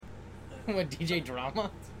What, DJ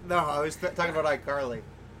Drama? No, I was talking about iCarly.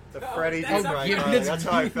 The Freddie that's Gibbs for not iCarly. That's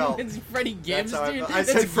how I felt. It's Freddie Gibbs, That's how dude. I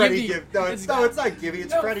said Freddie Gibbs. No, it's not Gibby.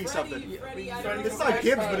 It's No, Freddie something. Freddie, It's not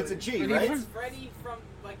Gibbs, but it's a G, Freddie right? It's Freddie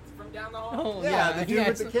from down the hall. Oh, Yeah, the dude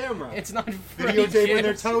with the it's- camera. It's not Freddie Videotaping their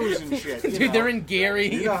Gibbs. toes and shit. you Dude, know. they're in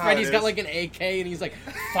Gary. You know how Freddie's it got is. like an AK, and he's like,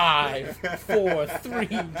 5, 4, 3,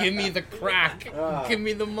 give me the crack, give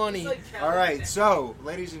me the money. It's like All right, so,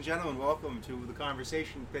 ladies and gentlemen, welcome to the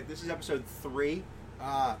Conversation Pit. This is episode 3.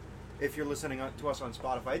 If you're listening to us on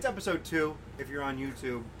Spotify, it's episode 2. If you're on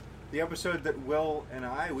YouTube, the episode that Will and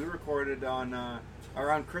we recorded on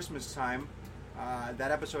around Christmas time.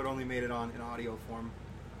 That episode only made it on in audio form.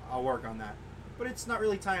 I'll work on that, but it's not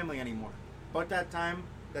really timely anymore. But that time,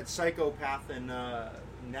 that psychopath in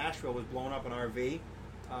Nashville was blowing up an RV.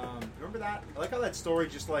 Remember that? I like how that story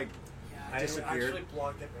just like disappeared. actually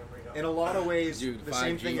blocked that memory up. In a lot of ways, Dude, the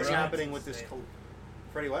same 5G, thing is right? happening with this.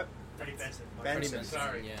 Freddie, what? Freddie Benson. Benson.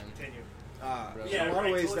 Sorry. Yeah. Continue. In a lot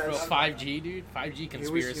of ways, totally that's Bro, 5G, dude. 5G he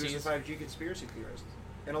conspiracies. was a 5G conspiracy theorist.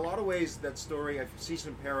 In a lot of ways, that story, I see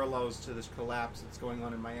some parallels to this collapse that's going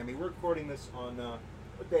on in Miami. We're recording this on,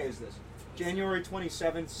 what day is this? January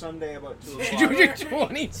 27th, Sunday, about 2 o'clock. Dude,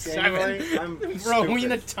 27. January, I'm Bro, we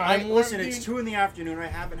in a stupid. time warp, Listen, it's dude. 2 in the afternoon. I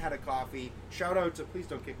haven't had a coffee. Shout out to, please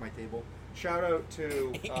don't kick my table. Shout out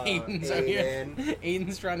to Aiden's out here. Aiden.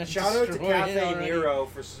 Aiden's trying to Shout out to destroy it Cafe already. Nero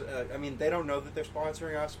for, I mean, they don't know that they're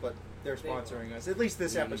sponsoring us, but they're sponsoring us. At least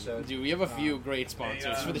this episode. Dude, we have a few great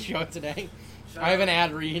sponsors Hey, for the show today. Shout I have out- an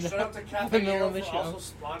ad read Shout out to in the Cafe middle Nero of the for show. also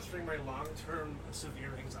sponsoring my long-term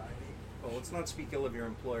severe anxiety. Well, let's not speak ill of your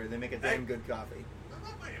employer. They make a damn good coffee. They're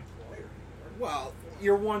not my employer. Well,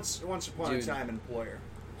 you're once upon Dude. a time employer.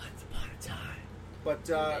 Once upon a time. But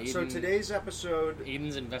Dude, so Aiden- today's episode,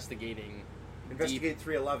 Aiden's investigating. Investigate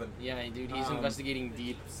 311. Yeah, dude, he's Um, investigating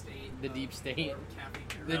deep. The deep state.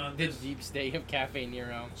 The deep state of Cafe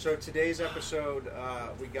Nero. So today's episode,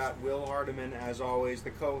 we got Will Hardiman as always,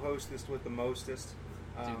 the co-hostess with the mostest.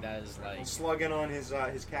 Dude, that is like. Slugging on his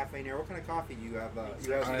Cafe Nero. What kind of coffee do you have?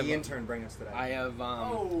 You I have have the a- intern bring us today. I have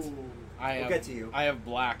Oh. I We'll have, get to you. I have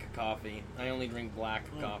black coffee. I only drink black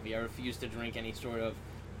coffee. I refuse to drink any sort of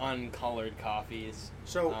uncolored coffees.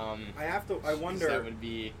 So I have to. I 'cause wonder. that would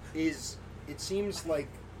be. It seems like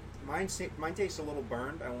mine tastes a little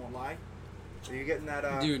burned. I won't lie. Are you getting that?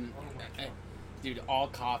 Dude, all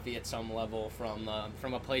coffee at some level from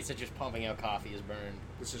a place that's just pumping out coffee is burned.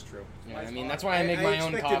 This is true. Yeah, I mean that's why I make my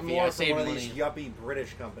own expected coffee. more I from save one of money. these yuppie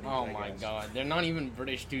British companies. Oh I my guess. god, they're not even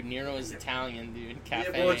British, dude. Nero is Italian, dude.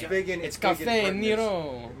 Cafe. Well, it's big in It's big in Cafe Britain,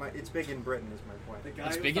 Nero. It's big in Britain, is my point. The guy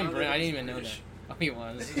It's who big in founded Britain. I it didn't even was know that. British. Oh, he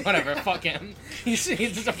was. Whatever. Fuck him. He's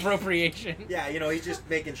just appropriation. Yeah, he's just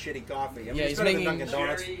making shitty coffee. I mean, Yeah, it's he's better making than Dunkin'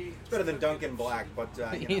 Donuts. Cherry- It's better than Dunkin' Black, but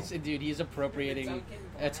He's appropriating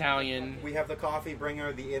Italian. we have the coffee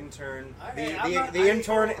bringer, the intern,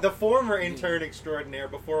 I- the former intern extraordinaire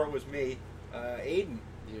before it was me, Aiden.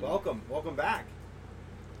 Dude. Welcome back.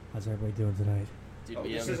 How's everybody doing tonight? Dude, Oh,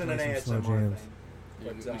 we this have- isn't an Play some ASMR slow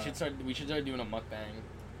thing. jams. dude, we should start doing a mukbang.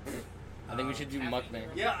 I think we should do mukbang.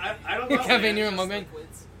 Yeah, I don't know. Cafe man. Nero mukbang.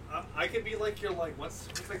 I could be like your what's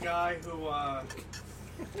the guy who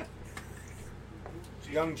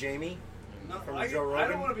Young Jamie. No, From I Joe don't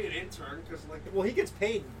Rogan? want to be an intern because Well, he gets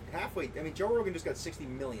paid halfway. I mean, Joe Rogan just got 60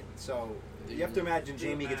 million, so you have to imagine Do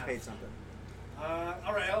Jamie the gets math. paid something.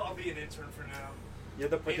 all right, I'll be an intern for now. You're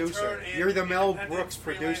the producer. Intern and You're the Mel independent Brooks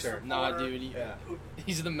freelance producer. Nah, reporter. dude. Yeah.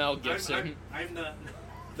 He's the Mel Gibson. I'm the.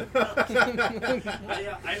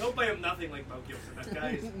 I hope I am nothing like Mel Gibson. That guy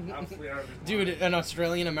is absolutely out of his Dude, mind. an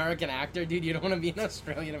Australian American actor. Dude, you don't want to be an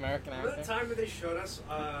Australian American Remember the actor. time that they showed us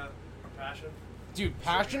Passion? Dude,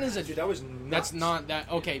 Passion is a. Dude, that was nuts. That's not that.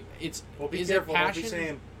 Okay, it's. Well, be is careful. it Don't Passion? be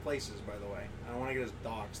saying places, by the way. I don't want to get us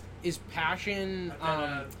doxxed. Is Passion?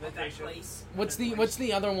 place. What's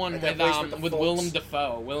the other one At that place with the with folks. Willem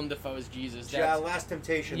Dafoe? Willem Dafoe is Jesus. Yeah, That's, Last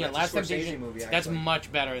Temptation. yeah, that's Last a Scorsese Temptation. movie. That's Actually.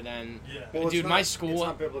 much better than. Yeah. Well, it's dude, not- my It's school.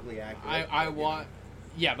 not biblically accurate. I but, want.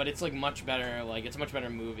 Yeah, but it's like much better. Like it's a much better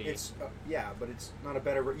movie. It's yeah, but it's not a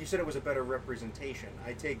better. You said it was a better representation.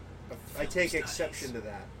 I take exception to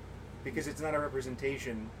that because it's not a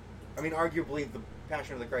representation. I mean, arguably, the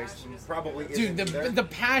Passion of the Christ probably isn't. Dude, there. the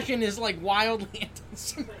Passion is like wildly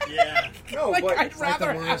anti-Semitic. Yeah. No, like, but I'd it's like the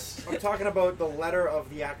rather have. worst. I'm talking about the letter of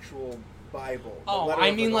the actual Bible. The Oh, letter I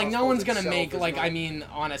of the mean, like no Gospels one's gonna itself make is like. not- I mean,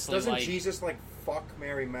 honestly, Doesn't like. Jesus like fuck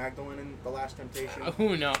Mary Magdalene in the Last Temptation?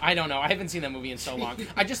 Who knows? I don't know. I haven't seen that movie in so long.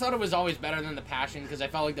 I just thought it was always better than The Passion because I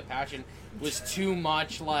felt like The Passion was too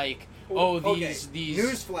much like, these.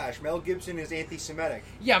 Newsflash: Mel Gibson is anti-Semitic.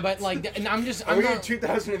 Yeah, but like, and I'm Are we in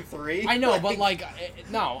 2003? I know, but like,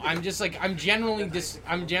 no, I'm just like, generally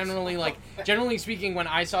speaking, when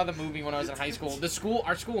I saw the movie when I was in high school,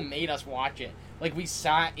 our school made us watch it. Like, we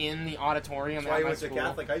sat in the auditorium. That's why at you my went to school.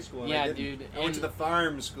 Catholic high school. And Yeah, I didn't. dude. I went to the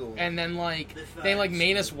farm school. And then like, they like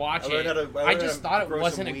made us watch it. I just thought it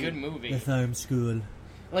wasn't a good movie. The farm school.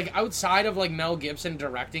 Like, outside of like Mel Gibson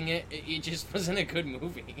directing it, it just wasn't a good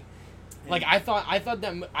movie. Like, I thought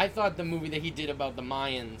the movie that he did about the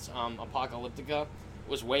Mayans, Apocalyptica,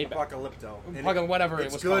 was way better. Apocalypto. Whatever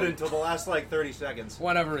it was called. It's good until the last like 30 seconds.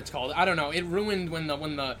 Whatever it's called, I don't know. It ruined when the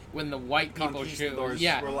white people Conquistadors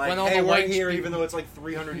Yeah, were like, when all hey, the we're white here, people, even though it's like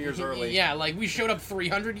 300 years early. Yeah, like we showed up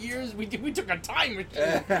 300 years. We took a time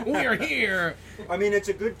machine. We're here. I mean, it's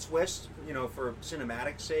a good twist, for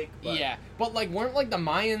cinematic sake. But Yeah, but like, weren't like the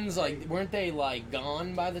Mayans weren't they like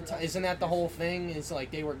gone by the time? Isn't that the whole thing? It's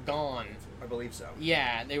like they were gone. I believe so.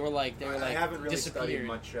 Yeah, they were like I haven't really disappeared.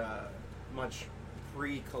 studied much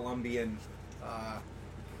pre-Columbian Oh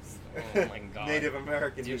my god. Native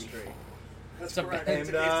American history. That's It's a correct.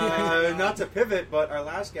 bit- And not to pivot, but our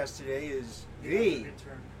last guest today is the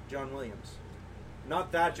John Williams.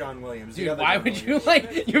 Not that John Williams. the Dude, other why John would you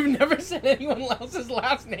Williams. you've never said anyone else's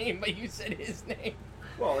last name, but you said his name.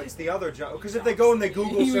 Well, it's the other John. Because if they go and they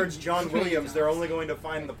Google search John Williams, they're only going to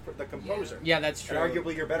find the composer. Yeah, that's true. And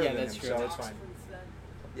arguably you're better Yeah, than him, that's true. so it's fine.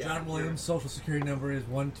 Yeah. John Williams' social security number is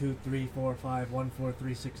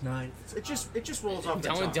 12345144369. It just rolls off the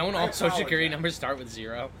tongue. Don't I all social security apologize. numbers start with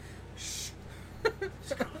 0?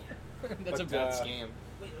 That's a But, bad scam.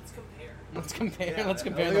 Wait, let's compare. Let's compare. Yeah, Let's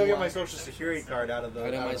compare Let me them go get my live. social security card out of the, I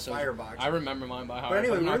know my firebox. I remember mine by heart. But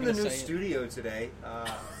anyway, I'm we're not in the gonna new say it. studio today.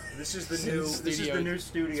 This is the This new. is This is the new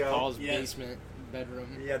studio. Paul's Yes. basement bedroom.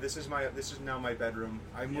 Yeah, this is now my bedroom.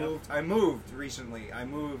 I moved recently. I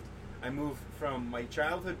moved from my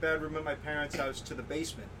childhood bedroom at my parents' house to the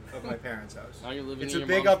basement of my parents' house. Now you're living It's in a your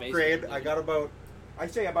big mom's upgrade. basement, I got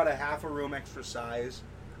I'd say about a half a room extra size.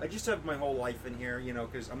 I just have my whole life in here,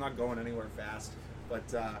 because I'm not going anywhere fast.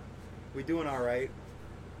 But we doing all right.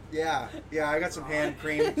 Yeah, I got some hand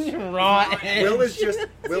cream. Raw edge. Will is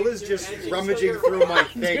just rummaging through my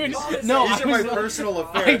things. Dude, no, These I are my was- personal I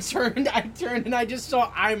affairs. turned and I just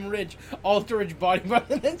saw I'm Rich, Ultra Rich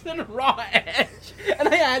Bodybuilder, and then Raw Edge. And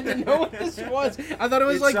I had to know what this was. I thought it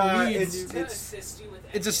was like weeds. To assist you with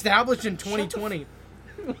edging. It's established in 2020.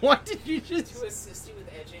 What did you just... To assist you with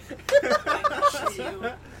edging.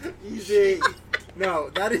 Easy. No,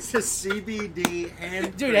 that is a CBD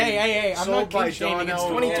hand Dude, cream hey, I'm sold not by kink shaming. It's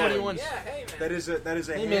Donnell 2021. Yeah, hey, man. That is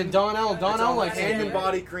a Hey, hand, man, Donnell it's a likes hand and it.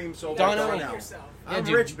 body cream sold Donnell. by Like Donnell. yourself. Yeah, I'm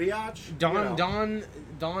dude. rich, biatch.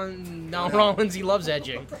 Now Rollins, he loves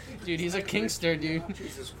edging. Dude, he's a kinkster, dude.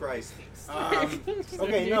 Jesus Christ.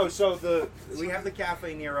 Okay, no. So we have the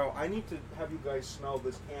Cafe Nero. I need to have you guys smell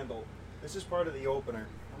this candle. This is part of the opener.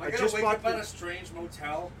 Am I gonna wake up at a strange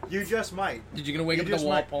motel? You just might. Dude, you're gonna wake You up at just the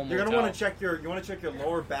might. Walpole You're gonna Motel. want to check your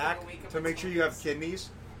lower back to make sure you have kidneys.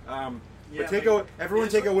 Yeah, But everyone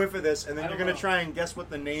yes, take a whiff of this, and then I you're don't gonna know. try and guess what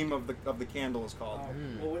the name of the candle is called.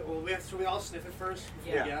 Should we all sniff it first?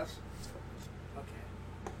 Yeah. Yes.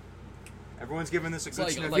 Okay. Everyone's giving this a It's good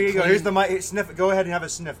like- sniff. like Here you go. clean- Here's the mic. Sniff. Go ahead and have a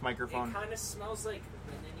sniff It microphone. kind of smells like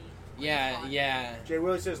linen-y. Yeah. Jay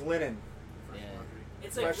Willie says linen.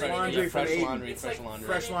 It's Fresh like laundry from fresh Aiden. laundry, It's fresh like laundry.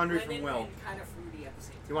 Fresh laundry linen from Will. and kind of fruity at the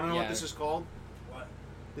same time. You want to know Yeah. what this is called? What?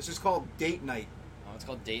 This is called date night. Oh, it's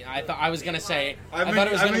called date. I thought I was gonna say. I've I thought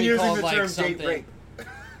it was been gonna be using called the like term something. date rape.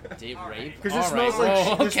 Date All right. rape. Because it All smells right.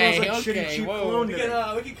 like Whoa, this smells like shitty okay, cheap whoa. cologne. We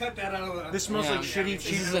can cut that out of the. This smells Yeah. like shitty This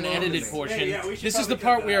cheap is an cologne. edited to me. portion. Yeah, we should This is the probably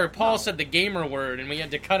part cut where that. Paul said the gamer word, and we had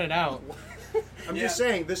to cut it out. I'm just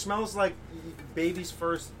saying, this smells like baby's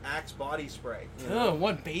first Axe body spray. Oh,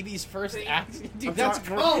 what baby's first act? Dude, I'm that's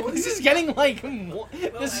talking- oh, this is getting like Well,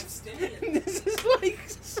 this. abstinent. This is like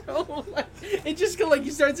so like it just go like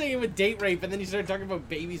you start saying it with date rape, and then you start talking about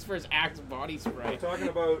baby's first Axe body spray. I'm talking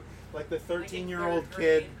about like the Like in 13-year-old third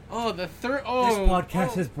kid. grade. Oh, the third. This Oh,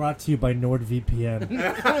 podcast is brought to you by NordVPN.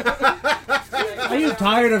 Are you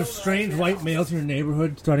tired of strange white males in your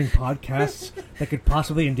neighborhood starting podcasts that could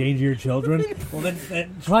possibly endanger your children? Well,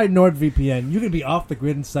 then try NordVPN. You can be off the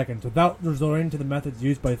grid in seconds without resorting to the methods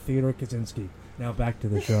used by Theodore Kaczynski. Now back to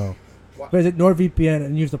the show. Visit NordVPN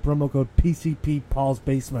and use the promo code PCP Paul's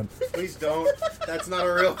Basement. Please don't. That's not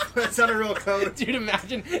a real. That's not a real code. dude,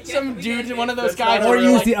 imagine some we dude, gotta one of get- those That's guys, not Or where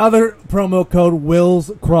use like, the other promo code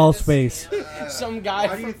Will's Crawl Space. some guy.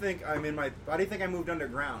 Why do you From, think I'm in my? Why do you think I moved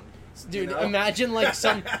underground? Dude, you know? imagine like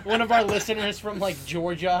one of our listeners from like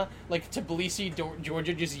Georgia, like Tbilisi,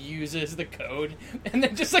 Georgia, just uses the code and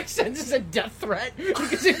then just like sends us a death threat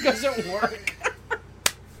because it doesn't work.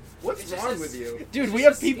 What's wrong with you? Dude, we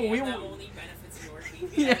have people. That only benefits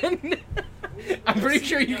NordVPN. Yeah. I'm pretty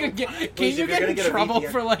sure you could get. Can Please, you if you're get in gonna get a trouble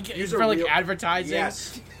VPN, for like use a real- advertising?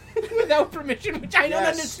 Yes. Without permission, which I don't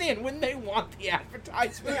Yes. understand. Wouldn't they want the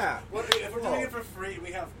advertisement? Yeah. Well, if we're doing it for free,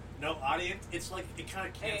 we have no audience. It's like it kind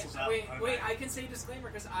of Hey, cancels out. wait, automatically. I can say disclaimer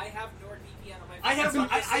because I have NordVPN on my phone. I have so I'm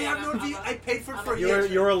just saying NordVPN. I paid for it for You're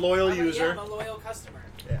years. you're a loyal user. I'm a loyal customer.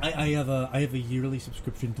 I have a yearly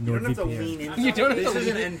subscription to You don't have to NordVPN. lean into You don't have this to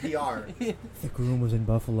isn't lean- NPR. The groom was in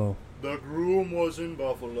Buffalo. The groom was in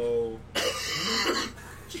Buffalo.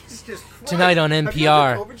 Jesus Christ. Tonight on Have you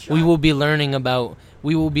had the NPR, COVID shot? we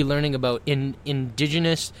will be learning about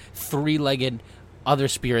indigenous three-legged other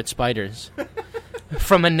spirit spiders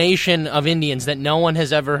from a nation of Indians that no one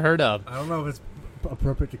has ever heard of. I don't know if it's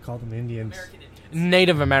appropriate to call them Indians. American Indians.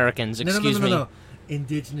 Native Americans, excuse me. No.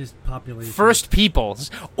 Indigenous population. First peoples.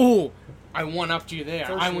 Oh, I one-upped you there.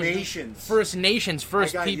 First I was Nations. First Nations,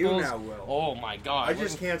 First I got you peoples. now, Will. Oh my God! I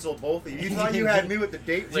just canceled both of you. You thought you had me with the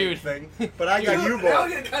date rape Dude. thing, but I got you Now we're both.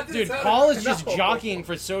 gonna cut this Dude, out. Paul is just No. jockeying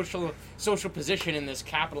for social position in this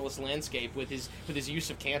capitalist landscape with his use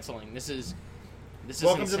of canceling. This is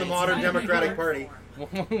Welcome to the insane. modern It's not Democratic even Party.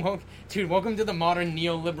 Dude, welcome to the modern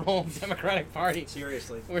neoliberal Democratic Party.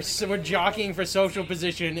 Seriously. We're jockeying for social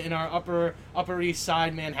position in our upper East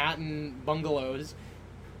Side Manhattan bungalows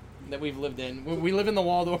that we've lived in. We live in the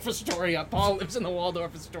Waldorf Astoria. Paul lives in the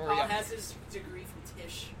Waldorf Astoria. Paul has his degree from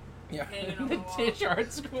Tisch. Yeah, hanging on the the wall. Tisch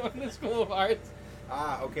Art School, the School of Arts.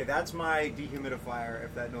 Ah, okay, that's my dehumidifier.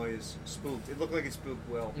 If that noise spooked, it looked like it spooked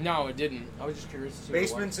Will. No, it didn't. I was just curious to see what it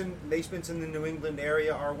was. Basements in the New England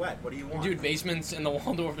area are wet. What do you want? Dude, basements in the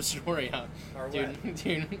Waldorf Astoria. Are Dude, wet.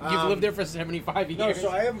 you've Um, lived there for 75 years. No, so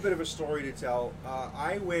I have a bit of a story to tell.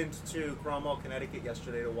 I went to Cromwell, Connecticut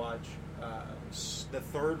yesterday to watch the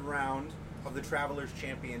third round of the Travelers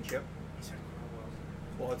Championship.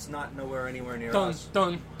 Well, it's not anywhere near Dun, us.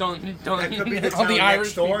 dun. That could be the All town the next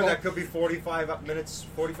Irish door. people. That could be 45 minutes.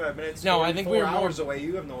 45 minutes. No, I think 4 we were more- hours away.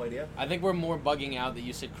 You have no idea. I think we're more bugging out that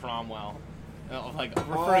you said Cromwell. Like,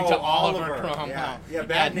 referring to Oh, Oliver Cromwell. Yeah,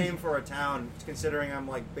 bad name for a town, considering I'm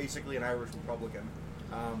like basically an Irish Republican.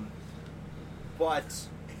 But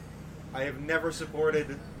I have never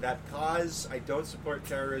supported that cause. I don't support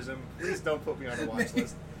terrorism. Please don't put me on a watch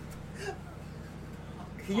list.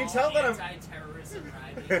 Can you tell that anti-terrorism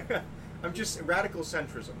rally. I'm just radical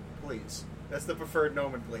centrism, please. That's the preferred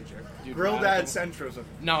nomenclature. Dude, Grill dad radical. centrism.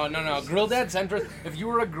 No. Grill dad centrist. If you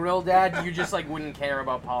were a grill dad, you just like wouldn't care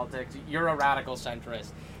about politics. You're a radical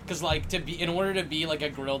centrist. Because like in order to be like a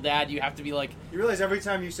grill dad, you have to be like. You realize every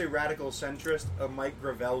time you say radical centrist, a Mike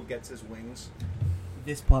Gravel gets his wings.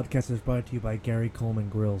 This podcast is brought to you by Gary Coleman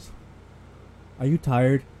Grills. Are you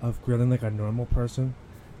tired of grilling like a normal person?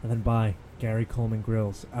 And then buy Gary Coleman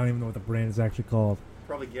Grills. I don't even know what the brand is actually called.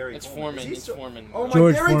 Probably Gary It's Coleman. Foreman. Is he It's still- Foreman. Oh my,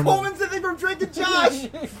 George Gary Foreman. Coleman's the thing from Drake and Josh!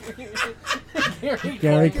 Gary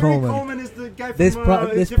Gary Coleman. Coleman is the guy from This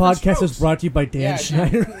Different podcast Strokes. is brought to you by Dan Yeah,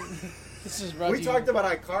 Schneider. This is brought We to you- talked about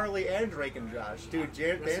iCarly and Drake and Josh. Dude,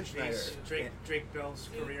 Dan Rest in Schneider. peace, Drake Bell's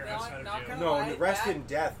career Not- outside not of jail. gonna No, lie, rest that- in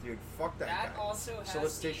death, dude. Fuck that, That guy. also has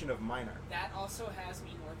Solicitation me, of minor. That also has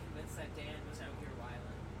me more convinced that Dan was out here wilding.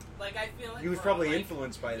 Like I feel like He was bro, probably like,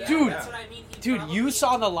 influenced by that. Dude. that's what I mean. He Dude, probably- you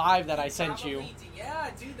saw the live that I sent you. probably did.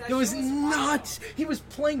 Yeah, dude, that It was shit was nuts. wild. He was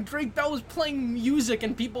playing Drake Bell was playing music,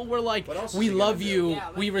 and people were like, What else is "We he gonna love do? you, Yeah,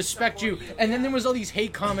 like, we we respect you." support you, And then yeah. there was all these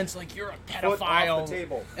hate comments like, "You're a Foot pedophile," off the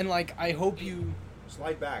table. and like, I hope you,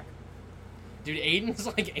 Slide back. dude. Aiden's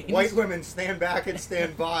like, White women, stand back and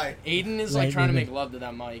stand by. Aiden is like White trying to women. make love to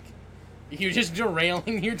that mic. You're just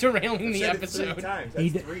derailing. You're derailing I've the said it episode. 3 times. He,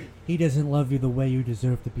 That's d- 3. he doesn't love you the way you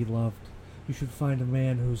deserve to be loved. You should find a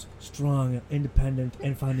man who's strong, independent,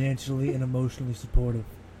 and financially and emotionally supportive.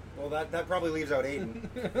 Well, that probably leaves out Aiden.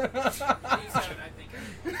 Leaves out, I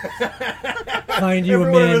think. Find you a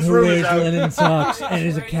Everyone in man this who room is wears out. linen socks and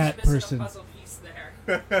is a We're cat just missing person. A puzzle piece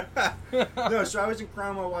there. No, so I was in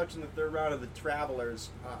Cromwell watching the third round of the Travelers.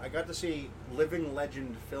 I got to see living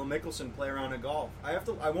legend Phil Mickelson play around in golf. I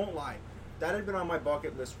won't lie, that had been on my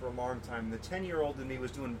bucket list for a long time. The 10-year-old in me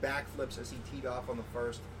was doing backflips as he teed off on the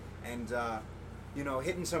first, and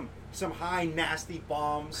hitting some high nasty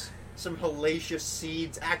bombs, some hellacious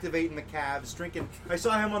seeds, activating the calves, drinking. I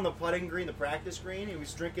saw him on the putting green, the practice green. He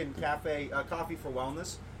was drinking coffee for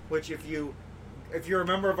wellness, which if you're a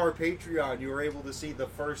member of our Patreon, you were able to see the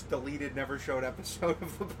first deleted, never shown episode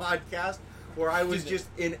of the podcast where I was just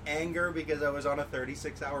in anger because I was on a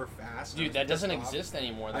 36-hour fast. Dude, that doesn't exist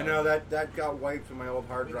anymore, though. I know, that got wiped when my old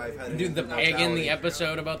hard drive had Dude, the pagan, mortality. the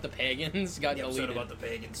episode about the pagans got The episode deleted. about the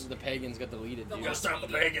pagans. The pagans got deleted, The dude. You gotta stop the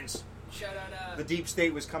pagans. Shout out, The deep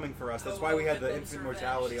state was coming for us. That's why we had the infant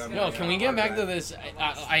mortality on. No, my, can we get hard back to drive. this?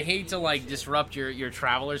 I hate to, like, disrupt your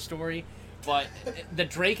traveler story, but the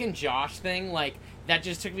Drake and Josh thing, like, that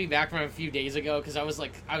just took me back from a few days ago, because I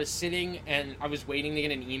was sitting and I was waiting to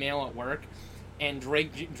get an email at work, and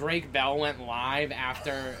Drake Bell went live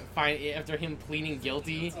after him pleading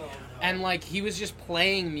guilty, and, like, he was just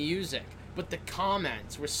playing music. But the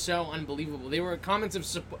comments were so unbelievable. They were comments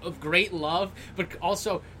of great love, but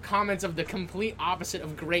also comments of the complete opposite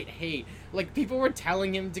of great hate. Like, people were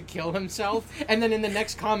telling him to kill himself, and then in the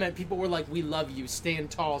next comment, people were like, "We love you. Stand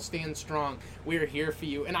tall. Stand strong. We're here for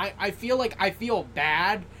you." And I feel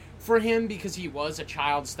bad for him because he was a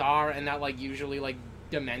child star, and that, like, usually, like,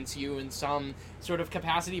 dements you in some sort of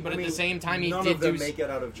capacity. But at the same time, he none did of them do make it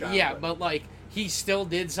out of childhood. yeah, but, like, he still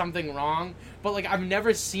did something wrong. But, like, I've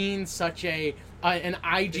never seen such an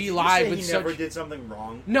IG Did you live say with he such. never did something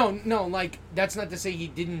wrong. No, like, that's not to say he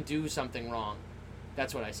didn't do something wrong.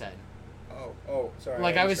 That's what I said. Oh, sorry.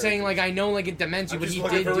 Like, I was saying, like, I know, like, it dements you, I'm but just he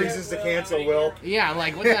looking did for do. reasons to cancel Will. Yeah,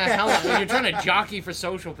 like, what the hell? You're trying to jockey for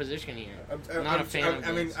social position here. Not a fan of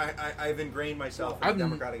I mean, this. I've ingrained myself in I've- the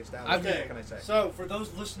Democratic establishment. Okay, What can I say? so for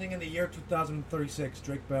those listening in the year 2036,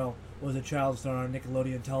 Drake Bell was a child star on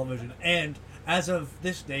Nickelodeon television, and as of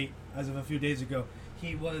this date, as of a few days ago,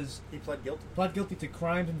 he pled guilty. pled guilty to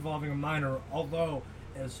crimes involving a minor, although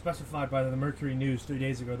it was specified by the Mercury News 3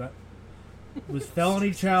 days ago that was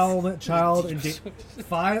felony felony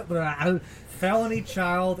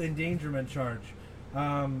child endangerment charge.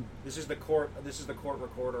 This is the court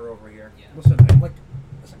recorder over here. Listen, I'm like,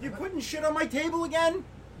 You putting shit on my table again?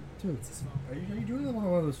 dude, are you doing one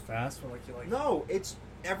of those fast where, like, you like? No, it's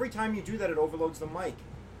every time you do that, it overloads the mic.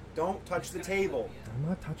 Don't touch the table. I'm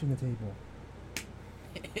not touching the table.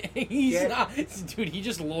 He's Yeah. not. Dude, he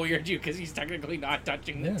just lawyered you because he's technically not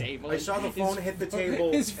touching the Yeah. table. I saw the phone hit the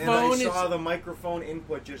table, his and I phone saw is- the microphone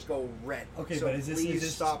input just go red. Okay, so but is this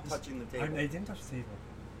please stop touching the table. I didn't touch the table.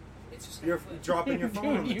 it's just You're Netflix. dropping your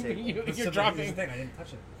phone on the Dude, table. you're But so dropping. here's the thing, I didn't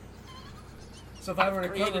touch it. So if I were to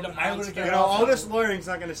created a I would monster. get You know, all this lawyering's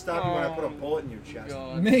not going to stop you when I put a Oh, bullet in your chest.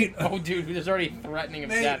 God. Mate. Oh, dude, there's already threatening of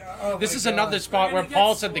Mate, death. oh This my is God. another spot We're where gonna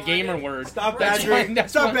Paul get said the gamer swatted. word. Stop That's badgering. why-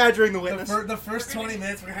 that's Stop why- badgering the The, witness. the first 20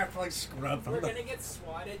 minutes we're gonna have to like scrub from We're the. gonna get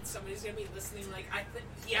swatted. Somebody's gonna be listening. Like, I think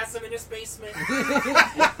he has them in his basement.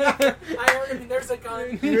 I heard him. There's a gun.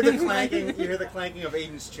 You hear the clanking. You hear the clanking of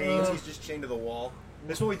Aiden's chains. He's just chained to the wall.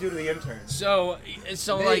 This is what we do to the interns. So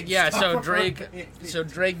Nate, like, yeah, stop so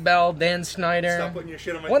Drake Bell, Dan Stop Snyder. putting your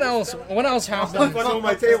shit on my. What table. else? What else Stop happened? fucking on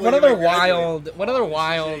my table. What You other may graduate.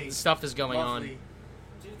 wild stuff is going on? Dude,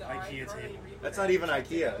 the IKEA Harley table. reboot. That's not even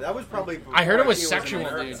IKEA. That was probably. I heard it was IKEA sexual, in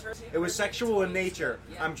dude. America. It was sexual in nature.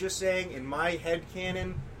 I'm just saying, in my head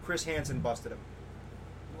canon, Chris Hansen busted him.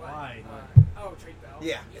 What? Why? Oh, Drake Bell.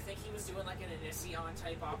 Yeah. You think he was doing like an Onision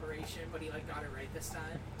type operation, but he like got it right this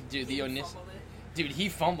time? Dude, the He Onis. fumbled it? Dude, he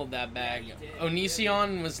fumbled that bag. Yeah, he did.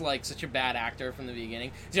 Onision was like such a bad actor from the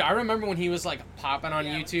beginning. Dude, I remember when he was like popping on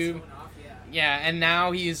Yeah, when he's YouTube. going off, yeah. Yeah, and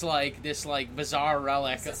now he's like this like bizarre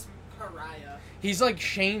relic. He's this pariah. He's like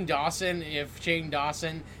Shane Dawson if Shane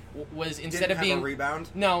Dawson was instead Didn't of being have a rebound.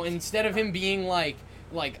 no, instead of him being like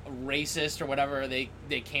racist or whatever they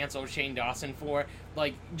cancel Shane Dawson for,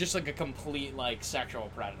 like just like a complete like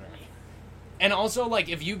sexual predator. And also, like,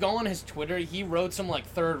 if you go on his Twitter, he wrote some, like,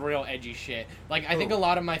 third rail edgy shit. Like, I think a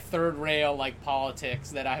lot of my third rail, like,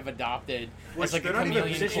 politics that I've adopted Which as, like, they're a not even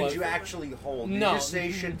chameleon positions cloak. you actually hold. You No. just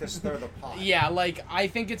say shit to stir the pot. Yeah, like, I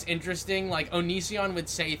think it's interesting. Like, Onision would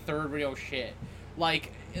say third rail shit.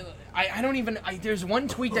 Like, I don't even... there's one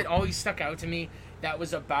tweet that always stuck out to me that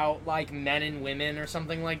was about, like, men and women or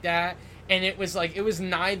something like that. And it was, like, it was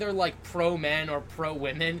neither, like, pro-men or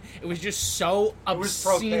pro-women. It was just so It was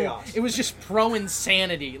obscene. pro-chaos. It was just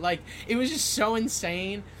pro-insanity. Like, it was just so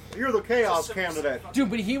insane. You're the chaos candidate. Dude,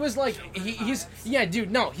 but he was like, he's yeah,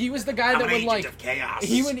 dude. No, he was the guy that would like, chaos.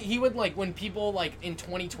 he would like when people like in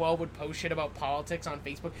 2012 would post shit about politics on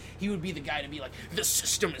Facebook. He would be the guy to be like, the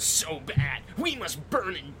system is so bad, we must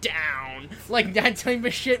burn it down, like that type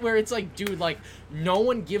of shit. Where it's like, dude, like no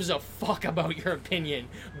one gives a fuck about your opinion.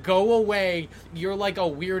 Go away. You're like a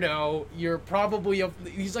weirdo. You're probably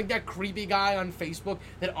he's like that creepy guy on Facebook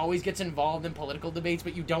that always gets involved in political debates,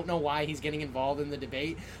 but you don't know why he's getting involved in the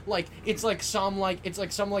debate. Like it's like some racist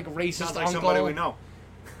Sounds like uncle. somebody we know.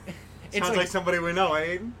 It's Sounds like somebody we know,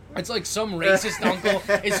 Aiden. It's like some racist uncle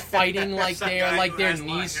is fighting like their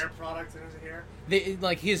niece. Hair products in his hair.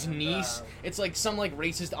 Like his niece, it's like some like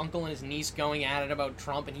racist uncle and his niece going at it about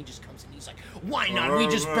Trump, and he just comes and he's like, "Why not? We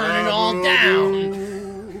just burn it all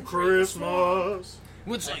down." Christmas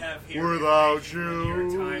What's I like? have here without New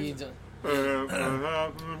York you. Times.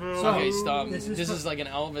 Okay, stop. This This is is like an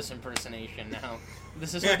Elvis impersonation now.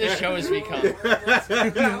 This is what this show has become. We're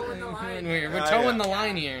towing the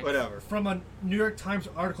line here. Whatever. from a New York Times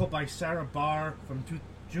article by Sarah Barr from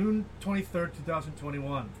June 23rd,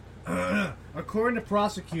 2021. According to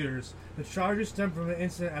prosecutors, the charges stem from an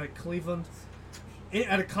incident at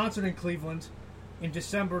a concert in Cleveland in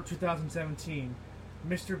December 2017.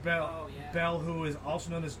 Mr. Bell, who is also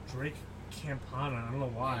known as Drake Campana, I don't know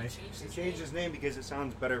why, He changed his name because it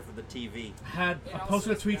sounds better for the TV. had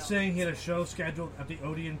posted a tweet saying he had a show scheduled at the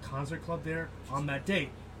Odeon Concert Club there on that date.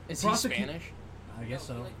 Is he Spanish? I guess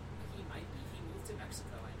so. He might be. He moved to Mexico,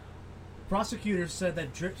 I know. Prosecutors said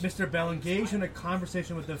that Mr. Bell engaged in a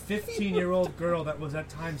conversation with a 15-year-old girl that was at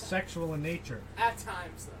times sexual in nature. At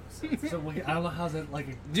times, though. So So I don't know how that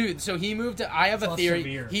Dude, so he moved to. I have a Plus theory.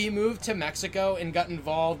 severe. He moved to Mexico and got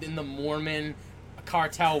involved in the Mormon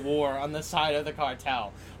cartel war on the side of the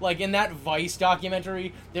cartel. Like in that Vice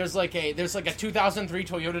documentary, there's like a 2003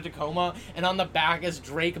 Toyota Tacoma, and on the back is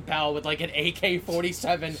Drake Bell with like an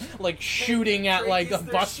AK-47, like shooting at Drake like a is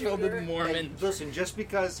the bus filled with shooter. Mormons. And listen, just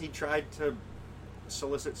because he tried to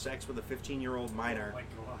solicit sex with a 15-year-old minor Oh my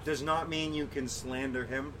God. does not mean you can slander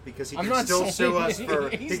him, because he I'm can not still saying sue us for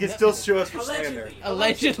he's he can not- still sue us for slander.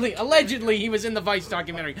 Allegedly, he was in the Vice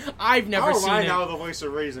documentary. I've never How am seen I it. now the voice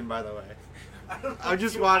of reason, by the way? I don't know. I'm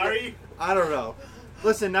just You are watching. I don't know.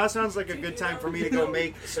 Listen, now sounds like a good time for me to go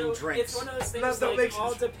make some so drinks. It's one of those That's things not like making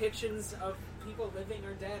all sense. depictions of people living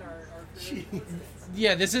or dead are created coincidence.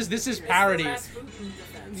 Yeah, this is It's the parody. Rasputin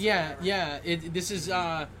defense, Yeah, whatever. yeah.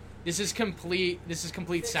 This is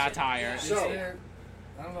complete satire. So-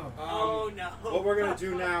 I don't know. Oh no. What we're gonna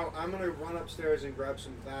do now? I'm gonna run upstairs and grab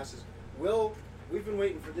some glasses. We've been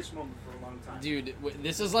waiting for this moment for a long time. Dude,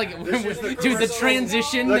 this is like, This is the dude, the Crystal-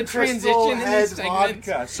 transition The in Crystal this Head segment.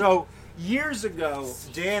 vodka. So years ago,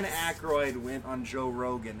 Dan Aykroyd went on Joe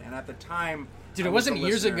Rogan, and at the time, Dude, I it was wasn't a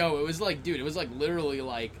years listener. ago. It was like, dude, it was like literally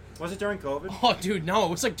like, Was it during COVID? oh, dude, no,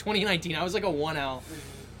 it was like 2019. I was like a 1L.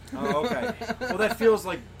 Oh, okay. Well, that feels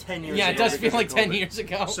like 10 years Yeah, ago. it does feel because like of 10 COVID. years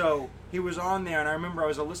ago. So he was on there, and I remember I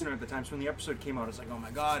was a listener at the time. So when the episode came out, I was like, "Oh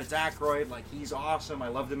my god, it's Aykroyd! Like he's awesome. I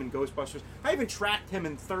loved him in Ghostbusters. I haven't tracked him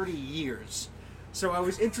in 30 years, so I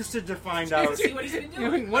was interested to find out." See what he's been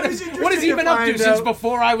doing. What I is was what has interested he to been up to find since out-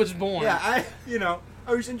 before I was born? Yeah,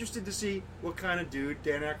 I was interested to see what kind of dude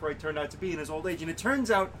Dan Aykroyd turned out to be in his old age, and it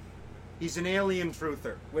turns out he's an alien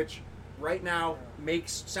truther, which right now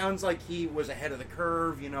sounds like he was ahead of the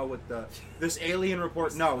curve, with this alien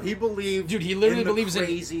report. No, he believed. Dude, he literally in the believes in-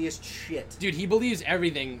 craziest shit. Dude, he believes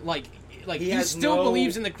everything. Like He he has still no-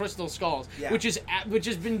 believes in the crystal skulls, Yeah. which has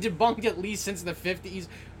been debunked at least since the 50s,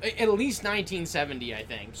 at least 1970, I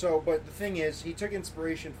think. So, but the thing is, he took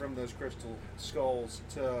inspiration from those crystal skulls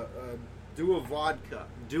to do a vodka,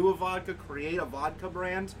 create a vodka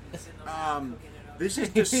brand. Sitting on that, cooking it up. This is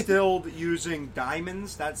distilled using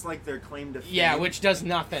diamonds. That's like their claim to fame. Yeah, which does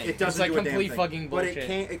nothing. It doesn't it's like do a damn complete thing. fucking bullshit.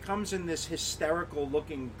 But it comes in this hysterical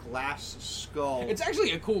looking glass skull. It's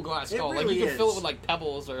actually a cool glass It skull. really like you can fill is. it with like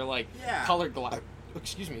pebbles or like Yeah. colored glass.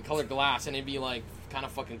 Colored glass, and it'd be like kind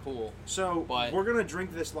of fucking cool. So But- we're gonna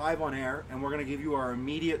drink this live on air, and we're gonna give you our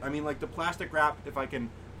immediate. I mean, like the plastic wrap. If I can,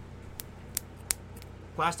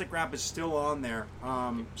 plastic wrap is still on there.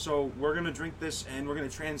 So we're gonna drink this, and we're gonna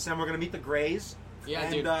transcend. We're gonna meet the Greys. Yeah,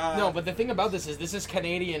 and, dude. No, but the thing about this is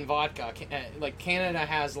Canadian vodka. Like Canada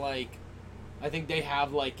has like, I think they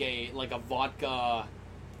have like a vodka.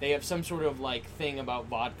 They have some sort of like thing about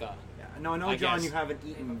vodka. yeah, no, I know, I John, guess. you haven't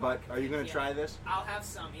eaten, but are you gonna Yeah. try this? I'll have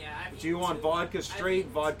some, yeah. I've Do you eaten want two. vodka I've straight,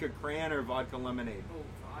 eaten- vodka cran, or vodka lemonade?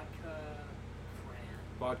 Oh, vodka cran.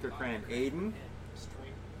 Vodka cran. Aiden?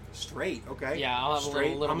 Straight, okay. Yeah, I'll have a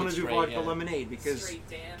straight. little I'm gonna bit do straight, vodka yeah. lemonade because Straight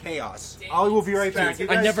Dan. chaos. Dan I will be right straight back. to You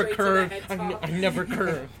the- I guys, never straight to the curve. head I top. never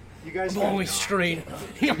curve. you guys I'm can- always straight.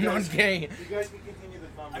 I'm not gay. You guys can continue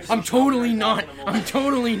the conversation. I'm totally not. I'm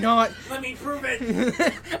totally not. Let me prove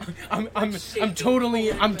it.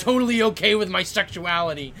 I'm totally okay with my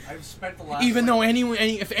sexuality. I've spent the last Even though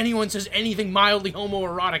if anyone says anything mildly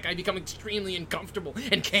homoerotic, I become extremely uncomfortable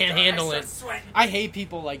and can't handle I it. start sweating. I hate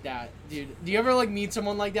people like that, dude. Do you ever like meet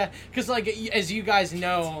someone like that? Because like as you guys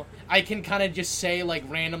know, I can kind of just say like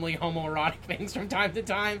randomly homoerotic things from time to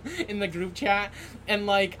time in the group chat, and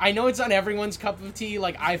like I know it's not everyone's cup of tea.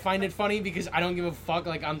 Like I find it funny because I don't give a fuck.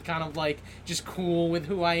 Like like I'm kind of like just cool with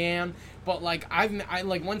who I am. But like I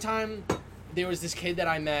like one time there was this kid that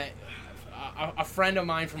I met. A friend of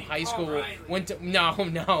mine from high school went to no.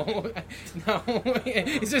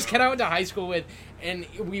 It's this kid I went to high school with, and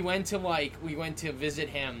we went to visit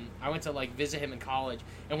him. I went to like visit him in college,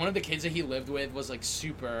 and one of the kids that he lived with was like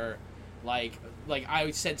super, like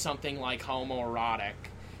I said something like homoerotic,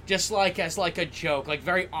 just like as like a joke, like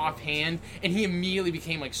very offhand, and he immediately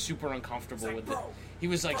became like super uncomfortable with it. He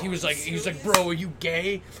was like, bro, are you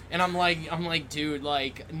gay? And I'm like, dude,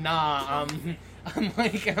 like, nah,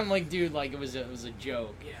 I'm like, dude, like it was a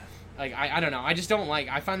joke. Yeah. Like I don't know. I just don't like.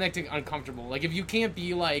 I find that uncomfortable. Like if you can't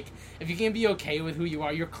be okay with who you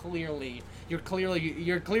are, you're clearly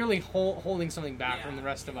holding something back from the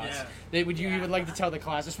rest of us. That you would like to tell the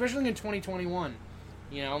class, especially in 2021.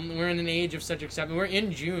 You know, we're in an age of such acceptance. We're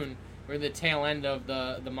in June. We're the tail end of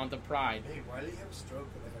the month of Pride. Hey, why do you have a stroke?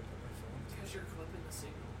 Because you're clipping the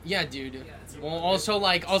signal. Yeah, dude. Yeah, well, also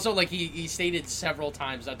he stated several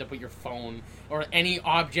times not to put your phone or any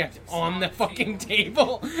object on the fucking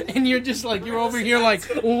table, and you're just like you're over here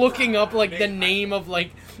like looking up like the name of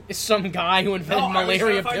like some guy who invented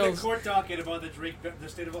malaria pills. I was trying to find the court docket about the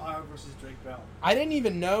state of Ohio versus Drake Bell. I didn't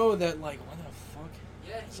even know that. Like, what the fuck?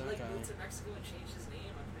 Yeah, he like moved to Mexico and changed his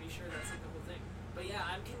name. I'm pretty sure that's like the whole thing. But yeah,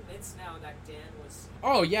 I'm convinced now that Dan was.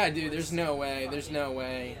 Oh yeah, dude. There's no way. There's no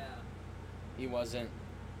way. Yeah. He wasn't.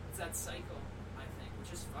 It's that cycle, I think,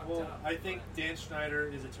 which is fucked up. I think Dan Schneider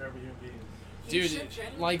is a terrible human being. Dude,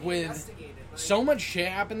 like with so much shit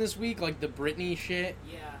happened this week, like the Britney shit.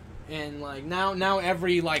 Yeah. And like now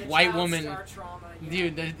every like white woman, trauma,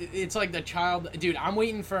 dude, it's like the child. Dude, I'm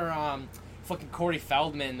waiting for fucking Corey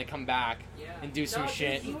Feldman to come back and do some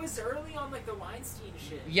shit. He was early on like the Weinstein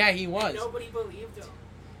shit. Yeah, he was. And nobody believed him.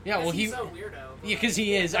 Yeah, well, he's a weirdo. Yeah, because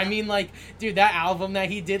he is. I mean, like, dude, that album that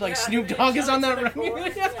he did, like, Snoop Dogg is on that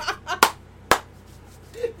record.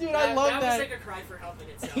 Dude, I love that. That was like a cry for help in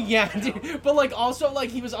itself. Yeah, dude. But, like, also, like,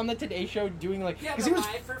 he was on the Today Show doing, like... Yeah, the he was,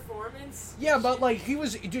 live performance. Yeah, but, like, he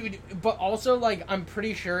was... Dude, but also, like, I'm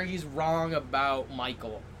pretty sure he's wrong about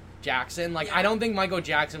Michael Jackson. Like, I don't think Michael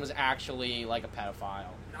Jackson was actually, like, a pedophile.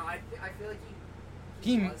 No, I feel like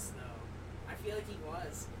he was, though. I feel like he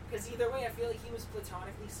was. Because either way, I feel like he was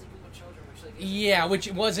platonically sleeping with children, which, like... Yeah,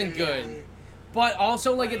 which wasn't good. But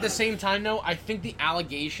also, like, at the same time, though, I think the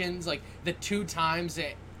allegations, like, the two times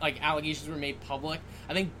that, like, allegations were made public,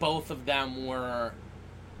 I think both of them were...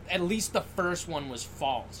 At least the first one was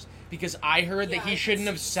false. Because I heard that he shouldn't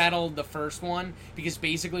have settled the first one, because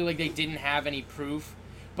basically, like, they didn't have any proof.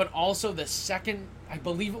 But also the second... I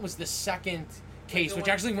believe it was the second case, which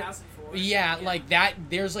actually... Yeah, like that,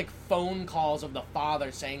 there's like phone calls of the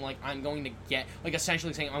father saying like, I'm going to get, like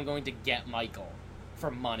essentially saying I'm going to get Michael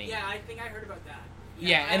for money. Yeah, I think I heard about that.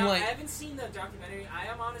 Yeah, and like... I haven't seen the documentary. I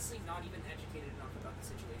am honestly not even educated enough about the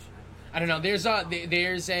situation. I don't know, there's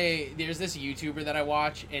this YouTuber that I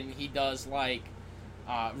watch, and he does like,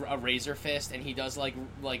 a Razor Fist, and he does like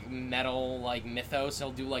metal, like mythos.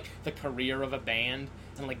 He'll do like the career of a band,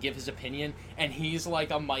 and like give his opinion, and he's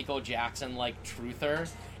like a Michael Jackson like truther.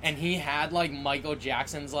 And he had, like, Michael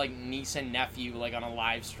Jackson's, like, niece and nephew, like, on a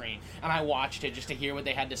live stream. And I watched it just to hear what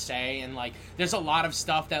they had to say. And, like, there's a lot of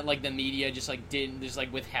stuff that, like, the media just, like,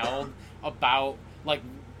 withheld about, like,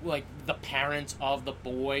 the parents of the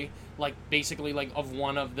boy. Like, basically, like, of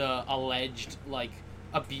one of the alleged,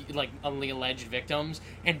 alleged victims.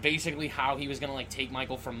 And basically how he was gonna, like, take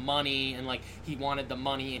Michael for money. And, like, he wanted the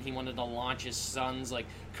money and he wanted to launch his son's, like,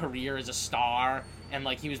 career as a star. And,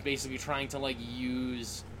 like, he was basically trying to, like,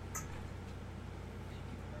 use...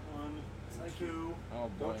 Oh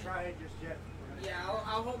boy. Don't try it just yet. Yeah,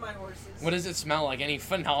 I'll hold my horses. What does it smell like? Any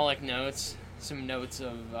phenolic notes? Some notes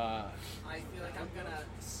of, I feel like I'm gonna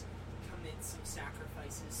commit some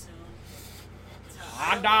sacrifices soon.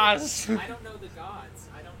 Hadas! I don't know the gods.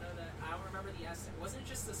 I don't know that. I don't remember the Aztec. Wasn't it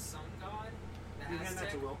just the sun god? The Aztec? Hand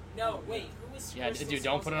that to Will. No, wait. Who was? Yeah, dude,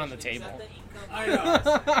 don't put it on the table. Is that the Inca? I know.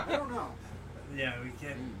 I don't know. Yeah, we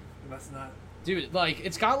can't. We must not. Dude, like,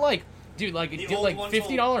 it's got like... Dude, like,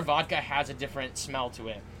 $50 vodka has a different smell to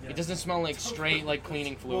it. Yeah. It doesn't smell like straight, like,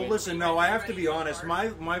 cleaning fluid. Well, listen, no, I have to be honest.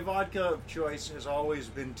 My vodka of choice has always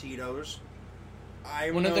been Tito's.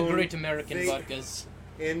 One of the great American vodkas.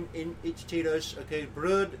 It's Tito's, okay,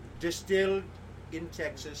 brewed, distilled in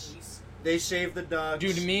Texas. They save the dogs.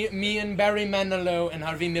 Dude, me and Barry Manilow and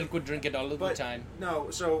Harvey Milk would drink it all the time.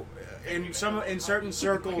 No, so in certain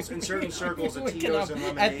circles, a Tito's and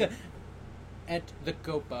lemonade. At the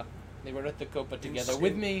Copa. They were at the Copa together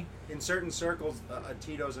with me. In certain circles, a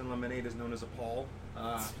Tito's and lemonade is known as a Paul.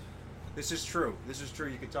 This is true.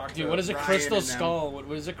 You could talk to Dude, what is a Ryan crystal and them. skull?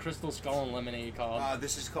 What is a crystal skull and lemonade called?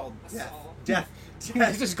 This is called death. Assault. Death.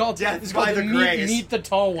 This is called Death this is by called the Grays. meet the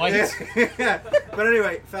tall whites. But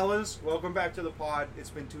anyway, fellas, welcome back to the pod. It's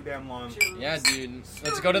been too damn long. Cheers. Yeah, dude.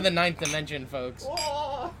 Let's go to the 9th dimension, folks.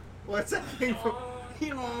 Oh, what's that thing from?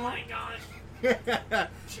 Oh my gosh.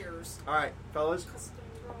 Cheers. All right, fellas. Custom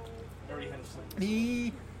roll. Already had a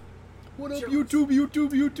sleep. What up, Cheers.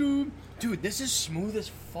 YouTube? Dude, this is smooth as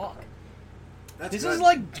fuck. That's This good. is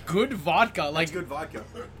like good vodka. Like That's good vodka.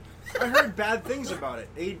 I heard bad things about it.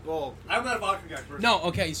 I'm not a vodka guy. Personally. no,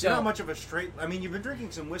 okay, so You're not much of a straight. I mean, you've been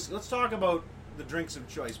drinking some whiskey. Let's talk about the drinks of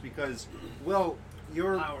choice because, well,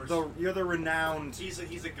 you're Ours. the renowned He's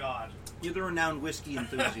a god. whiskey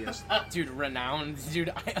enthusiast. dude, renowned,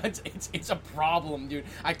 dude. It's a problem, dude.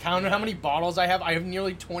 I counted how many bottles I have. I have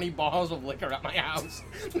nearly 20 bottles of liquor at my house,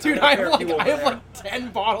 dude. I have like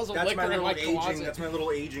 10 bottles of That's liquor my in little my aging. closet. That's my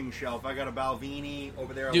little aging shelf. I got a Balvenie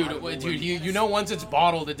over there. a Dude, lot of dude, Willmeini. you know once it's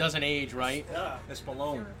bottled, it doesn't age, right? Yeah. It's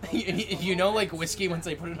Malone. You know, like whiskey, once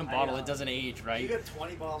they put it in a bottle, know. it doesn't age, You right? got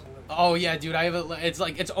 20 bottles of liquor. Oh yeah, dude. I have a. It's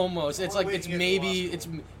like it's almost. It's Only like way it's you get maybe to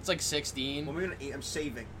law it's like 16. Well, I'm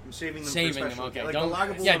saving. I'm saving them. Saving for them, special okay. Like Don't- the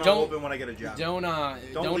Lagavulin, yeah, I'll don't- open when I get a job.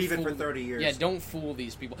 Don't leave it fool, for 30 years. Yeah, don't fool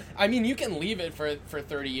these people. I mean, you can leave it for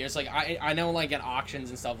 30 years. Like I know, like at auctions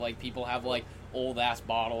and stuff, like people have like old ass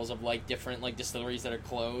bottles of like different like distilleries that are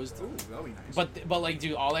closed. Ooh, that'll be nice. But like,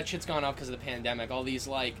 dude, all that shit's gone up because of the pandemic. All these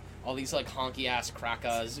honky ass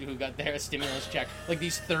crackers who got their stimulus check, like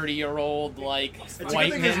these 30-year-old like it's a white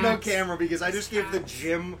good thing there's men. no camera because I just gave the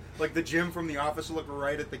Jim from the office a look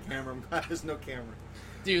right at the camera. I'm glad there's no camera.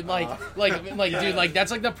 Dude, dude, like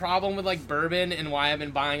that's like the problem with like bourbon and why I've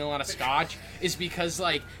been buying a lot of scotch is because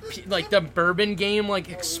like the bourbon game like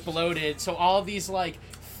exploded. So all of these like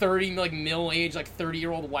 30 like middle-aged like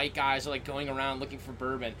 30-year-old white guys are like going around looking for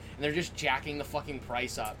bourbon and they're just jacking the fucking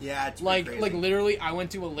price up. Yeah, it's like crazy. literally I went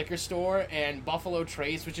to a liquor store and Buffalo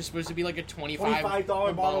Trace, which is supposed to be like a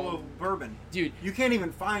 $25 bottle of bourbon. Dude, You can't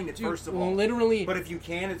even find it, dude, first of all. literally. But if you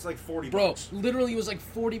can, it's like 40 Bro, bucks. literally it was like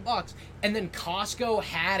 $40, and then Costco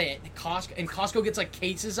had it. Costco gets like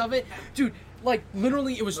cases of it, dude. Like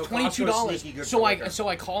literally, it was No, $22. Costco's sneaky good So for I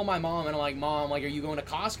liquor. call my mom and I'm like, Mom, like, are you going to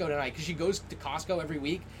Costco tonight? Because she goes to Costco every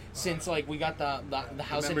week since like we got the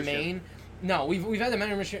house in membership. Maine. No, we've had the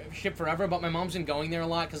membership forever, but my mom's been going there a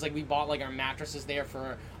lot because like we bought like our mattresses there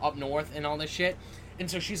for up north and all this shit. And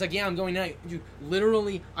so she's like, yeah, I'm going tonight. Dude,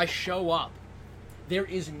 literally, I show up.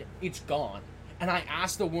 It's gone. And I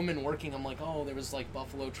asked the woman working, I'm like, oh, there was like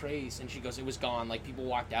Buffalo Trace, and she goes, it was gone. Like people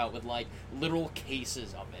walked out with like literal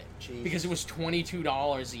cases of it Jesus. because it was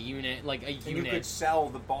 $22 a unit, like a And unit. you could sell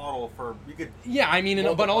the bottle for... You could... Yeah, I mean, but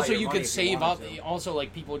multiply also your you money could if you save wanted up. to. Also,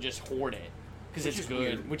 like people just hoard it because Which it's is good,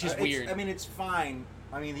 weird. which is It's- weird. I mean, it's fine.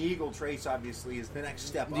 I mean, the Eagle Trace, obviously, is the next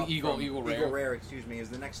step The up. Eagle from- Rare. excuse me, is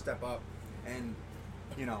the next step up. And,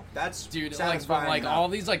 you know, that's Dude, like, satisfying but, like enough. all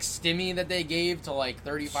these like stimmy that they gave to like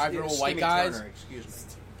 35-year-old white Stimmy guys, Turner, excuse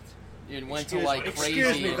me. dude, went Excuse to like me. crazy.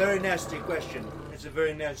 Excuse me, very nasty question. It's a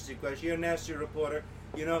very nasty question. You're a nasty reporter.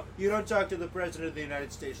 You know, you don't talk to the President of the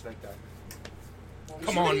United States like that.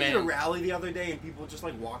 Come on, He did a man. rally the other day and people just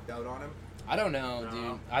like walked out on him. I don't know, No.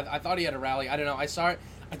 dude. I thought he had a rally. I don't know. I saw it,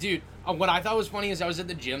 dude. What I thought was funny is I was at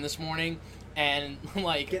the gym this morning and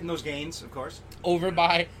like Getting those gains, of course. over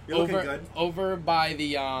by You're looking good. over by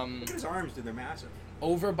the Look at his arms, dude. They're massive.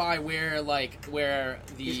 over by where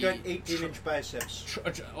the He's got 18-inch biceps.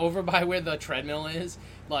 over by where the treadmill is,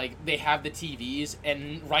 like they have the TVs,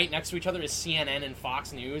 and right next to each other is CNN and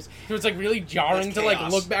Fox News. So it's like really jarring That's to like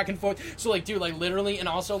chaos. look back and forth. So like, dude, like literally, and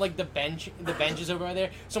also like the bench is over there.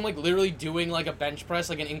 So I'm like literally doing like a bench press,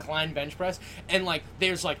 like an inclined bench press, and like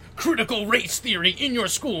there's like critical race theory in your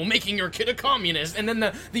school, making your kid a communist, and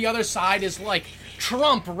then the other side is like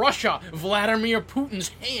Trump, Russia, Vladimir Putin's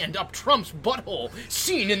hand up Trump's butthole,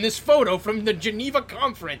 seen in this photo from the Geneva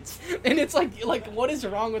conference. And it's like what is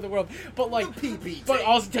wrong with the world? But like, but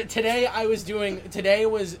also today I was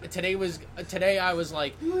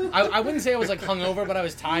like, I wouldn't say I was like hungover, but I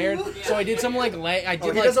was tired. So I did some like I Oh,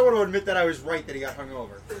 did he like, doesn't want to admit that I was right that he got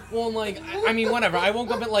hungover. well, like I mean whatever. I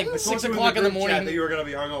woke up at like 6 o'clock in the morning. That you were gonna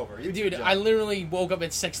be hungover. You Dude, did. I literally woke up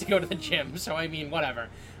at 6 to go to the gym, so I mean, whatever.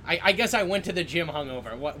 I guess I went to the gym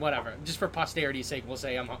hungover. Whatever. Just for posterity's sake, we'll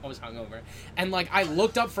say I was hungover. And, like, I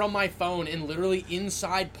looked up from my phone, and literally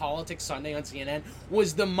inside Politics Sunday on CNN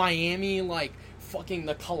was the Miami, like, fucking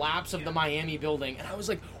the collapse of the Miami building. And I was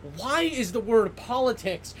like, why is the word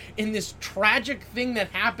politics in this tragic thing that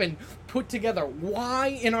happened put together. Why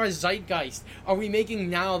in our zeitgeist are we making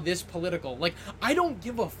now this political? Like, I don't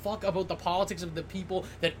give a fuck about the politics of the people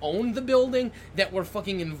that owned the building, that were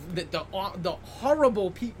fucking the horrible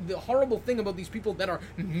thing about these people that are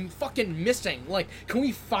fucking missing. Like, can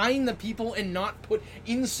we find the people and not put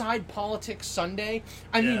Inside Politics Sunday?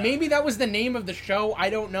 I mean, maybe that was the name of the show. I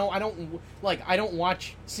don't know. I don't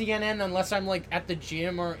watch CNN unless I'm like at the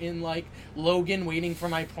gym or in like Logan waiting for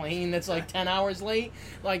my plane that's like 10 hours late.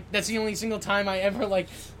 Like, that's the only single time I ever like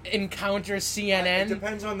encounter CNN.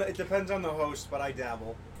 It depends on the host, but I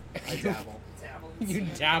dabble. You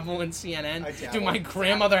dabble in CNN? I dabble. Dude, my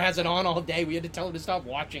grandmother has it on all day. We had to tell her to stop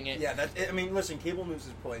watching it. Yeah, I mean, listen, cable news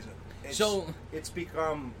is poison. It's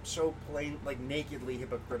become so plain, like, nakedly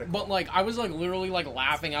hypocritical. But, like, I was, like, literally, like,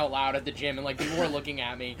 laughing out loud at the gym, and, like, people were looking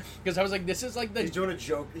at me. Because I was like, this is, like, the... He's doing a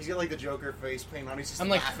joke. He's got, like, the Joker face paint on. He's just I'm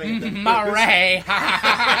like, laughing. Murray!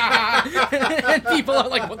 And people are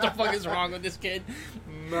like, what the fuck is wrong with this kid?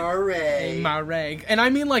 Murray. And I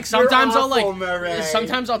mean, like, sometimes You're I'll, like... awful, Murray.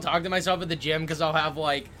 Sometimes I'll talk to myself at the gym, because I'll have,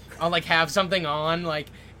 like... I'll, like, have something on, like...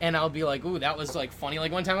 And I'll be like, ooh, that was, like, funny.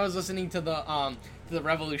 Like, one time I was listening to the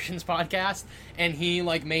Revolutions podcast, and he,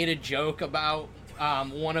 like, made a joke about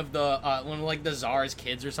one of the Tsar's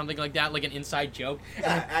kids or something like that, like an inside joke.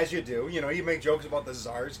 Yeah, as you do. You know, you make jokes about the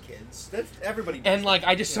Tsar's kids. That's everybody does. And, like,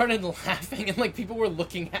 I just started laughing, and, like, people were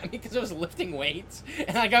looking at me because I was lifting weights.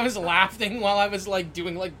 And, like, I was laughing while I was, like,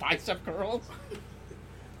 doing, like, bicep curls.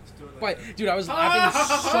 But, dude, I was laughing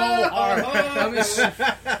so hard. I was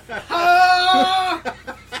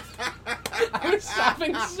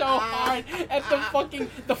laughing so hard at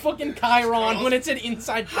the fucking Chiron when it said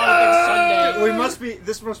Inside Politics Sunday.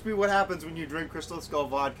 This must be what happens when you drink Crystal Skull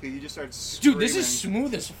vodka. You just start screaming. Dude, this is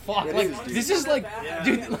smooth as fuck. It Like, is, dude. this is like,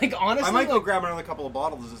 dude, like, honestly, I might go like, grab another couple of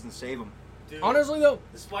bottles just to save them. Dude, honestly though,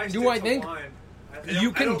 do I to think wine.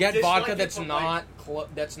 you can get vodka that's not.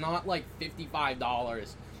 not like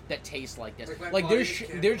 $55 that tastes like this. Like Like, there's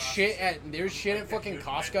Bobby shit at fucking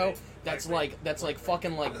Costco that's like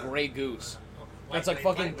fucking like Grey Goose. That's like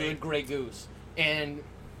fucking good Grey Goose. And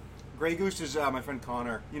Grey Goose is my friend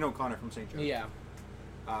Connor. You know Connor from St. Joe. yeah,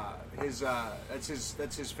 That's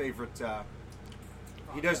his favorite.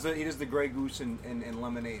 He does the Grey Goose and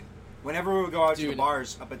lemonade. Whenever we would go out to the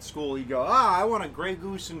bars up at school, he'd go, I want a Grey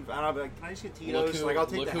Goose, and I'll be like, can I just get Tito's? I'll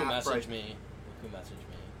take the half price. Look who messaged me.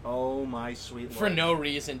 Oh my sweet Lord. For no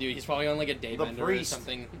reason, dude. He's probably on like a day bender or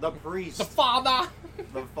something. The priest. The father.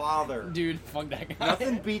 The father. Dude, fuck that guy.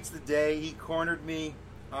 Nothing beats the day he cornered me.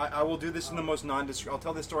 I will do this in the most nondescript. I'll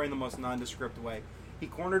tell this story in the most nondescript way. He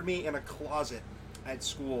cornered me in a closet at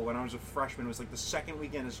school when I was a freshman. It was like the second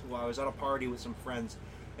weekend of school. I was at a party with some friends,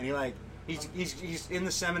 and he's in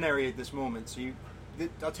the seminary at this moment. So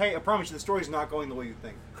I'll tell you. I promise you, the story's not going the way you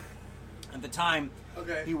think. At the time,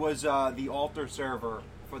 he was the altar server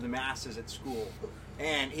for the masses at school,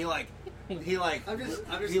 and he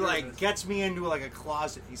gets me into like a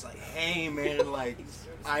closet. He's like, "Hey man, like,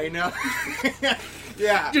 I know,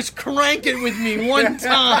 yeah, just crank it with me one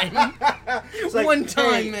time, like, one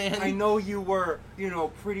time, hey, man. I know you were,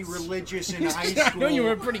 pretty religious in high I school. know you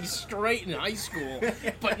were pretty straight in high school,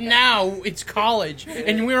 but now it's college,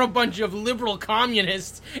 and we're a bunch of liberal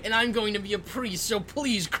communists, and I'm going to be a priest. So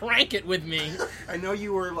please crank it with me." I know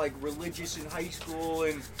you were like religious in high school,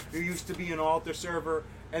 and you used to be an altar server.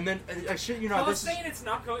 And then, I shit you not, this saying it's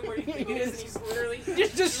not going where you think it is, and he's literally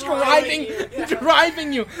just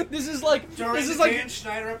driving you. This is like Dan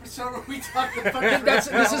Schneider episode where we talked about this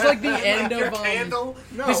is like the end of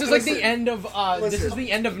No, this is like listen. the end of this Listen. is the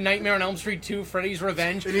end of Nightmare on Elm Street 2, Freddy's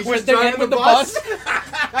Revenge, And he's where just they driving end with the the bus.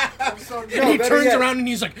 bus. And he turns around and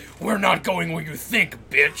he's like, "We're not going where you think,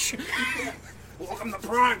 bitch." Welcome to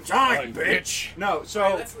prime time, bitch. No, so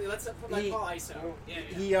Alright, let's put that call ISO.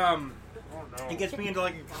 Yeah. He gets me into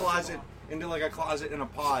like a closet in a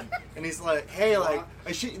pod, and he's like, "Hey, like,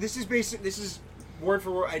 this is word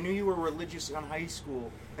for word. I knew you were religious in high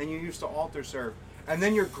school, and you used to altar serve, and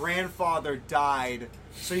then your grandfather died,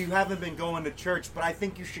 so you haven't been going to church. But I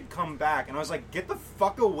think you should come back." And I was like, "Get the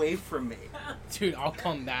fuck away from me, Dude, I'll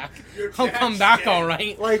come back. I'll come back, all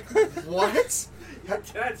right. like, what?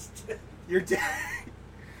 Your dad's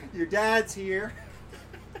Your dad's here."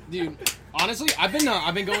 Dude, honestly, I've been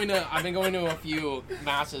going to a few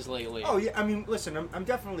masses lately. Oh yeah, I mean, listen, I'm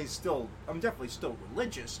definitely still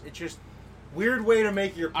religious. It's just weird way to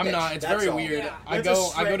make your pitch. I'm not. It's that's very all. weird. Yeah. I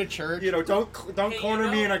go to church. Don't Hey,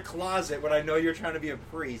 corner me in a closet when I know you're trying to be a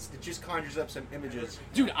priest. It just conjures up some images.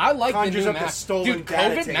 Dude, I like the Conjures new up the mass. stolen Dude,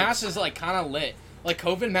 data COVID tapes. mass is like kind of lit. Like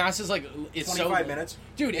COVID mass is like it's 25 so minutes.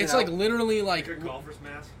 Dude, You it's know? like literally like Good golfer's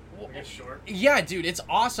mask. Like it's short. Yeah, dude, it's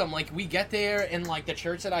awesome. Like, we get there, and, like, the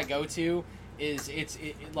church that I go to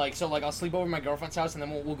like, so, like, I'll sleep over at my girlfriend's house, and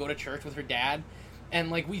then we'll go to church with her dad,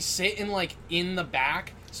 and, like, we sit in the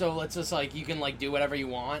back, so it's just, like, you can, like, do whatever you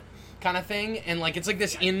want kind of thing, and, like, it's, like,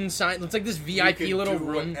 this inside, it's, like, this VIP you can little do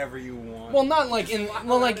room. Whatever you want. Well, not, like,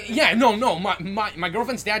 my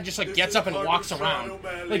girlfriend's dad just, like, gets up and walks around.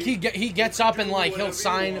 Like, he gets up and, like, he'll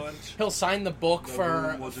sign the book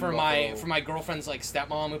for my girlfriend's, like,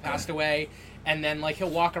 stepmom who passed away, and then, like, he'll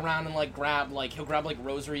walk around and, like, grab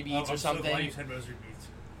rosary beads or something. I'm so glad you said rosary beads.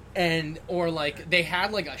 And, or, like, they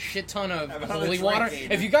had, like, a shit ton of holy drink, water.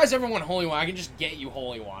 Aiden. If you guys ever want holy water, I can just get you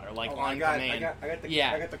holy water, like, on command.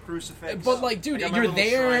 I got the crucifix. But, like, dude, I got my you're little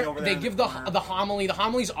shrine there, over they in give the the corner. homily. The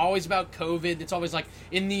homily's always about COVID. It's always, like,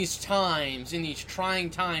 in these trying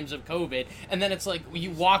times of COVID. And then it's, like,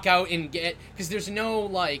 you walk out and get, because there's no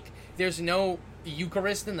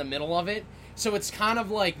Eucharist in the middle of it. So it's kind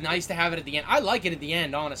of, like, nice to have it at the end. I like it at the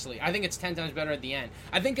end, honestly. I think it's 10 times better at the end.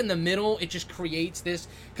 I think in the middle, it just creates this...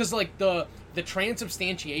 Because, like, the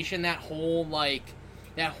transubstantiation, that whole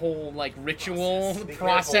ritual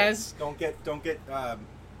process... Don't get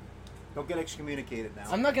excommunicated now.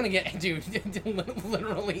 I'm not gonna get... Dude,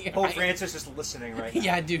 literally... Pope Francis is listening right now.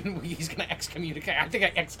 Yeah, dude, he's gonna excommunicate. I think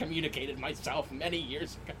I excommunicated myself many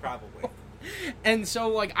years ago. Probably. And so,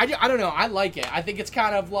 like, I don't know, I like it. I think it's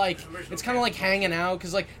kind of like hanging out,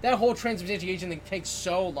 because, like, that whole transubstantiation thing takes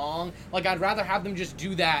so long. Like, I'd rather have them just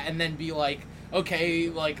do that and then be like, okay,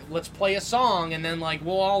 like, let's play a song, and then, like,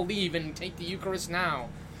 we'll all leave and take the Eucharist now.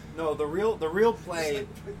 No, the real play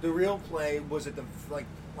was at the, like,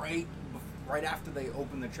 right after they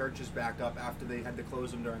opened the churches back up, after they had to close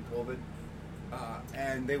them during COVID,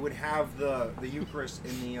 and they would have the Eucharist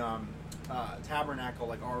in the tabernacle,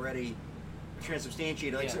 like, already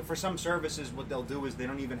transubstantiated. Like, so for some services, what they'll do is they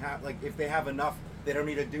don't even have, like, if they have enough, they don't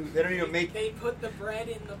need to make. They put the bread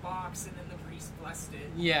in the box and then the priest blessed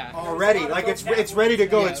it. Yeah. Already, like, it's ready to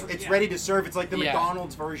go. Yeah. It's ready to serve. It's like the Yeah.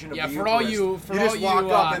 McDonald's version of the For Eucharist. all you just walk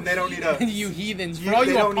up and they don't need to. you heathens, for all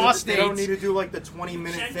you apostates. They don't need to do, like, the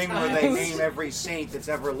 20-minute thing where they name every saint that's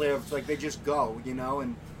ever lived. Like, they just go, you know,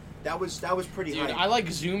 and that was pretty Dude, hype. I like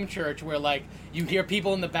Zoom church where, like, you hear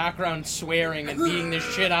people in the background swearing and beating the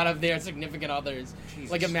shit out of their significant others.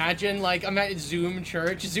 Jesus. Like, imagine Zoom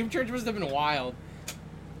church. Zoom church must have been wild.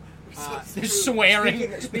 They're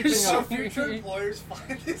swearing. Speaking of Future employers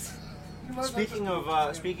find this. Speaking of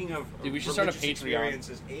Dude, we should start a religious Patreon.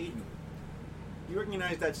 experiences, Aiden, you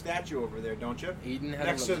recognize that statue over there, don't you? Eden had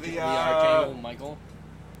Next a to the, Archangel Michael.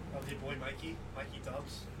 Oh, the boy Mikey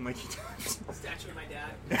Tubbs. Mikey. Statue of my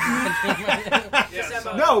dad. Yeah,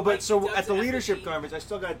 so- No, but so Mikey at the Tubbs leadership FFG. conference, I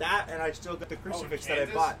still got that, and I still got the crucifix that I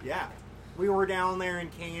Kansas? bought. Yeah, we were down there in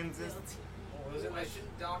Kansas. What was it? I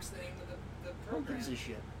shouldn't dox the name of the Who program. gives a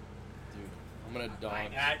shit? Dude, I'm gonna dog.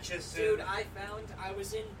 Dude, I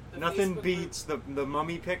was in the Nothing Facebook beats the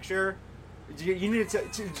mummy picture. You need to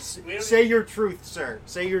We don't say need- your truth, sir.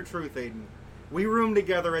 Say your truth, Aiden. We roomed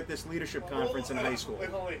together at this leadership conference in high school.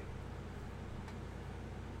 Wait.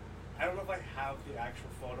 I don't know if I have the actual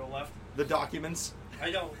photo left. The documents. I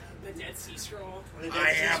don't. The Dead Sea Scroll. I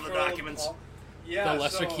have the documents. Yeah, The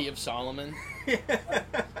Lesser so- Key of Solomon.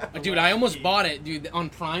 Dude, I almost bought it, dude, on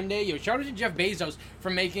Prime Day. Yo, shout out to Jeff Bezos for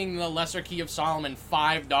making the Lesser Key of Solomon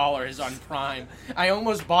 $5 on Prime. I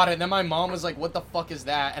almost bought it, and then my mom was like, what the fuck is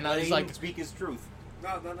that? And I was Aiden like, can speak his truth.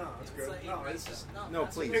 No, that's good. Like, No, it's it's just No,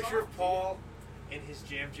 that's please. what it's picture on. of Paul in his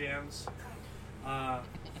jams.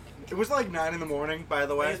 It was like 9 in the morning, by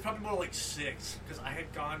the way. It's probably more like 6 because I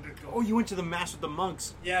had gone to go. Oh, you went to the mass with the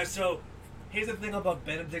monks. Yeah, so here's the thing about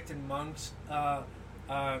Benedictine monks, fellow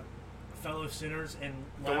sinners, and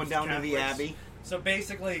Going lapsed down to the Catholics. abbey. So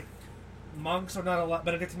basically, monks are not allowed.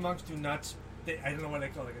 Benedictine monks do not. I don't know what they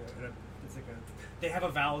call it. They have a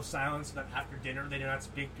vow of silence that after dinner they do not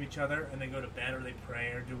speak to each other, and they go to bed or they pray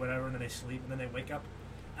or do whatever, and then they sleep, and then they wake up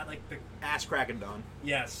at like the Ass cracking dawn.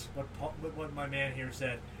 yes, what my man here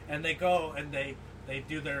said, and they go and they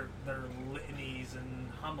do their litanies and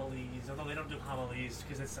homilies, although they don't do homilies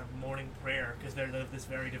because it's a morning prayer because they live this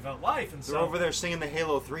very devout life, and They're so over there singing the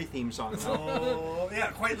Halo 3 theme song. oh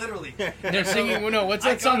yeah, quite literally. they're singing, well, no, what's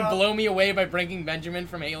I that song, got up- Blow Me Away by Breaking Benjamin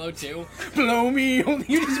from Halo 2? Blow me,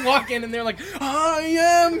 you just walk in and they're like, I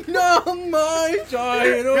am not my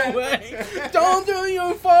dying away. Don't do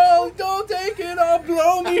your fault, don't take it all,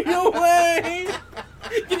 blow me away.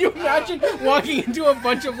 Can you imagine walking into a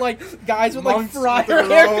bunch of, like, guys with, like, Monks with friar their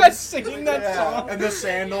haircuts robes. singing that Yeah, song? and the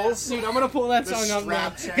sandals. Dude, I'm gonna pull that The song up now.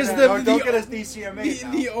 straps. Because No, don't get us DCMA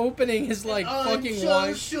now. the opening is, like, fucking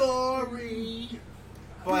wild. sorry.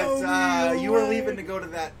 But you were leaving to go to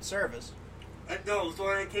that service. No, it was the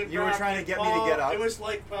one that came back. You were trying to get me to get up. It was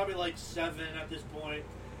probably 7 at this point.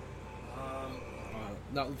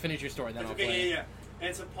 No, finish your story, then I'll okay, play. yeah.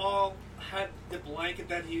 And so Paul had the blanket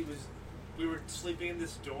that we were sleeping in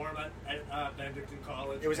this dorm at Benedictine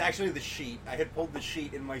College. It was actually the sheet. I had pulled the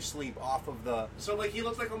sheet in my sleep off of the... So, he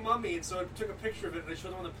looked like a mummy, and so I took a picture of it, and I showed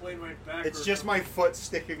him on the plane right back. It's just my foot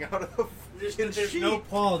sticking out of the There's sheet. no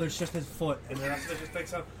Paul, there's just his foot. And then there's just like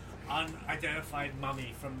some unidentified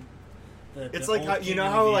mummy from It's the like, old how, you know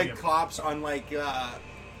how, museum. like, cops on, like,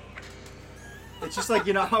 it's just like,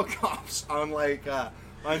 you know how cops on, like,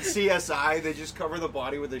 on CSI, they just cover the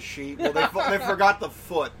body with a sheet? Well, they forgot the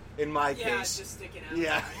foot, in my Yeah, case. just sticking out.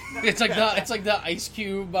 Yeah. It's like the Ice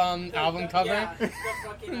Cube album cover. Yeah, the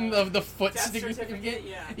fucking, of the foot death sticking. certificate,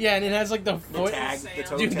 yeah. Yeah, and it has like the foot. tag, the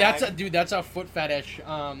toe Dude, tag. that's a foot fetish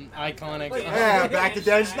iconic. Wait, Yeah, back to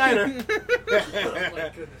Dan Schneider. Oh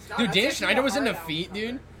my goodness. No, Dude, that's Dan actually Schneider a was into hard feet, album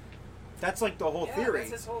dude. That's like the whole cover. theory. Yeah,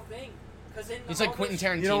 that's his whole thing. He's like Quentin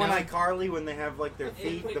Tarantino. You know in iCarly when they have like their In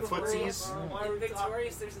feet, the Victorious, footsies? in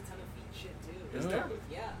Victorious, there's a ton of feet shit too. Is there?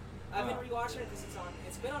 Yeah. I've been rewatching it because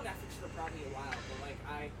it's been on Netflix for probably a while, but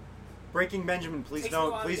like Breaking Benjamin, please takes me a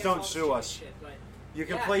while to don't get to all the sue stupid us. Shit, but You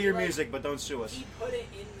can yeah, play he, your like, music, but don't sue us. he put it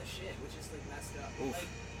in the shit, which is like messed up. Oof.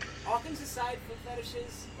 Like all things aside, foot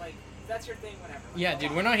fetishes, like if that's your thing, whatever. Like, Yeah, go dude,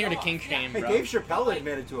 on, we're not here go to on. kink Yeah. shame, Hey, bro. Dave Chappelle Like-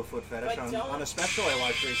 admitted to a foot fetish but on don't- a special I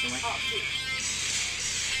watched recently. Oh, dude.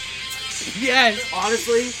 Yes.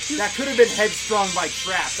 Honestly, that could have been Headstrong by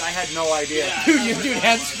Trapped. I had no idea. Dude,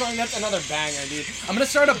 Headstrong, that's another banger, dude. I'm gonna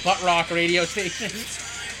start a butt rock radio station.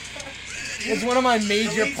 It's one of my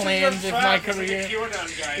major plans in my career.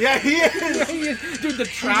 Yeah, he is. Dude, the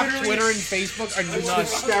trap Twitter and Facebook are It's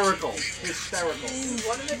nuts. hysterical. Hysterical.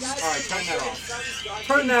 One of the guys All right, from turn that Mumford off. & Sons got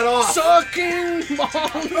Turn that off. Sucking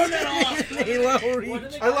balls. Turn it off. Halo Reach. One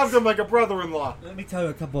of the I loved guys- him like a brother-in-law. Let me tell you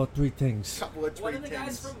a couple of 3 things. Couple of One tweet of the guys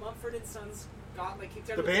tins. from Mumford & Sons got like kicked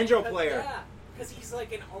out The of banjo band, player. Yeah, because he's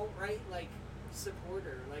like an alt-right like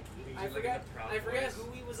supporter. Like He's I like forget, the Proud I forget Boys.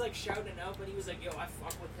 who he was like shouting out, but he was like, "Yo, I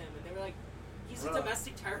fuck with him," and they were like, "He's a Bro.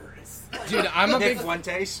 domestic terrorist." Like, Dude, I'm a Nick big.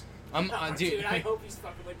 Fuentes. dude, I hope he's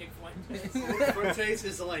fucking with Nick Fuentes. Fuentes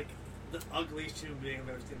is like the ugliest human being I've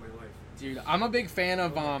ever seen in my life. Dude, I'm a big fan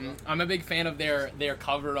of their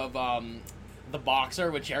cover of The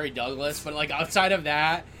Boxer with Jerry Douglas, but like outside of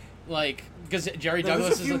that, like because Jerry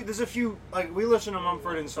Douglas is like, There's a few, like, we listened to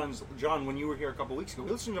Mumford & Sons, John, when you were here a couple weeks ago.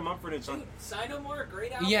 We listened to Mumford & Sons. Dude, Sign No More,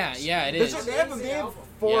 great album. Yeah, it There's is. they have Amazing album.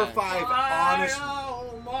 4 or Yeah. 5 honest...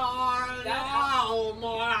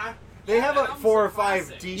 That They have that a album's 4 a or 5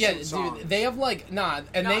 classic. decent Yeah, songs. dude, they have like and No,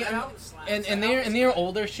 they that album slaps. and That their album their slaps.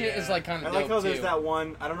 older shit is like kind I of like how dope there's too. that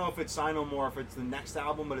one, I don't know if it's Sign No More, if it's the next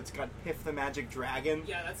album, but it's got Piff the Magic Dragon,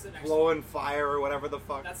 Yeah, that's the next one. Blowing Fire or whatever the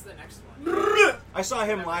fuck. That's the next one. I saw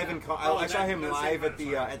him live in. Oh, I saw him that's live like at the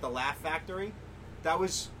fun. at the Laugh Factory. That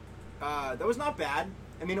was not bad.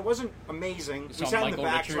 I mean, it wasn't amazing. You We saw sat in Michael the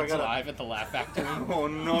back, so I Richards got live at the Laugh Factory Oh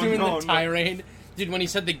no, doing no, the no. tirade. Dude, when he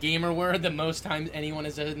said the gamer word the most times anyone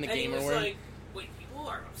has said in the And he gamer was word. like, "Wait, people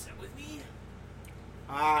are upset with me."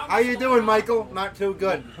 How you doing, Michael? Not too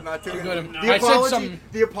good. Not too good. good. The I said apology. some-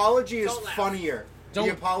 The apology is Don't laugh. funnier. Don't-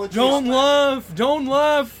 the apology. Don't is laugh! Don't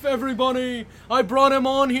laugh, everybody! I brought him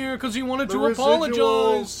on here because he wanted The to apologize.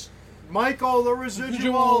 residuals. Michael, the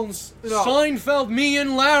residuals. No. Seinfeld, me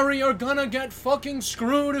and Larry are gonna get fucking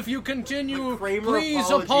screwed if you continue. The Kramer Please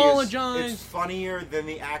apology apologize. It's funnier than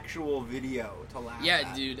the actual video to laugh Yeah,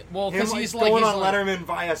 at. dude. Well, Him because like, he's like going he's on like, Letterman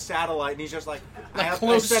via satellite, and he's just like, like I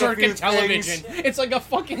closed said a few circuit television. things. It's like a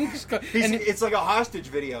fucking. And It's like a hostage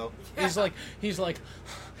video. he's like,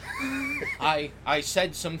 I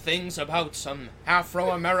said some things about some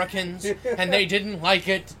Afro-Americans, and they didn't like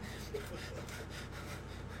it.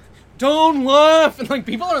 Don't laugh! And like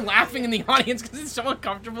people are laughing in the audience because it's so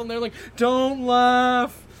uncomfortable, and they're like, "Don't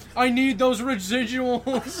laugh! I need those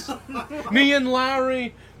residuals." Me and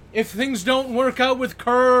Larry, if things don't work out with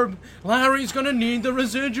Curb, Larry's gonna need the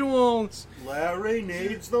residuals. Larry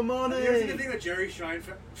needs the money. Have you ever seen the thing with Jerry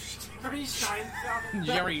Seinfeld? Jerry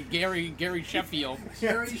Seinfeld. Gary Sheffield.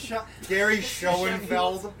 Gary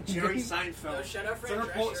Schoenfeld. Jerry No, Seinfeld. shut up, Some, Fred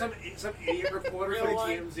report, Drescher. some idiot reporter Real for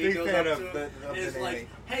life. TMZ Big goes fan up of to him the and is name. like,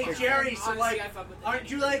 "Hey Big Jerry, fan. so Honestly, like, I fuck with the aren't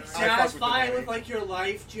name. you like I fuck with the satisfied name. with like your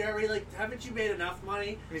life, Jerry? Like, haven't you made enough money?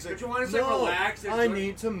 And he's Don't like, you want to like no, relax? I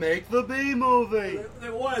need to make the B movie.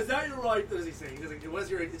 Like, what is that your right? What does he say? He's like,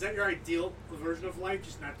 is that your ideal version of life?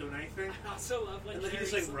 Just not doing anything? I also love when And then he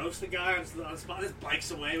just Jerry's like roasts the guy on the spot. His bikes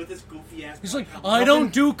away with his goofy ass. He's like, bike. I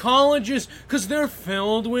don't do colleges because they're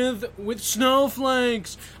filled with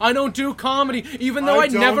snowflakes. I don't do comedy, even though I I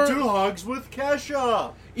don't never. do hugs with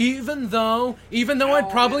Kesha. even though I'd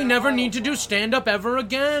probably never need to do stand-up ever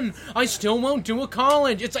again, I still won't do a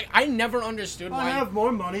college. It's like, I never understood why. I have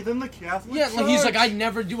more money than the Catholic Yeah, Church. like, he's like, I'd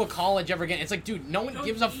never do a college ever again. It's like, dude, no one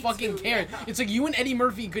gives a need fucking to, care. yeah. It's like, you and Eddie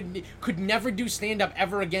Murphy could never do stand-up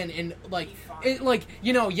ever again, and, like, Be fine. it, like,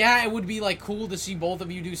 you know, yeah, it would be, like, cool to see both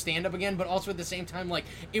of you do stand-up again, but also at the same time, like,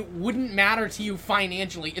 it wouldn't matter to you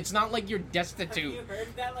financially. It's not like you're Have destitute. you heard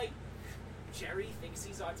that, like, Jerry thinks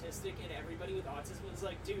he's autistic and everybody with autism is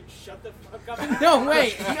like, dude, shut the fuck up. No,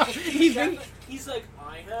 wait. No, He's like,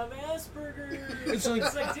 I have Asperger's. It's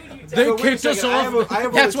like, dude, you They So wait a kicked us second, I off.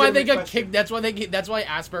 have a That's why they legitimate got question. kicked. That's why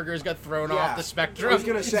Asperger's got thrown Yeah. off the spectrum. I was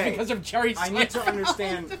gonna It's say, because of Jerry I need to Seinfeld.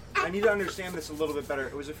 understand. I need to understand this a little bit better.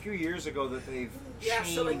 It was a few years ago that they've Yeah,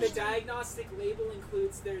 changed. so like the diagnostic label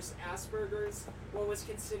includes there's Asperger's, what was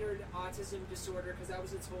considered autism disorder, because that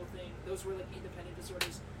was its whole thing. Those were like independent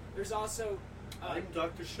disorders. There's also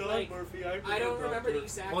Dr. Sean like, Murphy. I don't remember the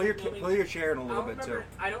exact Pull your chair in a little bit too.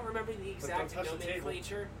 I don't remember the exact don't touch the table.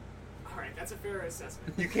 nomenclature. Alright, that's a fair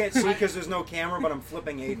assessment. You can't see because there's no camera, but I'm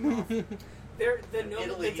flipping Aiden off.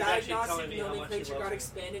 The diagnostic nomenclature got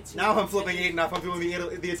expanded to... Now I'm flipping Aiden off. I'm doing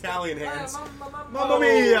the Italian hands. Mamma Mamma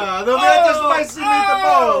mia! The spicy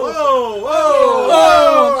meatball!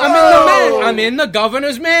 I'm in the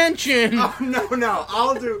governor's mansion. Oh, no!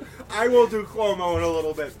 I will do Cuomo in a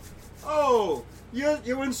little bit. Oh,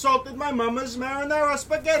 you insulted my mama's marinara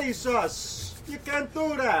spaghetti sauce. You can't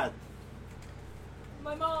do that.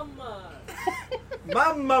 My mama!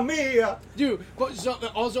 Mamma mia! Dude, so,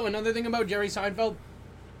 also another thing about Jerry Seinfeld,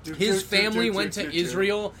 his family went to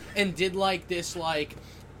Israel and did like this IDF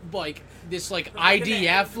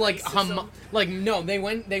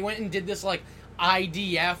they went and did this like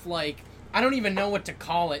IDF like I don't even know what to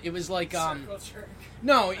call it. It was like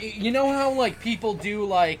no, you know how like people do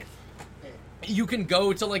like you can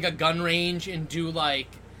go to like a gun range and do like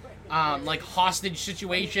hostage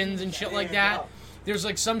situations and shit like that. There's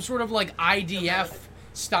like some sort of like IDF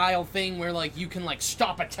style thing where like you can like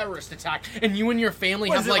stop a terrorist attack and you and your family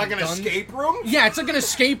have like an guns. escape room? Yeah, it's like an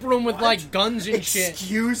escape room with like guns and shit.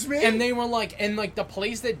 Excuse me? And they were like, and like the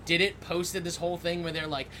place that did it posted this whole thing where they're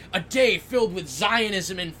like, a day filled with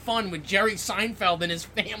Zionism and fun with Jerry Seinfeld and his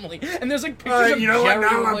family. And there's like pictures of you know Jerry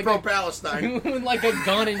what? Now with, I'm like, pro-Palestine. with like a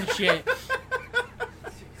gun and shit.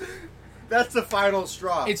 That's the final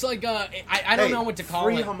straw. It's like I don't know what to call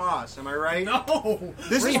free it. Hamas, am I right? No.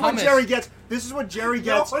 This Free is what hummus. Jerry gets. This is what Jerry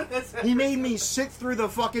gets. No, that's- He made me sit through the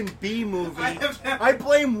fucking B movie. I have never- I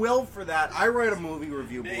blame Will for that. I write a movie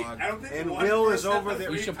review Hey, blog, I don't think and one Will is person over at there.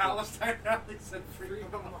 the We Free should- Palestine rally said free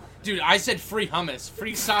hummus. Dude, I said free hummus,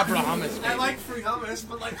 free Sabra hummus. I Baby. like free hummus,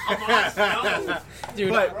 but like hummus, no. Dude,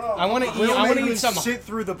 But I want to eat. Will I want made to me eat some. sit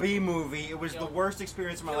through the B movie. It was the worst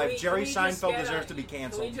experience of my life. Jerry Seinfeld deserves to be Can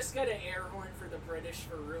canceled. we just get an air horn for the British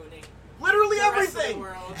for ruining Literally the rest of the everything.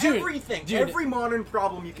 world? Dude, Everything. dude. Every modern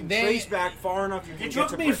problem you can They- trace back far enough. You can It get took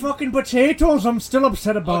to me Britain. fucking potatoes. I'm still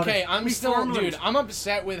upset about Okay, it. I'm We still, farmland. dude. I'm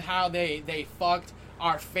upset with how they fucked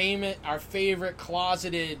our favorite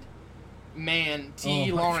closeted man, Oh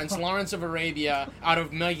my Lawrence, God. Lawrence of Arabia, out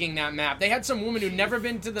of making that map. They had some woman who'd never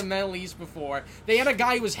been to the Middle East before. They had a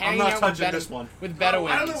guy who was hanging not out with, touching this one. with I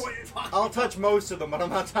Bedouins. don't know what you're talking I'll about. touch most of them, but I'm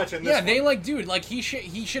not touching this Yeah, one. they like, dude, like he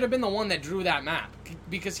should have been the one that drew that map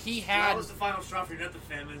because he That had. was the final straw for not the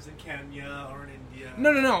famines in Kenya or in India.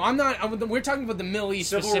 No. I'm not. We're talking about the Middle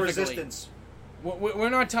East Civil specifically. resistance. We're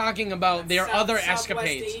not talking about their other Southwest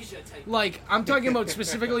escapades. Asia type. Like, I'm talking about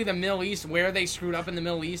specifically the Middle East, where they screwed up in the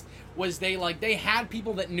Middle East, was they had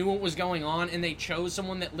people that knew what was going on, and they chose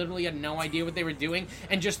someone that literally had no idea what they were doing,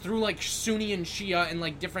 and just threw, like, Sunni and Shia and,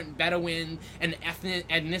 like, different Bedouin and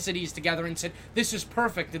ethnicities together and said, this is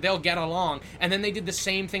perfect, they'll get along. And then they did the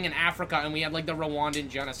same thing in Africa, and we had, like, the Rwandan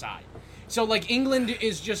genocide. So, like, England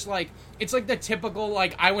is just, like, it's like the typical,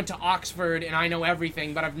 like, I went to Oxford and I know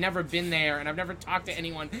everything, but I've never been there and I've never talked to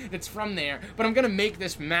anyone that's from there, but I'm gonna make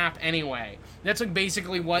this map anyway. That's, like,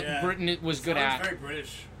 basically what Yeah. Britain was good Sounds at. very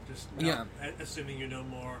British. Just assuming you know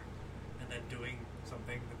more, and then doing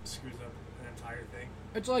something that screws up an entire thing.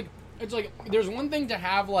 It's like, there's one thing to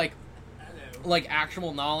have, like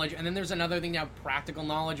actual knowledge, and then there's another thing to have practical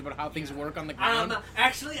knowledge about how things work on the ground.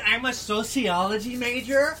 Actually, I'm a sociology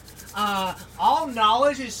major. All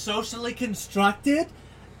knowledge is socially constructed.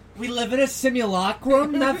 We live in a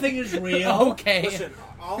simulacrum. Nothing is real. Okay. Listen,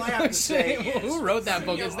 all I have to say is... Who wrote that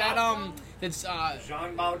book? Is that, it's,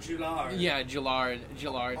 Jean-Paul Gillard. yeah, Gillard.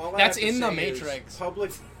 all I That's have to in the say is Matrix.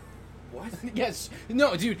 Public... What? Yes.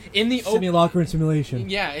 No, dude, in the Simulacrum and simulation.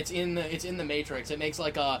 yeah, it's in the Matrix. It makes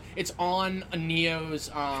like it's on Neo's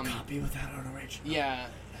Copy without an original. yeah.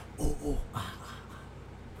 Oh.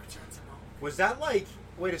 Return to home. Was that like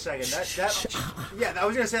Wait a second. Yeah, I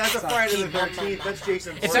was gonna say that's a Friday the 13th. That's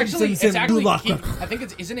Jason. It's Voorhees. actually. I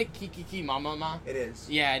think isn't it Kiki Mama? It is.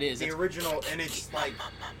 Yeah, it is. The original, and it's like,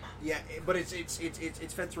 yeah, but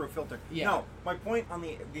it's fed through a filter. Yeah. No, my point on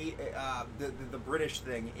the British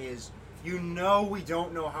thing is, we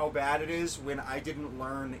don't know how bad it is when I didn't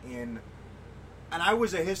learn in, and I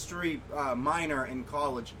was a history minor in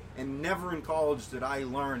college, and never in college did I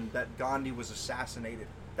learn that Gandhi was assassinated.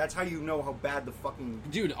 That's how you know how bad the fucking...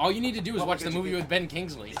 Dude, all you need to do is watch the movie with Ben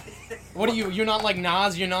Kingsley. What are you? You're not like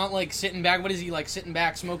Nas? You're not like sitting back... What is he, like sitting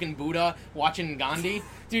back smoking Buddha, watching Gandhi?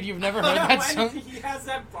 Dude, you've never heard that song? He has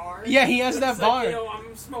that bar. Yeah, he has that bar. Like,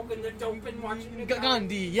 I'm smoking the dope and watching the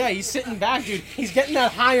Gandhi. Yeah, he's sitting back, dude. He's getting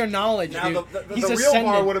that higher knowledge, now, dude. the real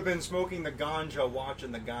bar would have been smoking the ganja,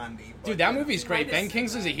 watching the Gandhi. Dude, that movie's great. Ben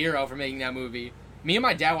Kingsley's a hero for making that movie. Me and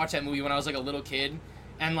my dad watched that movie when I was like a little kid.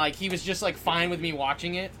 And, like, he was just, like, fine with me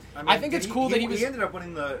watching it. I think it's cool that he was... He ended up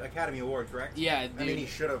winning the Academy Award, correct? Yeah, dude. I mean, he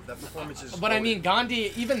should have. That performance is... But, I mean,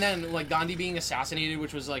 Gandhi... Even then, like, Gandhi being assassinated,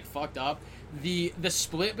 which was, like, fucked up, the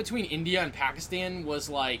split between India and Pakistan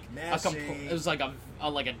was, like... It was, like,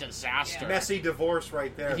 a disaster. Yeah. Messy divorce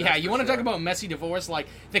right there. Yeah, you want to talk about messy divorce? Like,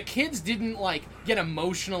 the kids didn't, like, get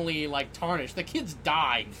emotionally, like, tarnished. The kids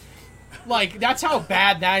died. Like, that's how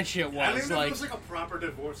bad that shit was. I think like, it was like a proper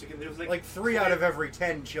divorce. There was like 3 out of every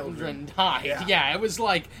 10 children died. Yeah, it was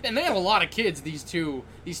like, and they had a lot of kids. These two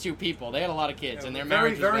people, they had a lot of kids, and their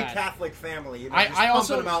marriage was very bad. Catholic family. You know, I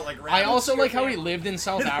also them out like I also like how he lived in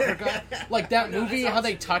South Africa. Like that movie, how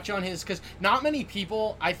they touch on his, because not many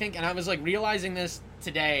people, I think, and I was like realizing this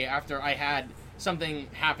today after I had something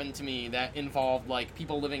happen to me that involved like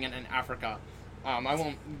people living in Africa. I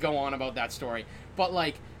won't go on about that story, but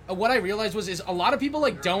like. What I realized is a lot of people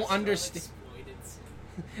like don't understand.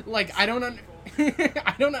 Like I don't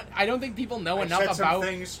think people know enough about. Some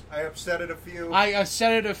things. I upsetted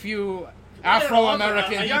a few.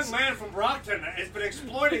 Afro-Americans. A young man from Brockton has been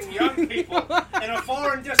exploiting young people in a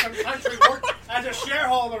foreign distant country. Worked as a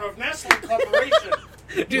shareholder of Nestle Corporation.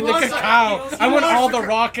 Dude, the cacao. I want all the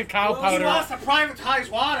raw cacao powder. He wants to privatize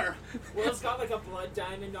water. Will's got like a blood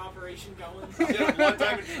diamond operation going. Yeah, blood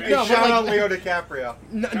diamond. No, shout out Leo DiCaprio.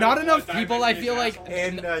 Not enough people, I feel like.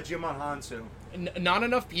 And Jimon Hansu. Not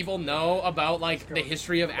enough people know about like the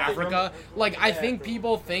history of Africa. Like I think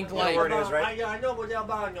people think like. You know where it is, right? I know what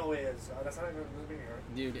Albano is. That's not even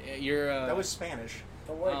Dude, you're. That was Spanish.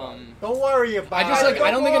 Don't worry about it.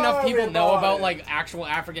 I don't think enough people know about like actual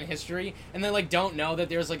African history, and they like don't know that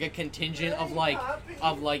there's like a contingent of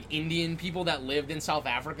like Indian people that lived in South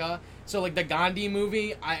Africa. So like the Gandhi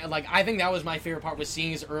movie, I think that was my favorite part, was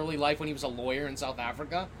seeing his early life when he was a lawyer in South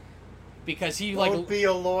Africa, because he like Don't be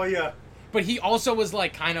a lawyer. But he also was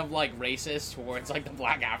like kind of like racist towards like the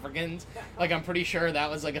black Africans. Like I'm pretty sure that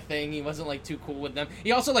was like a thing. He wasn't like too cool with them.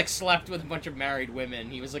 He also like slept with a bunch of married women.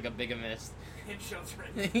 He was like a bigamist.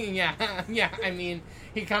 yeah. I mean,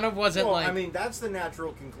 he kind of wasn't like. I mean, that's the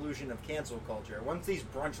natural conclusion of cancel culture. Once these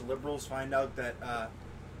brunch liberals find out that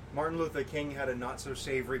Martin Luther King had a not so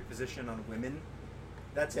savory position on women,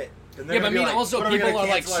 that's it. Yeah, but I mean, like, also people are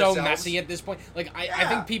like so messy at this point. Like, I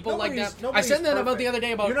think people like that. I said that about the other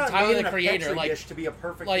day about Tyler the Creator. Like, to be a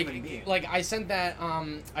perfect human being. Like I sent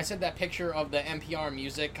that picture of the NPR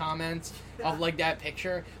music comments of like that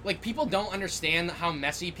picture. Like people don't understand how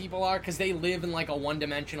messy people are because they live in like a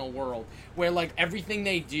one-dimensional world where like everything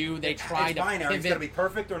they do, they try to pivot. It's gonna be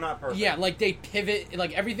perfect or not perfect. Yeah, like they pivot.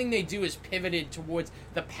 Like everything they do is pivoted towards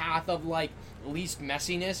the path of like least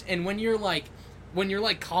messiness. And when you're like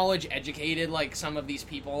college educated, like some of these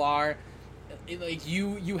people are, like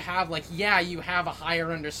you have like you have a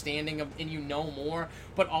higher understanding of and you know more,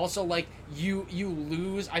 but also like you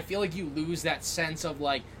lose. I feel like you lose that sense of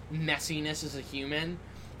like messiness as a human,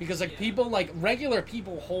 because like people like regular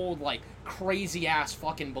people hold like crazy ass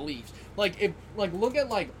fucking beliefs. Like if like look at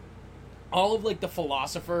like all of like the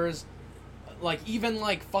philosophers. Like, even,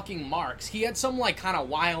 like, fucking Marx. He had some, like, kind of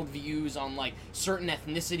wild views on, like, certain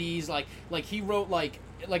ethnicities. Like he wrote, like,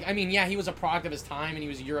 I mean, yeah, he was a product of his time, and he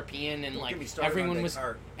was European, and, like, everyone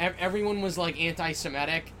was, like,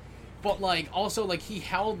 anti-Semitic. But, like, also, like, he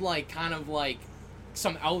held, like, kind of, like,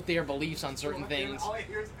 some out-there beliefs on certain things. All I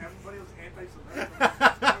hear is everybody was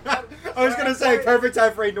anti-Semitic. I was going to say, perfect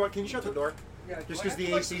time for ADL. Can you shut the door? Yeah, just because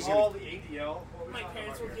the AC's all the ADL. My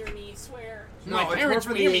parents will hear me swear. My parents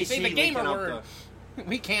will hear me say the gamer word.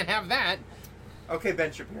 We can't have that. Okay,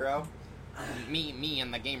 Ben Shapiro. Me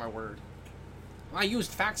and the gamer word. I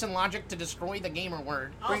used facts and logic to destroy the gamer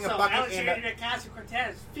word. Bring a bucket Alexandria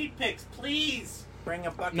Ocasio-Cortez, feet pics, please. bring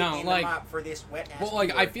a bucket No, in like- the mop for this wet ass. Well, like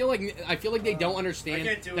keyboard. I feel like they don't I understand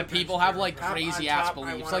can't do that it people next have year. like Top on crazy ass top, I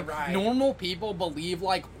beliefs. wanna Like ride. normal people believe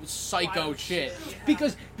like psycho Wild shit yeah.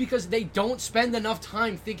 because they don't spend enough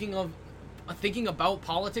time thinking about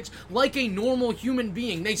politics like a normal human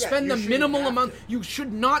being. They spend you the shouldn't minimal have amount. to. You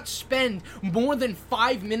should not spend more than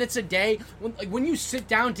 5 minutes a day when you sit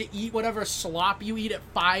down to eat whatever slop you eat at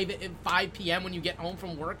 5 p.m. when you get home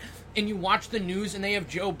from work and you watch the news and they have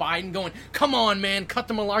Joe Biden going, "Come on, man, cut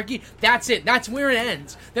the malarkey." That's it. That's where it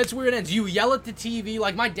ends. That's where it ends. You yell at the TV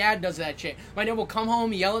like my dad does that shit. My dad will come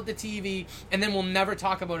home, yell at the TV, and then we'll never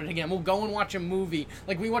talk about it again. We'll go and watch a movie.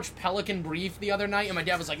 Like we watched Pelican Brief the other night, and my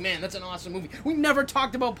dad was like, "Man, that's an awesome movie." We never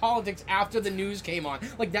talked about politics after the news came on.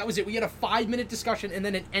 Like that was it. We had a 5-minute discussion and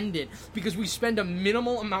then it ended because we spend a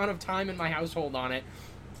minimal amount of time in my household on it.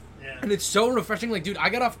 Yeah. And it's so refreshing. Like, dude, I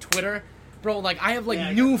got off Twitter, bro. Like, I have like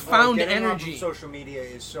Yeah, newfound getting off energy. of social media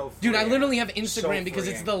is so Dude, I freeing. literally have So Instagram because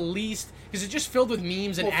it's freeing. the least. Because it's just filled with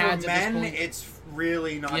memes and Well, ads. for at this men, point. it's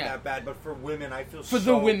really not Yeah. that bad, but for women, I feel For so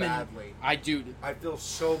the women, badly. I do. I feel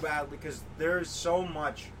so badly because there's so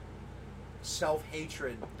much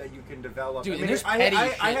self-hatred that you can develop. Dude, I and mean, there's I petty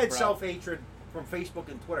had shit, bro. self-hatred from Facebook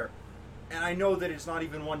and Twitter, and I know that it's not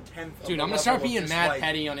even 1/10. Dude, of I'm the gonna start level of being just, mad like,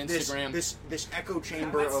 petty on this- Instagram. This echo I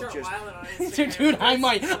chamber might of start just. wilding on Instagram. Dude, I There's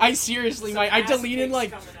might. some- I seriously some might. I ass deleted pics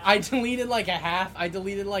like. coming up. I deleted like a half. I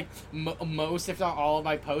deleted like most, if not all, of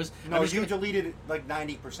my posts. No, I'm just you gonna- deleted like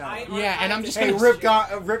 90%. Yeah, and I'm just Hey, gonna. rip to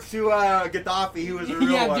Gaddafi. He was a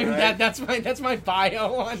real Yeah, one, dude, right? that's my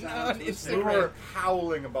bio on We Instagram. were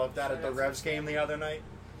howling about that at the Revs game the other night.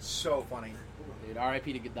 So funny. Dude,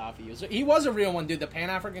 R.I.P. to Gaddafi. He was a real one, dude. The Pan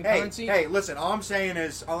African currency. Hey, listen. All I'm saying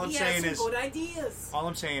is, He had some good ideas.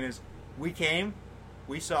 we came,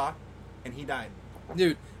 we saw, and he died.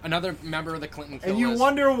 Dude, another member of the Clinton kill And you list.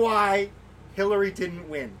 wonder why Hillary didn't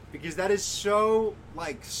win, because that is so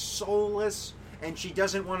like soulless, and she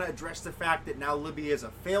doesn't want to address the fact that now Libya is a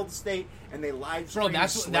failed state, and they live stream Bro,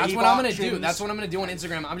 that's slave what I'm gonna do. auctions. That's what I'm gonna do on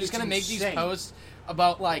Instagram. I'm just It's gonna make these insane. posts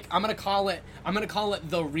about like I'm gonna call it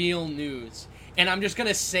the real news. And I'm just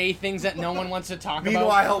gonna say things that no one wants to talk about.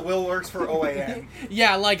 Meanwhile, Will works for OAN,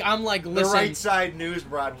 Yeah, like I'm like the listen. right side news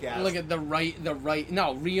broadcast. Look at the right.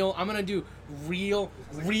 No, real. I'm gonna do real.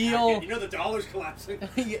 You know the dollar's collapsing.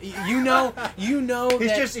 You know He's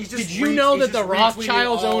that. just did you know that the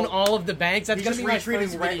Rothschilds own all of the banks? That's He's gonna just be my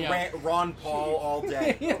retweeting first video. Ron Paul all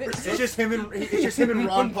day. It's just him and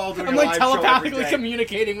Ron Paul doing I'm a like live show every telepathically day.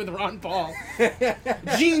 communicating with Ron Paul.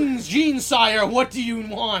 Gene sire, what do you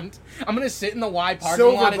want? I'm gonna sit in the Y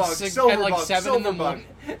parking lot at like 7 in the morning.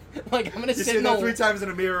 Like I'm gonna You sit sit in there the. 3 times in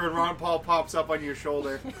a mirror and Ron Paul pops up on your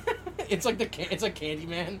shoulder. It's like it's like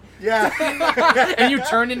Candyman, Yeah. and you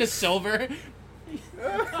turn into silver.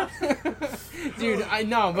 Dude, I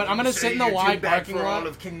know, but I'm gonna sit in the Y parking for all lot.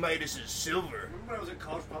 of King Midas's silver. Remember when I was at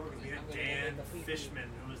College Public and we had Dan Fishman,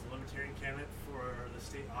 who was the Libertarian candidate for the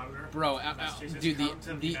state auditor? Bro, Massachusetts, dude,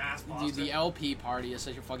 come to Mass, the Boston. LP party is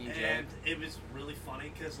such a fucking joke. And it was really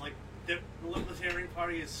funny because like the Libertarian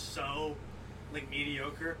Party is so like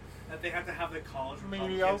mediocre that they have to have the college Republicans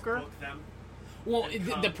Mediocre? book them. Well, and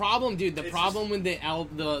the come. problem, dude, the It's problem with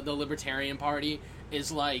the Libertarian Party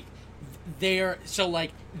is like they're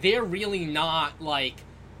really not like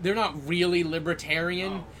they're not really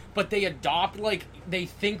libertarian, No. but they adopt like they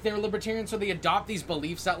think they're libertarian, so they adopt these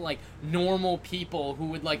beliefs that like normal people who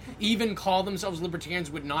would like even call themselves libertarians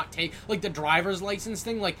would not take, like the driver's license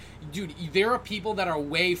thing. Like, dude, there are people that are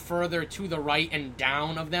way further to the right and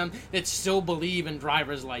down of them that still believe in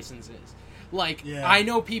driver's licenses. Like, Yeah. I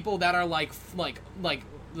know people that are like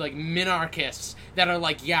minarchists that are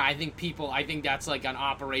like, yeah, I think that's like an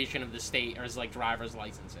operation of the state or is like driver's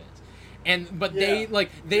licenses. But they Yeah. like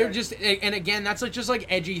they're Yeah. just, and again, that's like just like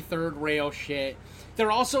edgy third rail shit.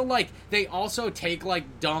 They're also like they also take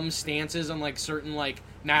like dumb stances on like certain like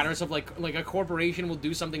matters of like a corporation will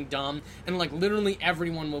do something dumb and like literally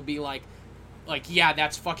everyone will be like yeah,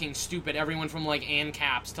 that's fucking stupid. Everyone from like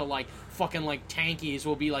ANCAPs to like fucking like tankies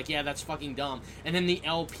will be like, yeah, that's fucking dumb. And then the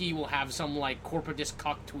LP will have some like corporatist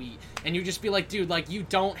cuck tweet, and you just be like, dude, like you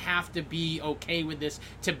don't have to be okay with this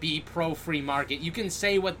to be pro free market. You can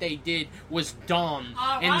say what they did was dumb.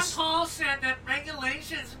 Ron Paul said that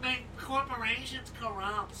regulations make corporations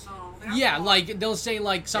corrupt, so... Yeah, like they'll say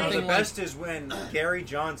like No, something the like, best is when Gary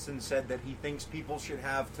Johnson said that he thinks people should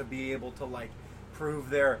have to be able to like prove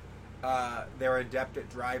they're adept at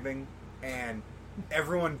driving, and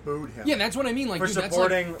everyone booed him. Yeah, that's what I mean. Like, for dude,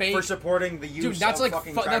 supporting that's like fake. for supporting the use Dude, that's of like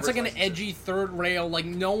fucking that's like an driver's licenses. edgy third rail. Like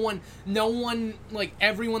no one, like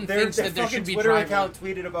everyone Their thinks that there fucking should be Twitter driver. account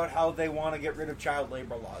tweeted about how they want to get rid of child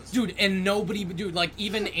labor laws. Dude, and nobody, dude, like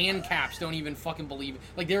even ANCAPs don't even fucking believe it.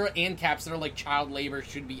 Like there are ANCAPs that are like child labor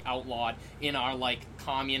should be outlawed in our like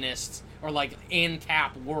communist or like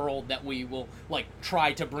ANCAP world that we will like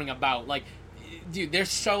try to bring about. Like, dude, they're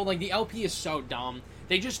so like the LP is so dumb.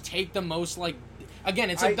 They just take the most like.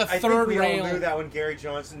 Again, it's like the I third think we rail. all knew that when Gary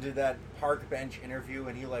Johnson did that park bench interview,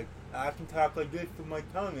 and he like, I can talk like this with my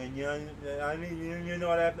tongue, and you know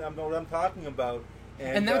what I'm talking about.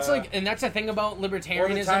 And that's like, and that's the thing about or the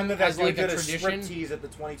libertarianism time that as dude like a did tradition. striptease at the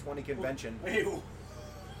 2020 convention.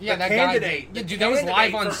 Yeah, The that candidate, guy. the Dude, that was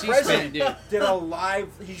live candidate on for C-SPAN, president dude. Did a live.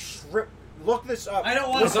 He stripped. Look this up. I don't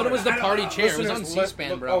want I thought it was the party chair. It was on Listeners, C-SPAN,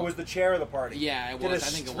 look, bro. Oh, it was the chair of the party. Yeah, it Did was. a I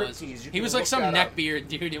think it was. striptease. You He can was like look some that up. neckbeard,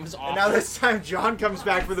 dude. It was awful. And now this time John comes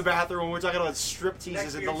back from the bathroom and we're talking about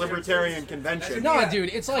stripteases at the Libertarian Convention. No, dude,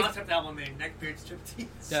 it's like concept album named Neckbeard Striptease.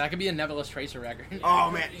 yeah, that could be a Nebulous Tracer record. Oh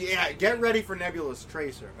man, yeah, get ready for Nebulous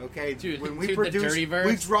Tracer, okay? Dude, when we dude, the produce, Dirty Verse.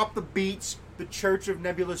 we drop the beats, the Church of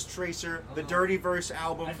Nebulous Tracer, the Dirty Verse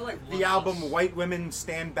album, I feel like the one album else. White Women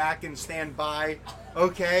Stand Back and Stand By,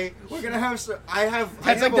 okay? We're gonna have some, I have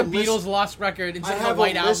That's like the a list- Beatles' lost record. I Instead of have the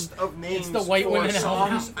White a album, list of names it's the White for Women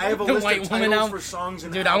songs. album. I have a The list White of Women titles album. for songs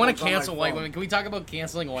and Dude, I want albums to on my cancel White phone. Women. Can we talk about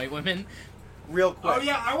canceling White Women? Real quick. Oh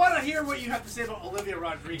yeah, I want to hear what you have to say about Olivia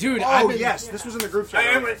Rodrigo. Dude, Oh, I've been, yes, this was in the group chat.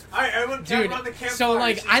 I went Dude, down on the campfire. so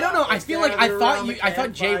like I don't know. I feel like I gather thought around you. the I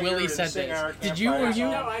thought Jay campfire Willie and said sing our this. Did you? Were campfire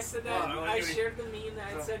you? No, I said that. Oh, I you- shared the meme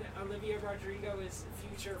that said Olivia Rodrigo is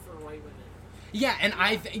future for white women. Yeah, and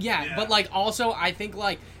Yeah. but like also I think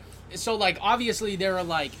like so like obviously there are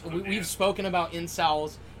like we've spoken about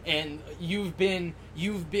incels and you've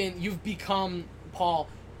become Paul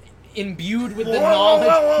imbued with the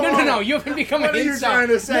knowledge. No, you haven't become What an are you incel. trying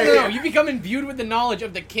to say? No, you become imbued with the knowledge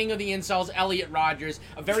of the king of the incels, Elliot Rodgers,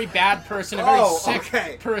 a very bad person, a very sick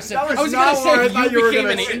okay. person. That was I was not gonna what I say thought you you were became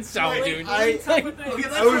gonna an say. incel, Wait, dude. what's up with Okay,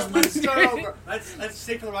 the- let's start over. Let's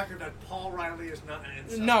take for the record that Paul Riley is not an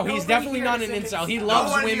incel. No, he's Nobody definitely here not is an an incel. He incel. loves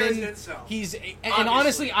No one here is women. an incel. He's and Obviously.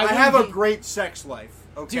 honestly, I wouldn't have a be- great sex life.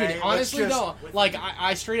 Okay, Dude, Let's honestly just- though, like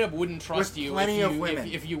I straight up wouldn't trust With you plenty if of you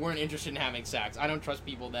women. if you weren't interested in having sex. I don't trust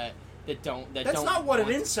people that don't. That's not what an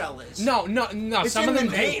want- incel is. No. It's Some in of the them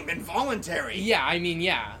do. name, involuntary. Yeah, I mean,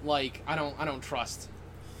 yeah. Like I don't trust.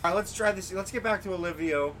 All right, let's try this. Let's get back to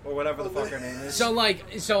Olivia or whatever the fuck her name is. So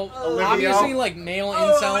Olivia. obviously like male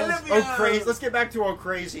incels. Olivia. Oh, crazy! Let's get back to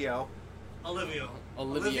Ocrazio. Olivia.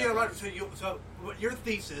 Olivia. Rodrigo. So your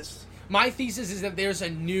thesis. My thesis is that there's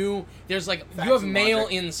like you Facts have and male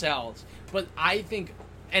logic. incels, but I think,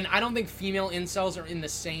 and I don't think female incels are in the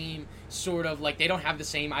same sort of like they don't have the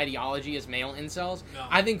same ideology as male incels. No.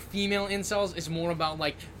 I think female incels is more about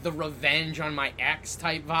like the revenge on my ex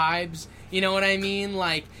type vibes. You know what I mean?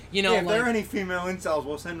 Like If like there are any female incels,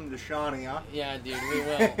 we'll send them to Shawnee, huh? yeah, dude, we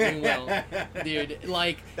will, dude.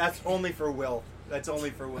 Like That's only for Will. That's only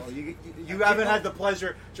for Will. You haven't had the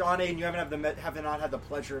pleasure, John A. and you have not had the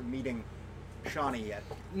pleasure of meeting Shawnee yet.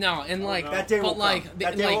 no, and like That day will but like come. the,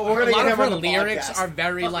 That day like we're a gonna lot get of him her on the lyrics podcast. are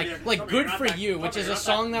very Come like here, like come Good here, for not You, that- which come is here, a not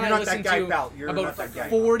song that You're I not listened that guy, to Bell. You're about not that guy.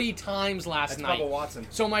 40 times last That's night. Bubba Watson.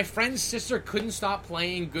 So my friend's sister couldn't stop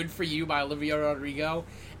playing Good For You by Olivia Rodrigo.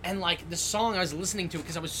 And, like, the song I was listening to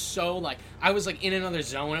because I was so, like, I was, like, in another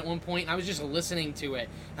zone at one point, and I was just listening to it.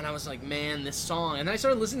 And I was like, man, this song. And then I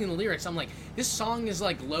started listening to the lyrics. I'm like, this song is,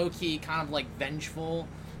 like, low-key, kind of, like, vengeful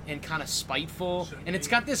and kind of spiteful. And it's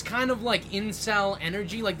got this kind of, like, incel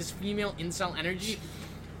energy, like, this female incel energy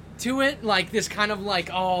to it. Like, this kind of, like,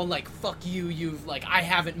 oh, like, fuck you, you've, like, I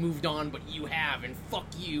haven't moved on, but you have, and fuck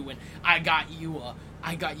you, and I got you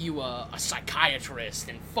a psychiatrist,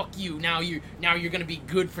 and fuck you. Now you're gonna be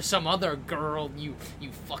good for some other girl. You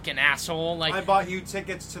fucking asshole. Like I bought you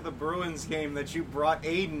tickets to the Bruins game that you brought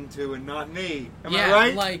Aiden to, and not me. Am yeah, I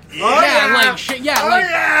right? like Oh, yeah, yeah. like shit. Yeah, Oh,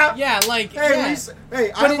 like yeah. like Hey, yeah. Lisa,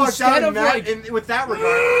 hey! But I lucked instead out of, in that, like- with that regard.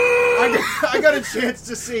 I got a chance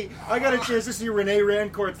to see. Renee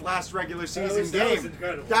Rancourt's last regular season that was game.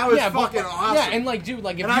 incredible. That was yeah, but- fucking awesome. Yeah, and like, dude,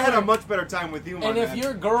 like if and I had you're- a much better time with you, my and if man.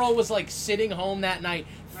 your girl was like sitting home that night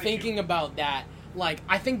thinking about that, like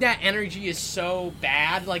I think that energy is so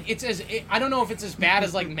bad. Like I don't know if it's as bad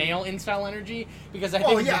as like male incel energy because I think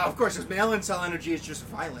Oh yeah, of course. His male incel energy is just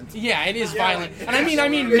violent. yeah, it is Yeah, violent. And I it's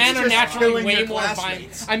mean, just men are naturally killing way your more violent.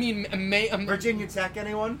 classmates. I mean, Virginia Tech,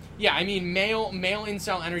 anyone? yeah, I mean, male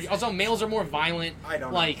incel energy. Also, males are more violent. I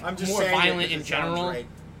don't know. Like I'm just more saying it violent 'cause in it sounds general. right.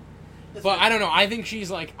 But I don't know. I think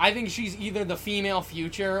she's either the female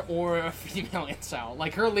future or a female incel.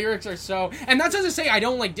 Like, her lyrics are so... And that's not to say I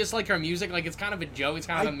don't, like, dislike her music. Like, it's kind of a joke. It's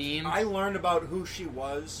kind of a meme. I learned about who she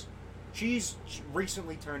was. She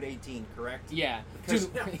recently turned 18, correct? Yeah. Dude,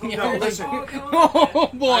 Yeah, no, like- listen. Oh,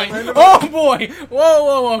 boy. I Oh, boy.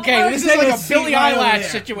 Whoa. Okay, this is saying like a it's Billie female, Eilish yeah.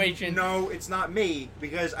 situation. No, it's not me,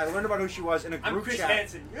 because I learned about who she was in a group I'm Chris chat.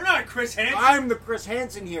 Hansen. You're not Chris Hansen. I'm the Chris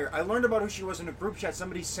Hansen here. I learned about who she was in a group chat.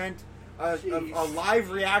 Somebody sent a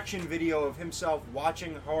live reaction video of himself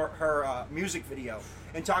watching her music video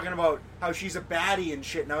and talking about how she's a baddie and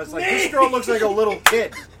shit. And I was like, this girl looks like a little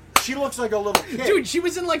kid. She looks like a little kid. Dude, she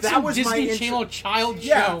was in like That some was my Disney Channel child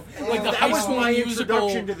Yeah. show, like the that High was School my Musical,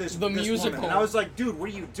 introduction to this the this musical. woman. And I was like, dude, what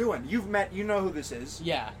are you doing? You know who this is.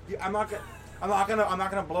 Yeah. I'm not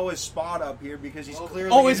gonna blow his spot up here because he's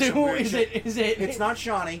clearly. Oh, is into it who? some weird Is shit. it? Is it? It's not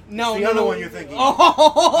Shawnee. No, it's the no, other no. one you're thinking.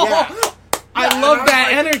 Oh, Yeah. I Yeah, love and I was that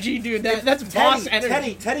like- energy, dude. That's boss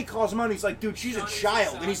energy. Teddy calls him out. And he's like, dude, she's a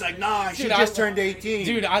child, and he's like, nah, she Dude, just I- turned 18.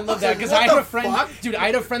 Dude, I love that because What I had the a friend. fuck? Dude, I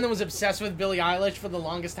had a friend that was obsessed with Billie Eilish for the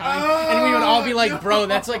longest time, and we would all be like, "Bro,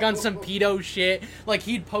 that's like on some pedo shit." Like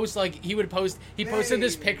he posted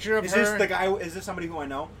this picture of Is her. this the guy? Is this somebody who I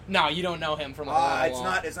know? No, you don't know him from a long. It's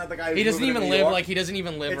not. It's not the guy. Who's He doesn't moving to even New live York. like he doesn't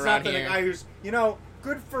even live It's around not the here. guy who's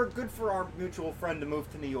good for our mutual friend to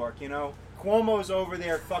move to New York. Cuomo's over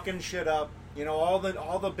there fucking shit up. All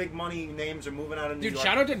the big money names are moving out of New Dude, York.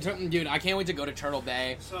 shout out to dude. I can't wait to go to Turtle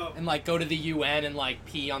Bay So- and like go to the UN and like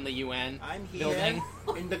pee on the UN I'm here building.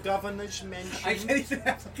 in the governor's mansion. I can't even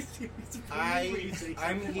have like a series of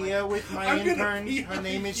I'm here with my I'm gonna intern. pee Her on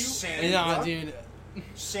name the is UN. Sandra. No, dude.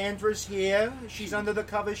 Sandra's here. She's under the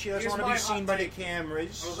cover. She doesn't Here's want to my be seen hot by the take.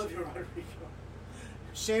 cameras. Olivia Rodrigo.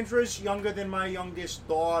 Sandra's younger than my youngest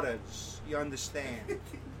daughters. You understand?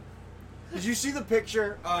 Did you see the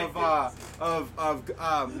picture of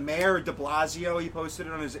Mayor De Blasio? He posted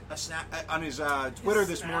it on his Twitter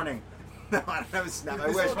this morning. No, I don't have a snap. I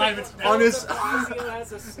wish. Private snap. On his Blasio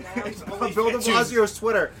has a snap. on Bill De Blasio's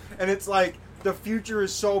Twitter, and it's like, the future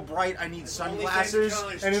is so bright, I need sunglasses,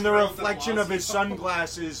 challenge and in the Charles de reflection of his Blasio.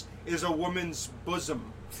 sunglasses is a woman's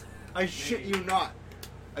bosom. I shit you not.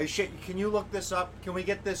 Can you look this up? Can we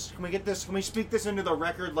get this? Can we speak this into the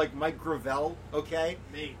record like Mike Gravel? Okay.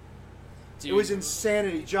 Me. Dude. It was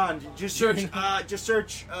insanity, John. Just search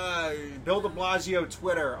Bill De Blasio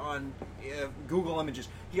Twitter on Google Images.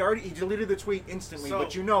 He deleted the tweet instantly, So, but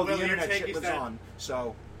the Will, your internet take shit is lives that- on.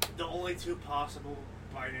 So The only two possible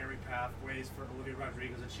binary pathways for Olivia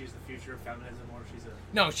Rodrigo is that she's the future of feminism or she's a...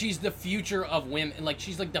 No, she's the future of women. Like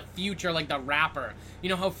she's like the future, like the rapper. You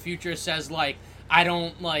know how Future says like, I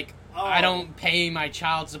don't pay my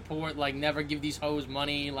child support, like never give these hoes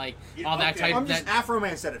money, like Yeah, all that okay. type. I'm just That Afro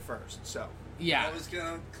Man said it first. So yeah. I was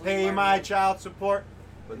gonna pay my child support,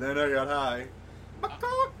 but then I got high.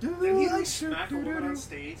 Did he like smack a woman on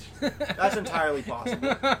stage? That's entirely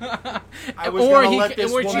possible. I was or gonna he, let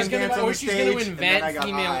this or woman she's gonna, dance on or the she's stage, gonna and then I invent got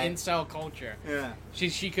female high. incel culture. Yeah.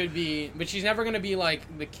 She could be, but she's never gonna be like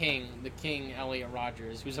the king Elliot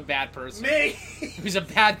Rodgers, who's a bad person. Me! Who's a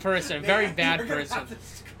bad person, very Man, bad you're gonna person. have to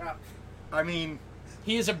scrap. I mean,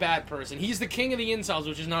 He is a bad person. He's the king of the incels,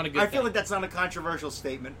 which is not a good I thing. feel like that's not a controversial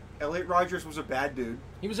statement. Elliot Rodgers was a bad dude.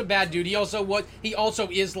 He was a bad dude. He also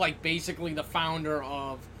is like basically the founder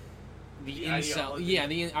of the incel. ideology. Yeah,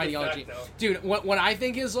 the ideology. facto. Dude, what I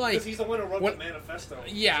think is like Because he's the one who wrote what- the manifesto.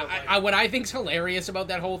 yeah, So, like, what I think's hilarious about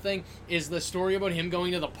that whole thing is the story about him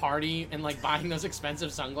going to the party and like buying those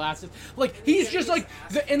expensive sunglasses. Like he's just like,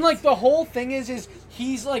 and like the whole thing is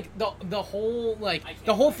he's like the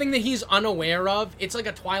whole thing that he's unaware of. It's like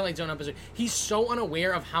a Twilight Zone episode. He's so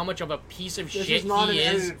unaware of how much of a piece of This shit is not an he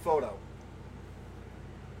is. edited photo.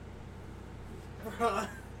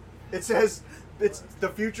 It says, the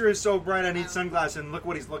future is so bright I need sunglasses, and look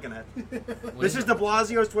what he's looking at. This is De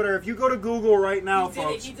Blasio's Twitter. If you go to Google right now,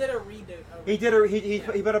 folks, He did a redo.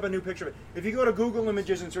 he put up a new picture of it. If you go to Google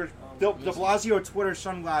Images and search De Blasio Twitter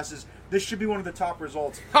sunglasses, this should be one of the top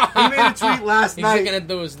results. He made a tweet last He's night. looking at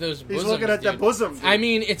those bosoms, He's looking at the dude. bosom. Dude. I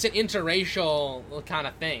mean, it's an interracial kind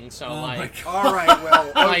of thing. So like, all right, well,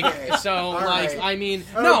 okay. like so All like right. I mean,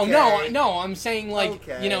 Okay. no. I'm saying like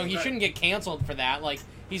Okay. you know he shouldn't get canceled for that. Like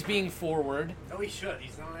he's being forward. No, he should.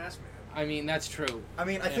 He's not an ass man. I mean, that's true. I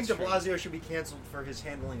mean, I think De That's true. Blasio should be canceled for his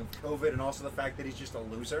handling of COVID and also the fact that he's just a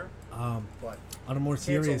loser. But On a more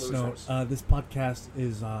Cancel serious note, losers. this podcast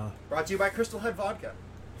is brought to you by Crystal Head Vodka.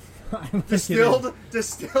 Distilled.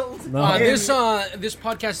 No. This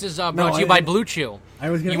podcast is brought No, to you by Blue Chew. I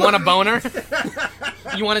was gonna. You want a boner?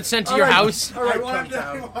 You want it sent to your house? All right, I wanted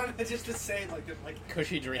Tom. just to say like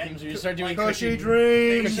Cushy dreams. You start doing Cushy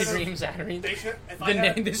dreams. Cushy dreams, Saturdays. They should. If The I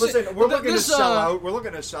had, name- this- Listen, we're looking this, to sell out. We're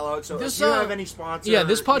looking to sell out. So this, if you have any sponsor, Yeah,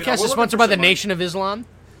 this podcast we're is sponsored looking by for the some Nation of Islam.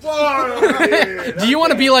 money. Do you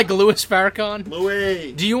want to be like Louis Farrakhan?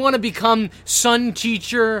 Louis? Do you want to become son,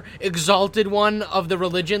 teacher, exalted one of the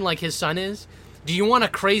religion like his son is? Do you want a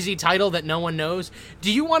crazy title that no one knows?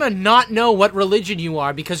 Do you want to not know what religion you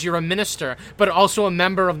are because you're a minister, but also a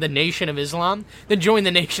member of the Nation of Islam? Then join the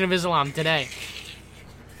Nation of Islam today.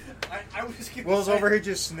 I was gonna Will's say, over here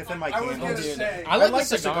just sniffing my I was candle. gonna say. I like like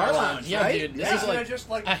the the cigar cigar lounge. lounge, Yeah, right? dude. This Yeah. is like just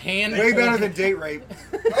like a hand. Way better than date rape.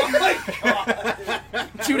 oh my god.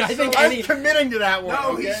 Dude, I think I'm any... committing to that one.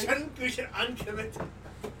 No, okay? we should uncommit.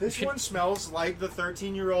 This one smells like the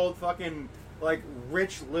 13-year-old fucking like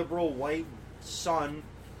rich liberal white son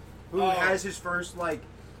who has his first like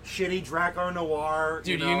shitty Draco Noir.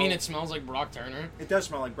 Dude, you you know. mean it smells like Brock Turner? It does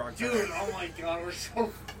smell like Brock Turner. Dude, oh my god, we're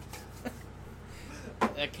so.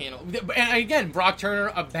 That can't... And again, Brock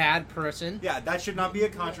Turner, a bad person. Yeah, that should not be a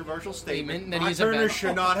controversial statement. That Brock he's a Turner bad-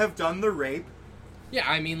 should not have done the rape. Yeah,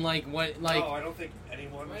 I mean, like, what... Like, No, I don't think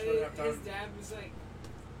anyone But should have his done. dad was like,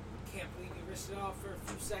 can't believe you risked it all for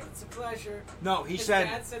a few seconds of pleasure. No, he His said.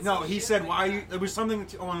 dad said No, some he shit said. like Why are that. you? It was something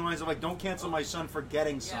along the lines of like, "Don't cancel my son for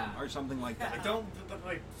getting some," Yeah. or something like that. I don't put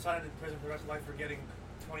my son in prison for the rest of life for getting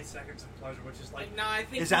 20 seconds of pleasure, which is like. Like, no, I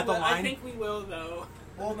think Is that we the will. I line? think we will though.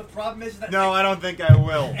 Well, the problem is that. No, I don't think I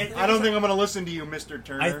will. And I don't think I'm going to listen to you, Mr.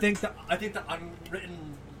 Turner. I think the unwritten.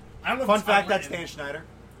 I don't know. Fun if it's fact: that's unwritten. Dan Schneider.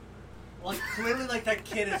 Like clearly, like that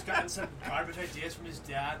kid has gotten some garbage ideas from his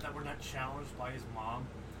dad that were not challenged by his mom,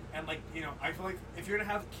 and like I feel like if you're gonna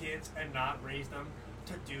have kids and not raise them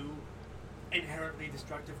to do inherently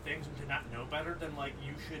destructive things and to not know better, then like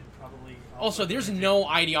you should probably. also, there's no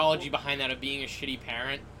ideology behind that of being a shitty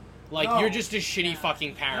parent. Like, No. you're just a shitty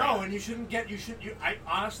fucking parent. No, and you shouldn't get. You should. I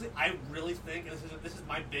honestly, I really think, and this is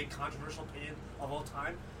my big controversial opinion of all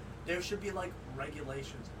time. There should be like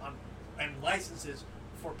regulations on and licenses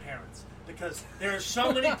for parents because there are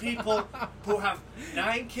so many people who have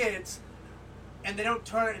 9 kids and they don't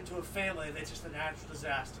turn it into a family. It's just a natural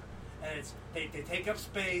disaster, and it's they take up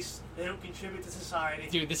space. They don't contribute to society.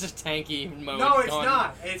 Dude, this is tanky mode. No, it's gone.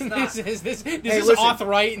 not. It's not. This is Hey, is listen, off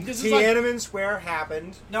right. This is like, Tiananmen Square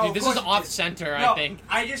happened. No, dude, of this course is it off is. center. No, I think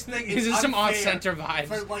I just think it's this is some unfair off center vibes.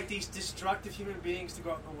 for like these destructive human beings to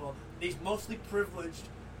go out in the world. These mostly privileged,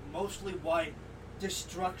 mostly white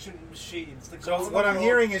destruction machines. That go So out in what the I'm world.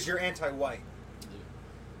 hearing is you're anti-white.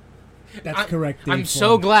 That's correct. I'm Dave so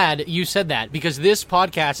Swan. glad you said that because this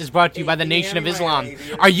podcast is brought to you by the Can you Nation of hand me my Islam.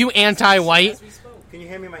 aviators? Are you anti-white? As we spoke. Can you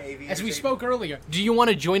hand me my aviators? As we Abe? spoke earlier, do you want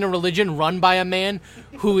to join a religion run by a man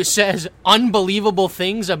who says unbelievable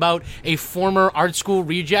things about a former art school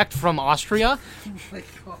reject from Austria?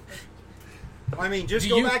 I mean, just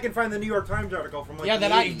Do go you- back and find the New York Times article from like Yeah, the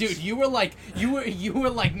that 80s. dude, you were like,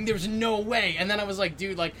 there's no way, and then I was like,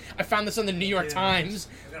 dude, like, I found this on the New York Yeah. Times.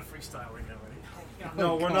 I got a freestyle right now, ready?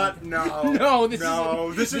 No, Oh, we're God. not. No, No, this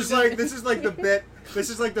this is- is like the bit. This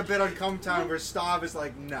is like the bit on Come Town where Stav is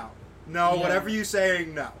like, no, Yeah. whatever you say,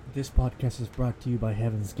 no. This podcast is brought to you by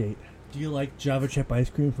Heaven's Gate. Do you like Java chip ice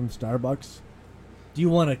cream from Starbucks? Do you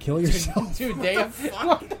want to kill yourself? Dude, they what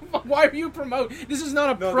the fuck? Why are you promoting? This is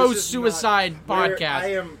not a No, this pro-suicide is not- we're-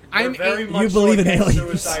 podcast. I'm I'm very in- much You believe in against aliens.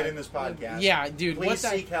 suicide in this podcast. Yeah, dude, Please what the...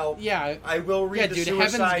 seek help. Yeah, I will read Yeah, the dude,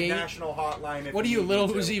 Heaven's Suicide Gate- National Hotline. If what are you you, need little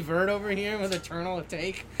me to. Uzi Vert over here with Eternal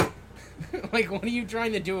Take? Like, what are you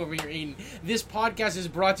trying to do over here, Eden? This podcast is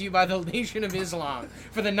brought to you by the Nation of Islam.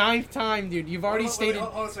 For the 9th time, dude. You've already stated...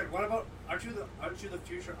 Hold on a second. What about? Aren't you the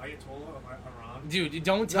future Ayatollah of Iran? Dude,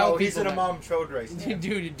 don't tell No, he's people an that. Imam Chodre.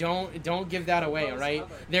 Dude, don't give that away, all right?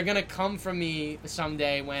 They're gonna come for me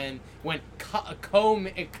someday when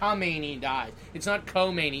Khomeini dies. It's not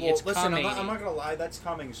Khomeini, Well, it's listen, Khomeini. I'm not gonna lie. That's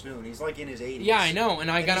coming soon. He's like in his 80s. Yeah, I know, and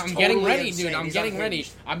And I'm he's getting totally ready, insane. dude. I'm He's getting ready.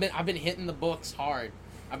 unhinged. I've been hitting the books hard.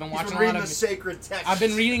 I've been He's watching been a reading lot the of. sacred text. I've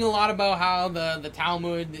been reading a lot about how the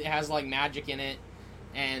Talmud has like magic in it,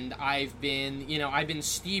 and I've been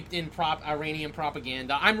steeped in Iranian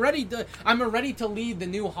propaganda. I'm ready to lead the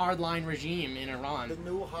new hardline regime in Iran. The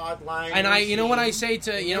new hotline. And you know what I regime. say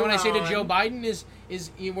to Joe Iran. Biden is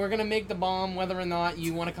we're gonna make the bomb whether or not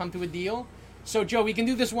you want to come to a deal. So Joe, we can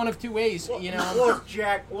do this one of two ways. Look, You know, look,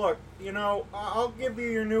 Jack. Look, I'll give you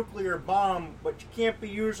your nuclear bomb, but you can't be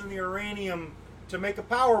using the uranium to make a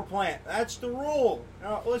power plant. That's the rule.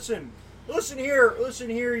 Now, listen here.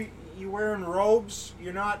 You wearing robes?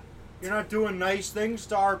 You're not doing nice things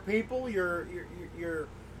to our people. You're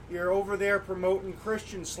You're over there promoting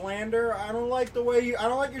Christian slander. I don't like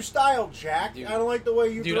your style, Jack. Dude. I don't like the way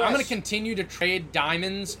you Dude, dress. I'm going to continue to trade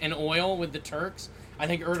diamonds and oil with the Turks. I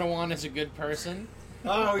think Erdogan is a good person.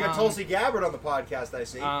 Oh, we got Tulsi Gabbard on the podcast, I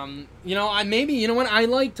see. You know what? I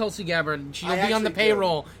like Tulsi Gabbard. She'll be on the actually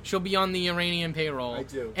payroll. She'll be on the Iranian payroll. I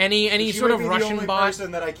do. Any She sort might of be Russian the only bot.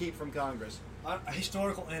 person that I keep from Congress. A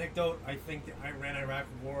historical anecdote, I think the Iran-Iraq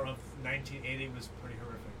War of 1980 was pretty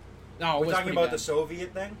horrific. No, We're talking about the the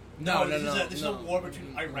Soviet thing? No. This is a war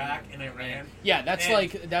between Iraq and Iran. Yeah, that's And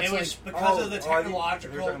like it was like because of the We're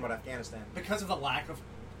technological, talking about Afghanistan. because of the lack of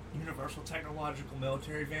universal technological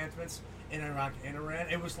military advancements in Iraq and Iran.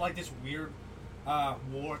 It was like this weird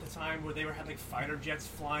war at the time where they had like fighter jets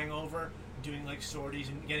flying over, doing like sorties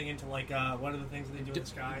and getting into like what are the things that they do in the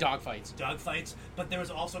sky? dogfights. Dogfights. But there was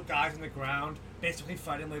also guys on the ground basically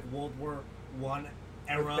fighting like World War I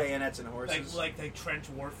era. With bayonets and horses. Like trench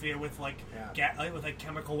warfare with like with like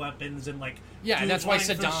chemical weapons and like Yeah, and that's why dudes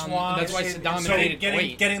running through Saddam. swamps That's why and Saddam so invaded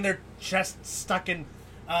Kuwait. getting their chests stuck in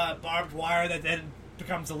barbed wire that then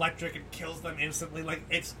becomes electric and kills them instantly. Like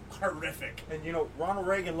it's horrific. And Ronald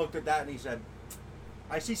Reagan looked at that and he said,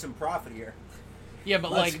 "I see some profit here." Yeah,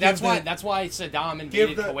 but Let's like that's give why Saddam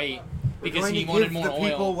invaded Kuwait because he wanted more the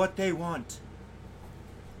people oil. what they want.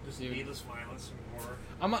 Just Dude. needless violence and horror.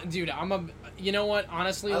 You know what?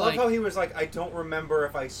 Honestly, I love like how he was like, "I don't remember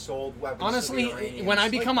if I sold weapons." honestly, to the Iranians." when I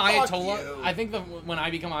become Like, fuck Ayatollah, you. I think when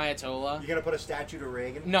I become Ayatollah, You're gonna put a statue to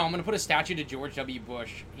Reagan? no, I'm gonna put a statue to George W.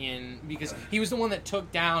 Bush in because he was the one that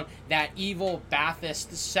took down that evil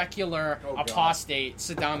Ba'athist, secular God. apostate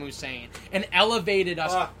Saddam Hussein and elevated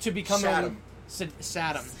us to become Saddam.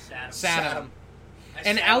 Saddam.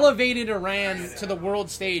 And elevated Iran to the world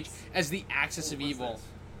stage as the axis of evil.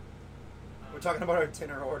 We're talking about our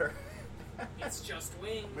dinner order. It's just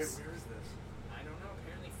wings. Wait, where is this? I don't know.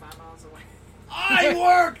 Apparently 5 miles away. I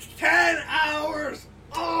worked 10 hours.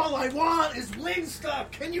 All I want is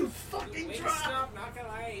Wingstop. Can you fucking Wingstop, not gonna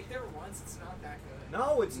lie, I ate there once. It's not that good.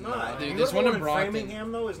 No, it's not. dude, You this go to one the in Brockton.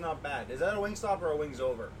 Framingham though is not bad. Is that a Wingstop or a Wings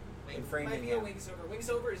Over? In Might be a Framingham. Wings Over. Wings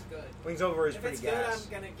Over is good. Wings Over is If pretty it's good, gas.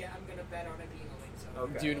 I'm gonna bet on it being a Wings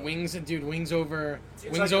Over. Okay. Wings over It's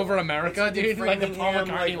Wings like over It's America, like in dude. Like the Paul Framingham,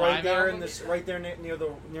 McCartney like live right there album. right there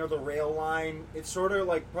near the rail line. It's sort of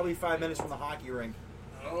like probably 5 minutes from the hockey rink.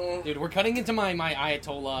 Oh. Dude, we're cutting into my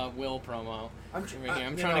Ayatollah Will promo. I'm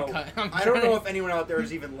trying to cut. I don't know if anyone out there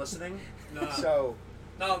is even listening. No. So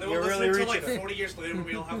No, they You're will really listen until like reaching it. 40 years later when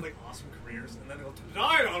we all have like awesome careers, and then it'll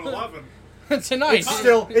die on 11. Tonight.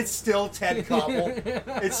 it's still Ted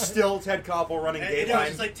Koppel. It's still Ted Koppel running And it's Dateline.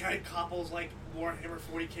 just like Ted Koppel's like Warhammer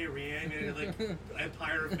 40k reanimated like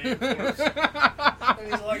Empire of Man corpse.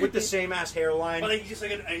 And he's like, With the same ass hairline. but like, he's just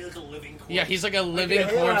like a living corpse. Yeah, he's like a living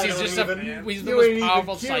yeah, corpse. I He's don't just even- he's the you most ain't even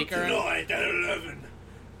powerful cute psyker. Tonight at 11,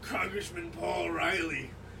 Congressman Paul Riley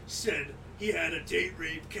said he had a date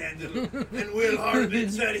rape candle, and Will Harbin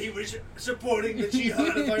said he was supporting the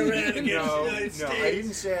jihad of Iran against the No, United States. I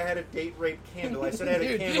didn't say I had a date rape candle. I said I had a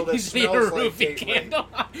Dude, candle that you see a smells like roofie date candle.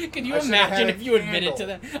 Can you I said I had imagine a if you admitted to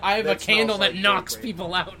candle that? I have a that candle smells that like knocks date rape.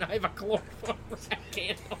 people out. I have a chloroform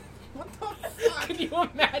candle. What the fuck? Can you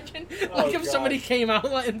imagine? Oh, Like if somebody God. came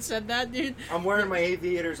out and said that, dude. I'm wearing my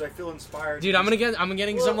aviators. I feel inspired. Dude, I'm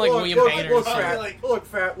getting some like Look, William look, Painter. Look, Probably fat.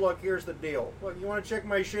 like- Look, here's the deal. Look, you want to check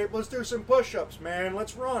my shape? Let's do some push-ups, man.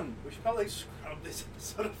 Let's run. We should probably scrub this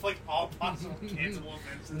episode of like all possible cancelable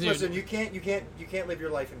offenses. Dude. Listen, you can't live your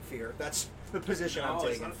life in fear. That's the position I'm No,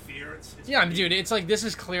 it's taking. not fear. It's Yeah, dude, it's like this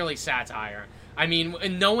is clearly satire. I mean,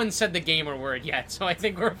 no one said the gamer word yet, so I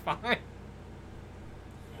think we're fine.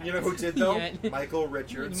 You know who did though? Yeah. Michael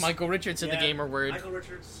Richards. Michael Richards said the gamer word. Michael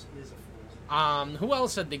Richards is a fool. Who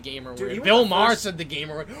else said the gamer Dude, he word? was Bill the Maher first- said the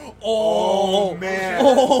gamer word. Oh man!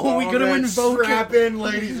 Oh, we gotta man. invoke Strap it. in,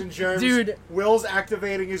 ladies and germs. Dude. Will's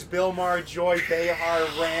activating his Bill Maher Joy Behar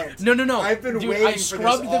rant. No. I've been dude, waiting I for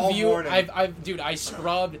scrubbed this the all view. morning. I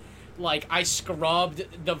scrubbed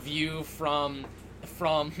the view from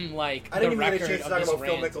like I didn't the even get a record chance to of talk this about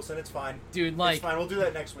Phil rant. Mickelson. It's fine. Dude, It's like, fine. We'll do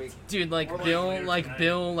that next week. dude, like Or like Bill, later like tonight.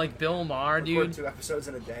 Bill Maher, Record dude. 2 episodes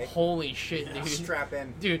in a day. Holy shit, dude. Strap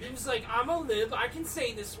in. Dude, He was like, I'm a lib, I can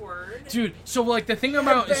say this word. dude. So like the thing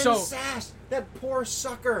about Ben so Sass, that poor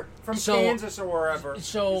sucker from So- Kansas or wherever.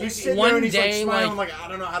 so He's sitting one there and he's day like smiling, like I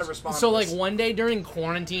don't know how to respond. so to like this. one day during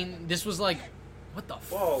quarantine, this was like, what the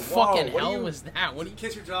Whoa, fucking what do hell you- was that? What do you?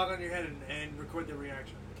 Kiss your dog on your head and record the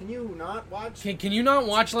reaction. Can you not watch? Can you not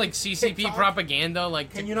watch like CCP TikTok? propaganda?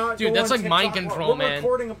 Like, Can you not? dude, go that's on like mind TikTok? control, We're man.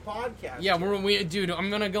 recording a podcast. Yeah, here. dude. I'm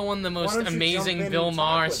gonna go on the most don't you jump amazing in Bill and talk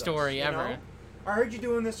Maher with us, story you ever. know? I heard you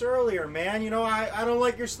doing this earlier, man. You know, I don't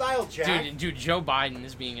like your style, Jack. Dude, Joe Biden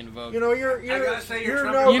is being invoked. You know, you're gotta say your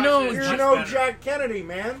Trump no, impression is you're much no better. Jack Kennedy,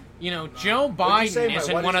 man. You know, Joe What'd you say, Biden my-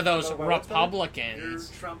 isn't what one is- of those what's better? Republicans.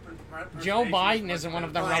 Your Trump Joe impersonation Biden is isn't much one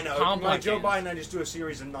of better. the I know. Republicans. Joe Biden, I just do a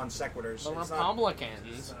series of non sequiturs. The It's not-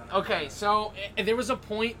 Republicans. Okay, so there was a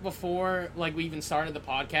point before, like, we even started the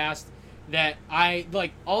podcast that I,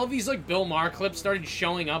 like, all of these, like, Bill Maher clips started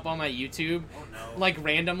showing up on my YouTube, Oh no. like,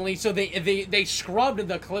 randomly. So they scrubbed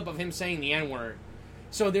the clip of him saying the N-word.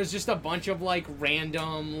 So there's just a bunch of, like,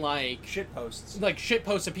 random, like shit posts. shit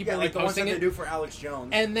posts of people Yeah, like the ones that reposting they it. do for Alex Jones.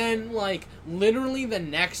 And then, like, literally the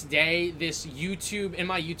next day, this YouTube, in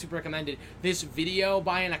my YouTube recommended, this video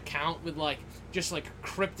by an account with, like, just, like,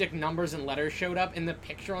 cryptic numbers and letters showed up, and the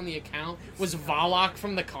picture on the account was Valak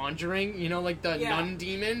from The Conjuring, you know, like the Yeah. nun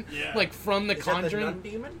demon, Yeah. like, from The is Conjuring. that the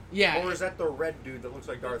nun demon? Yeah. Or is that the red dude that looks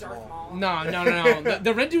like Darth Darth Maul? Maul. No.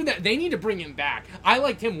 The red dude, they need to bring him back. I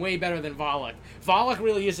liked him way better than Valak. Valak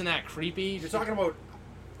really isn't that creepy. You're talking about,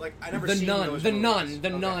 like, I never the seen nun. those The movies. nun. The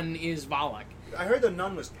Okay. nun is Valak. I heard the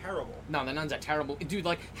nun was terrible. No, the nun's a terrible dude.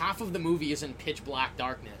 Like, half of the movie is in pitch black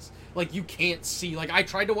darkness. Like, you can't see. Like, I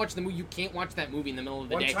tried to watch the movie. You can't watch that movie in the middle of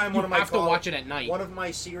the One day. time, You one of my have to watch it at night. One of my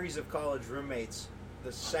series of college roommates,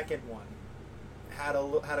 the second one, had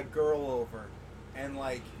a girl over, and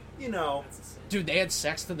like, you know, That's a sin. Dude, they had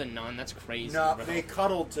sex to the nun. That's crazy. no, bro. they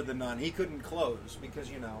cuddled to the nun. He couldn't close because,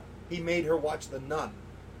 you know, he made her watch the nun.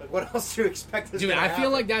 Like, what else do you expect? Dude, I feel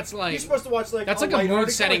like that's like you're supposed to watch like that's like a lighthearted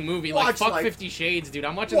mood-setting comedy. movie. Like, Watch, fuck 50 Shades, dude.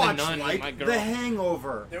 I'm watching The Watch Nun like with my girl. The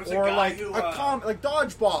Hangover, There was a or guy like who, like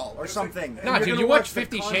Dodgeball or was a- something. Nah, And dude, you're you gonna watch The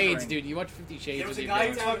 50 Conjuring. Shades, dude. You watch 50 Shades There was with a your guy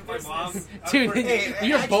girl. who talked to my mom. Dude, Hey,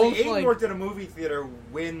 you're actually, both Aiden like, worked at a movie theater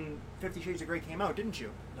when 50 Shades of Grey came out, didn't you?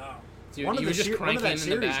 No. dude, one of you the were just one of cranking that in the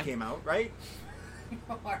series back. came out, right?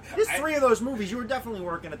 There's three of those movies. You were definitely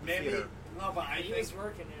working at the Maybe. theater. No, but I He think was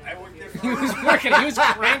working it. I worked there He for. was working. He was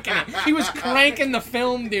cranking it. He was cranking the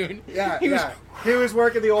film, dude. Yeah, He was- yeah. He was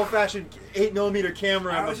working the old-fashioned 8mm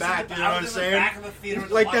camera I in the was back. in the, You know what I'm I was in the saying? back of the theater with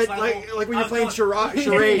the Like box that, level. like when I you're was playing going-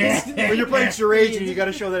 charades. When you're playing charades, and you got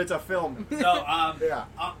to show that it's a film. So, Yeah.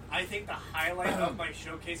 I think the highlight of my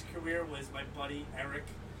showcase career was my buddy Eric.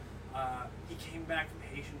 He came back from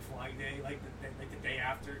Haitian Flag Day like the day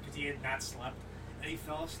after because he had not slept, and he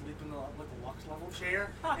fell asleep in the Lux level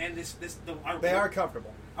chair. And They are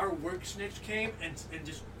comfortable. our work snitch came and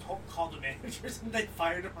just called the managers and they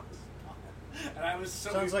fired him on the spot. And I was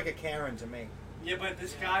so Sounds like a Karen to me. yeah, but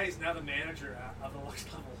this guy is now the manager of the Lux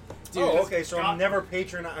level. Oh, okay. So I'm God-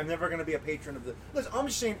 never going to be a patron of the. Listen, I'm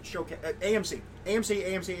just saying. Showcase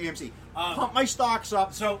AMC. Pump my stocks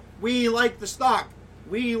up. So We like the stock.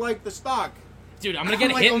 We like the stock. Dude, I'm gonna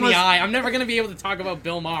get Like hit in the almost- eye. I'm never gonna be able to talk about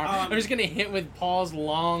Bill Maher. I'm just gonna hit with Paul's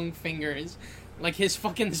long fingers, like his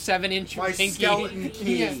fucking 7-inch My pinky. skeleton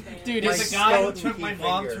key. Yeah, dude, My There's it's a guy who skeleton took key my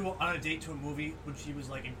mom finger. on a date to a movie when she was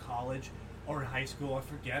like in college or in high school, I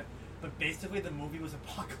forget. But basically, the movie was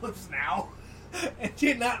Apocalypse Now, and she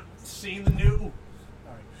had not seen the new.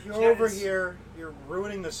 Sorry. You're She over had- here. You're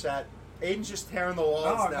ruining the set. Aiden's just tearing the walls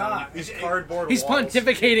No, I'm down. not. These It- cardboard He's walls.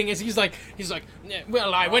 pontificating as he's like,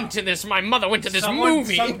 well, I went to this. My mother went to this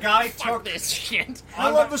movie. Some guy Fuck took. this shit.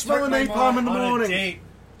 I love the smell of took my napalm mom in the on a morning. date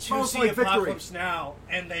to Smells see like victory. Apocalypse Now,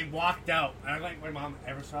 and they walked out. And I don't think my mom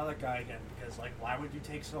ever saw that guy again because, like, why would you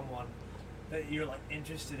take someone that you're like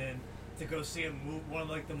interested in to go see one of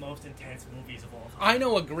like the most intense movies of all time? I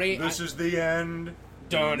know a great. This is the end.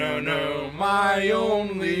 No, my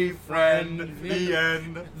only friend. The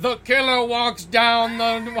end. The killer walks down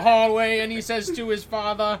the hallway and he says to his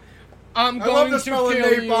father, I'm I going love to the smell kill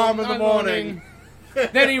of you napalm in the morning.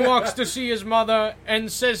 Then he walks to see his mother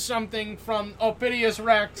and says something from Oedipus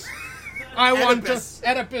Rex.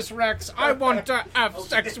 Oedipus Rex, I want to have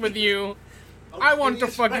sex with you. I want to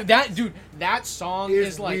fuck you. That dude, that song It's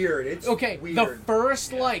is like weird. It's okay. weird. The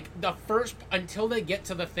first until they get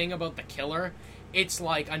to the thing about the killer, it's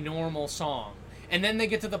like a normal song, and then they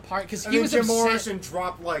get to the part because And he then was Jim obsessed. Morrison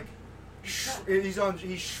dropped like he's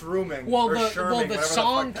shrooming. Well, or the shirming, whatever the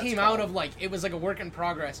song fuck came that's out called. of like it was like a work in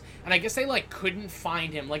progress, and I guess they like couldn't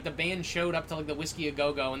find him. Like the band showed up to like the Whiskey a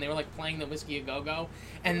Go Go, and they were like playing the Whiskey a Go Go,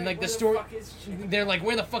 and like the Where story. fuck is Jim? They're like,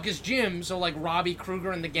 where the fuck is Jim? So like Robbie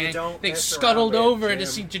Kruger and the gang, don't they mess scuttled around with over to Jim.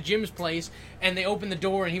 see to Jim's place, and they opened the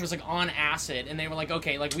door, and he was like on acid, and they were like,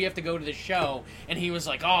 okay, like we have to go to the show, and he was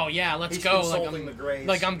like, oh yeah, let's He's go. Like consulting the Greys.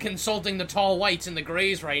 like I'm consulting the tall whites and the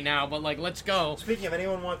Greys right now, but like let's go. Speaking of,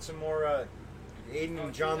 anyone want some more Aiden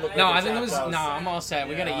and John look. No, like I think it was. tapped No, out. I'm all set.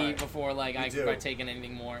 We Yeah, gotta eat alright. before like I do. can start taking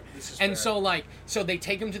anything more. This is And fair. so they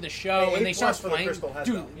take him to the show Hey, and they A+ start for the playing. Crystal Head,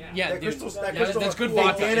 Dude, though. yeah, That dude, Crystal's that's good Hey,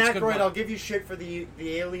 vodka. Dan It's good Aykroyd, vodka. I'll give you shit for the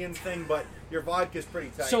aliens thing, but your vodka's pretty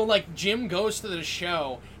tight. So like Jim goes to the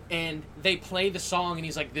show and they play the song and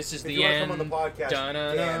he's like, "This is If the you wanna end." come on the podcast,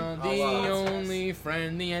 Da-na-na, Dan, the I'll, only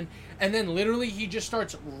friend, the end. And then literally he just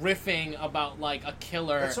starts riffing about like a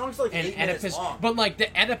killer That song's like and 8 minutes Oedipus. long. But like the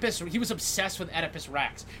Oedipus, he was obsessed with Oedipus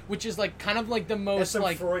Rex, which is like kind of like the That's most some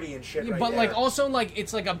like. Freudian shit right But there. like also like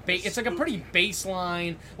it's like a pretty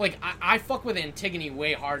baseline. Like I fuck with Antigone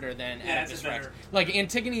way harder than Yeah, Oedipus it's Rex. better. Like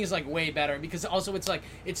Antigone is like way better because also it's like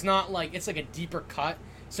it's not like it's like a deeper cut.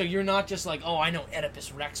 So you're not just like, oh, I know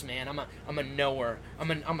Oedipus Rex, man. I'm a knower. I'm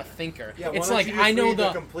a thinker. yeah, why It's don't like you just I know read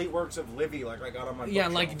the complete works of Livy, like I got on my yeah,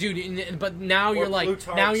 bookshelf. like dude. But now Or you're like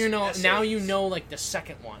Plutarch's now you essays. know like the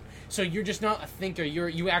second one. So you're just not a thinker.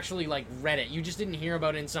 You actually like read it. You just didn't hear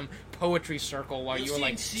about it in some poetry circle while you were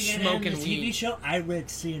like smoking the TV weed. show. I read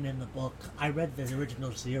CNN the book. I read the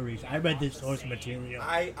original series. I read the source material.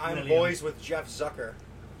 I'm William. boys with Jeff Zucker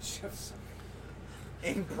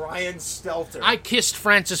and Brian Stelter. I kissed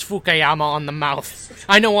Francis Fukuyama on the mouth.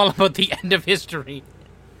 I know all about the end of history.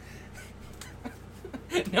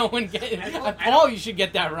 No one get it. Paul, you should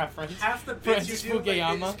get that reference. Half the bits Francis you do, like, they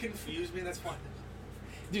Fukuyama. just confuse me. That's fine.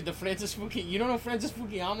 Dude, the Francis Fukuyama. You don't know Francis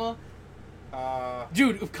Fukuyama? Uh,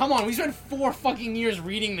 Dude, come on. We spent 4 fucking years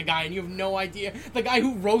reading the guy, and you have no idea. The guy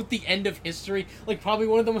who wrote the end of history, like probably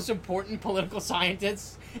one of the most important political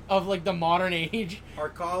scientists of like the modern age. our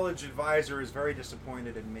college advisor is very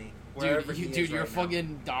disappointed in me. Wherever he is Dude, you're right now.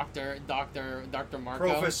 fucking Dr. Marco.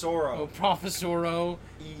 Professoro. Oh, Professoro.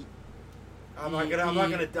 I'm not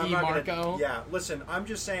gonna. Marco. Yeah, listen. I'm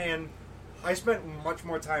just saying. I spent much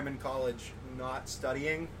more time in college not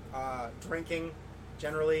studying, drinking,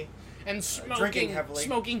 generally. And drinking heavily.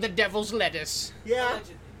 smoking the devil's lettuce. Yeah,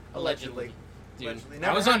 Allegedly. Dude, Allegedly. I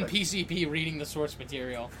Never was on happened. PCP reading the source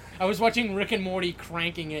material. I was watching Rick and Morty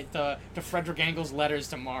cranking it to Frederick Engel's letters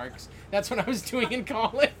to Marx. That's what I was doing in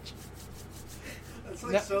college. That's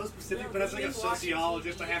like No. so specific, but as like a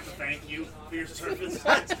sociologist, I have to thank you for your service.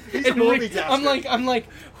 He's a And Rick, multitasker. I'm like,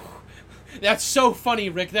 that's so funny,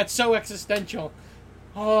 Rick. That's so existential.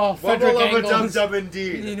 Oh, Wubba Frederick lubba dub Engels. dub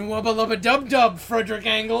indeed. Wubba lubba dub dub, Frederick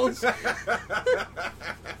Engels.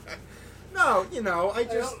 No, you know, I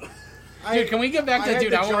just. Dude, can we get back to had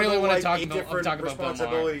dude? I don't really juggle, want to like, talk 8 about different Bill Maher.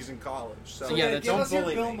 responsibilities in college. So So, yeah, Okay, that's- give don't us your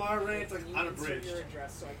bully Bill me. Maher rant like You need unabridged. your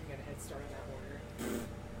address so I can get a head start on that order.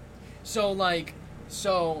 So like,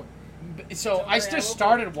 so worry, I I just will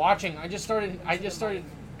started watching. I just started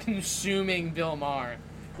consuming Bill Maher,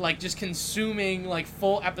 like just consuming like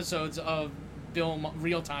full episodes of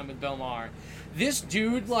Real Time with Bill Maher. This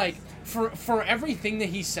dude, like, for everything that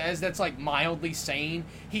he says that's like mildly sane,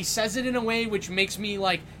 he says it in a way which makes me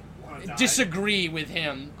like Wanna die? disagree with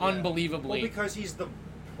him unbelievably. Well, because he's the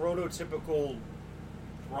prototypical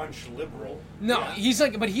brunch liberal. No, Yeah. he's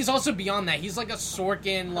like, but he's also beyond that. He's like a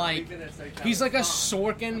Sorkin, like he's like a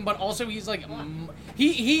Sorkin, but also he's like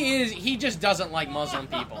he just doesn't like Muslim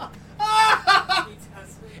people. He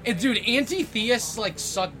does. And dude, anti-theists like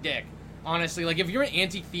suck dick. Honestly, like if you're an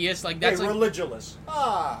anti-theist, like that's Hey, like, religious.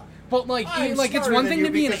 but like I'm like it's smarter one than thing you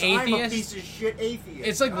to be an because I'm a atheist. piece of shit atheist.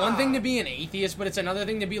 It's like one thing to be an atheist, but it's another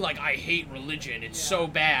thing to be like, I hate religion. It's so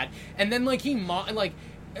bad. And then like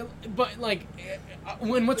but like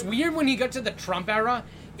when what's weird when he got to the Trump era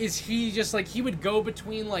is he just like he would go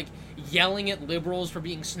between like yelling at liberals for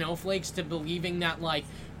being snowflakes to believing that like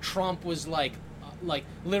Trump was like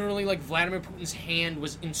literally like Vladimir Putin's hand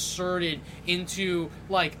was inserted into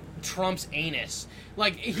like Trump's anus.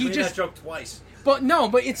 Like he made just that joke twice. but no,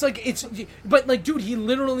 but it's like but like dude, he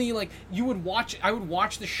literally like I would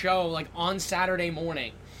watch the show like on Saturday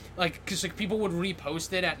morning, like because like people would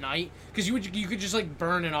repost it at night because you could just like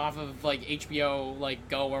burn it off of like HBO like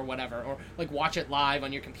Go or whatever or like watch it live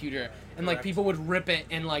on your computer and like Correct. people would rip it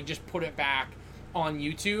and like just put it back on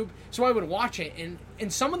YouTube. So I would watch it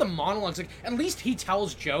and some of the monologues like at least he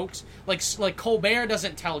tells jokes like Colbert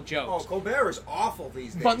doesn't tell Oh, jokes. Colbert is awful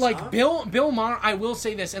these days. But like huh? Bill Maher, I will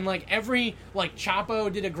say this, and like every like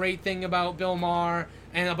Chapo did a great thing about Bill Maher,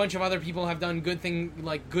 and a bunch of other people have done good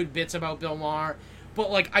bits about Bill Maher. But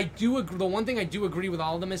like I do agree, the one thing I do agree with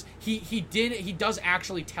all of them is he does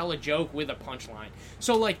actually tell a joke with a punchline.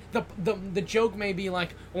 So like the joke may be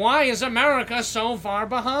like, why is America so far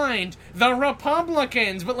behind the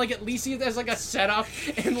Republicans? But like at least he has like a setup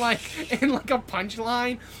and like a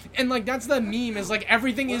punchline, and like that's the meme is like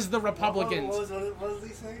everything is the Republicans. What was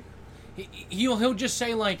he saying? He'll just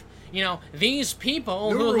say like, you know, these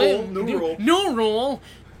people New who rule, live new rule. new rule.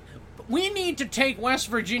 we need to take West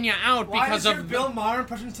Virginia out Why because is your of Bill Maher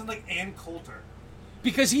impression sound like Ann Coulter?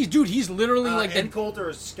 because he's literally like and Coulter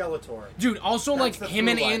is Skeletor. dude. Also, That's like the him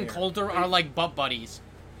through and line Ann here. Coulter are like butt buddies.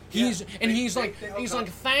 He's they hook up.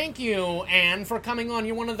 thank you, Ann, for coming on.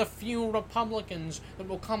 You're one of the few Republicans that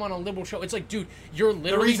will come on a liberal show. It's like, dude, you're The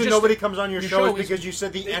literally reason just nobody comes on your show is is- because you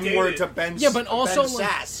said the they N word dated. to Ben. yeah, but also Ben like,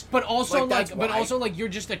 Sass. but also that's like, but why. also like, you're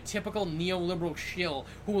just a typical neoliberal shill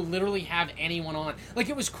who will literally have anyone on. Like,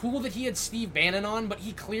 it was cool that he had Steve Bannon on, but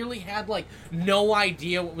he clearly had like no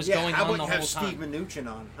idea what was going how on about the you whole have time. Steve Mnuchin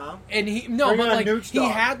on, huh? And he Bring but on like Nooch he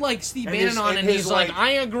Dogg. had like Steve And Bannon his- on, and and his, he's like, like, I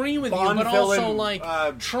agree with you, Bond but also villain,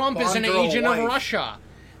 like Trump is an Bond girl agent of wife. Russia,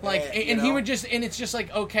 like, Yeah, and he know? would just, and it's just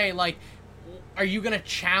like, okay, like, are you gonna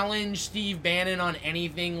challenge Steve Bannon on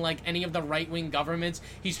anything, like any of the right wing governments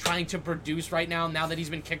he's trying to produce right now that he's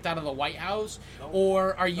been kicked out of the White House,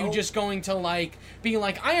 or are you just going to like be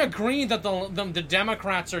like, I agree that the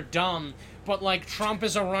Democrats are dumb, but like Trump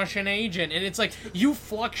is a Russian agent, and it's like you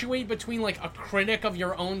fluctuate between like a critic of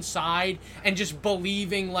your own side and just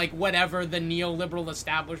believing like whatever the neoliberal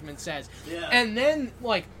establishment says. Yeah. And then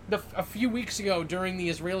like a few weeks ago during the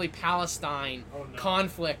Israeli-Palestine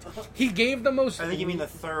conflict, he gave the most. I think you mean the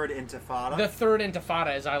third Intifada. The third Intifada,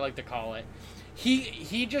 as I like to call it.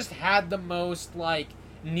 He just had the most like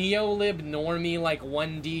neolib normie like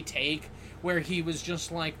 1D take, where he was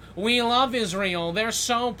just like, we love Israel, they're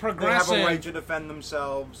so they progressive. have a right to defend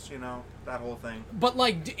themselves, you know, that whole thing. But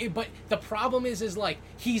like, but the problem is like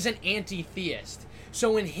he's an anti-theist.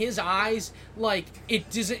 So in his eyes, like it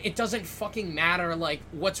doesn't fucking matter like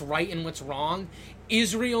what's right and what's wrong.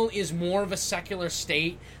 Israel is more of a secular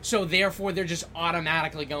state, so therefore they're just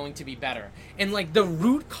automatically going to be better. And like the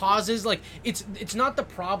root causes, like it's not the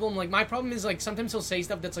problem. Like my problem is like sometimes he'll say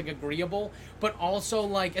stuff that's like agreeable, but also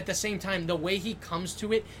like at the same time the way he comes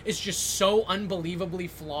to it is just so unbelievably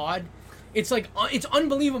flawed. It's like it's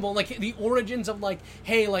unbelievable. Like the origins of like,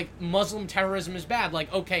 hey, like Muslim terrorism is bad.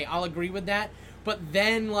 Like okay, I'll agree with that. But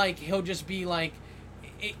then like he'll just be like,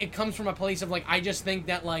 it comes from a place of like, I just think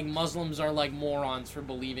that like Muslims are like morons for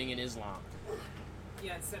believing in Islam.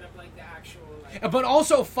 Yeah, instead of like the actual. Like, But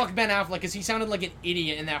also fuck Ben Affleck, because he sounded like an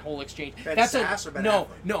idiot in that whole exchange. Ben That's Sass or Ben no, Affleck?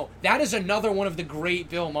 no. That is another one of the great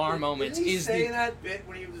Bill Maher moments. Didn't he Is say the that bit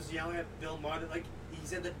when he was yelling at Bill Maher? That, like he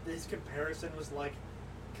said that his comparison was like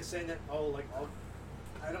saying that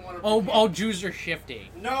I don't want to. all Jews are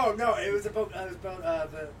shifty. No, it was about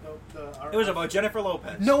the. It was about Jennifer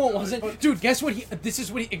Lopez. No, it wasn't. Dude, guess what? This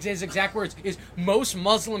is what his exact words is. Most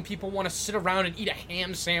Muslim people want to sit around and eat a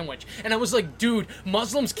ham sandwich. And I was like, dude,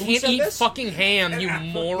 Muslims can't said eat this? fucking ham, you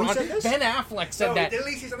Affleck. moron. Who said this? Ben Affleck said No, that. didn't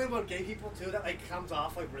he say something about gay people too that like comes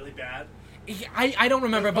off like really bad? I don't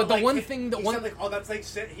remember, but the like, one he thing, said like, oh, that's like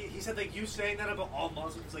he said like you saying that about all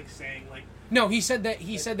Muslims, like saying like. No, he said that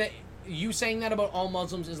you saying that about all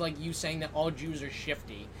Muslims is like you saying that all Jews are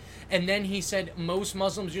shifty. And then he said most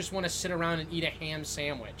Muslims just want to sit around and eat a ham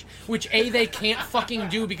sandwich, which they can't fucking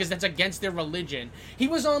do because that's against their religion. He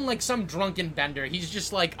was on like some drunken bender. He's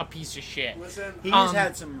just like a piece of shit. Listen, He's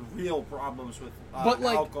had some real problems with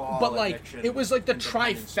alcohol addiction. it was like the and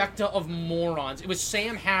dependency. trifecta of morons. It was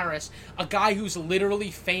Sam Harris, a guy who's literally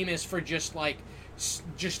famous for just like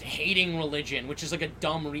just hating religion, which is like a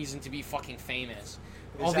dumb reason to be fucking famous.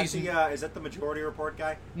 Is that the Majority Report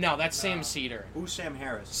guy? No, that's Sam Cedar. Who's Sam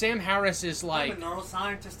Harris? Sam Harris is like I'm a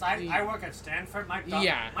neuroscientist. I work at Stanford. My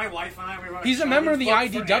wife and I. We run he's a show. member of We the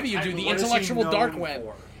work for IDW, dude, the What is he intellectual known dark web.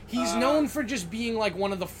 for? He's known for just being like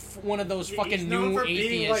one of those fucking He's known new for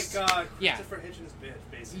atheists. being like Yeah. Christopher Hitchens' bitch,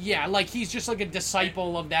 basically. Yeah, like he's just like a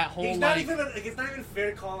disciple of that whole He's not like. even. It's not even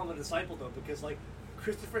fair to call him a disciple though, because like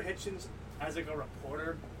Christopher Hitchens as like a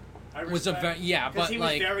reporter. I Was a respect, yeah, because but he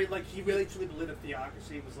like was very like he really truly believed that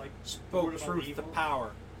theocracy was like Spoke ruled by truth to evil.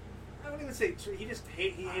 power. I don't even say he just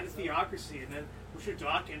hated theocracy, and then Richard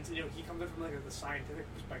Dawkins, he comes in from like the scientific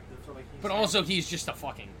perspective, so like. But also he's just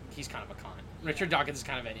he's kind of a con. Richard Dawkins is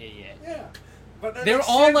kind of an idiot. Yeah, but then, They're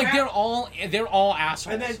Sam all they're all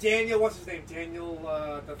assholes. And then Daniel, what's his name?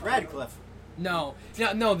 Daniel. Radcliffe. no,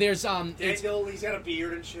 there's it's Daniel, he's got a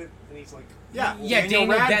beard and shit, and he's like. Yeah, Daniel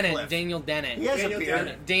Radcliffe. Dennett. Daniel Dennett. He has Daniel a beard.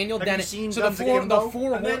 Dennett. Daniel Have you Dennett. seen So Guns the Akimbo?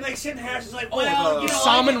 four And then like Sam Harris is like, Oh, well,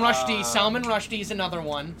 Salman I- Rushdie. Salman Rushdie is another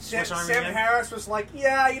one. Sam Swiss Army Man? Harris was like,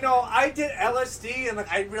 yeah, I did LSD, and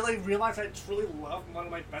like I really realized I truly loved one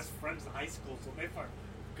of my best friends in high school, so therefore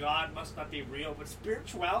God must not be real, but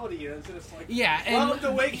spirituality is. And it's like, Yeah, welcome and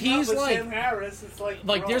to Waking he's Up with like, Sam Harris. It's like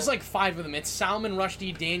there's bro. like 5 of them. It's Salman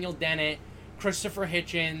Rushdie, Daniel Dennett, Christopher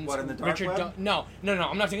Hitchens, What, in the dark Richard. web? No. I'm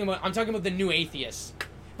not talking about. I'm talking about the new atheists.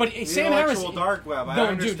 But The Sam Harris, intellectual dark web. I no,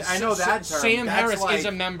 understand. dude, I know that term. Sam That's Harris like, is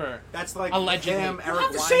a member. That's like Allegedly. him, You Eric You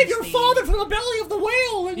have to save your Weinstein. father from the belly of the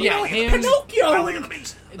whale, and Yeah, him- Pinocchio, Belly of and, the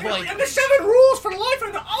beast. Like, and the 7 rules for life,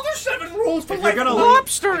 and the other 7 rules for If you're life. gonna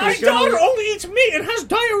Lobster. leave- My if you're gonna daughter leave- only eats meat and has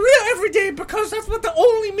diarrhea every day because that's what the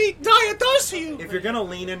only meat diet does to you. If you're gonna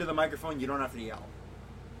lean into the microphone, you don't have to yell.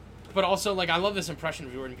 but also, like, I love this impression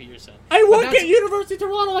of Jordan Peterson. I But work that's- at University of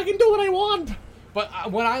Toronto. I can do what I want. But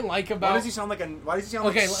what I like Why about does he sound like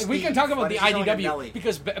okay, Steve? we can talk Why about the does he sound like a IDW Nelly?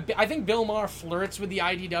 because I think Bill Maher flirts with the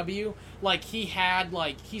IDW. Like he's had Ben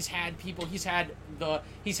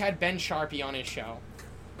Sharpie on his show,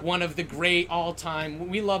 one of the great all-time.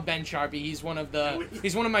 We love Ben Sharpie. He's one of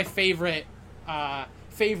my favorite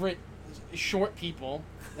short people.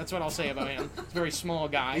 That's what I'll say about him. He's a very small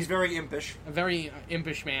guy. He's very impish. A very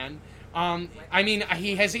impish man. I mean,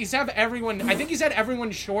 he's had everyone. I think he's had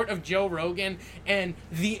everyone short of Joe Rogan and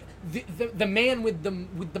the man with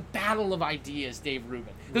the battle of ideas, Dave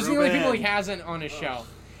Rubin. Those are the only Rubin. people he hasn't on his show.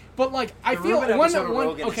 But like, I The feel Rubin episode of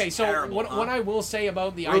Rogan okay. is So terrible, what huh? I will say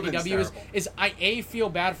about the Rubin's IDW terrible. is I feel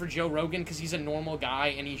bad for Joe Rogan because he's a normal guy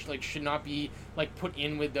and he like should not be like put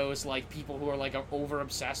in with those like people who are like over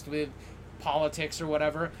obsessed with politics or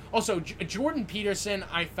whatever. Also, Jordan Peterson,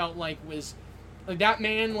 I felt like was like that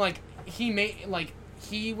man like.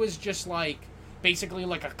 He was just like basically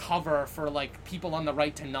like a cover for like people on the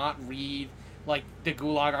right to not read like the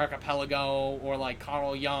Gulag Archipelago or like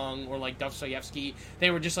Carl Jung or like Dostoevsky. They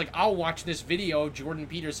were just like, I'll watch this video of Jordan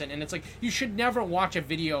Peterson, and it's like you should never watch a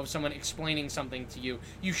video of someone explaining something to you.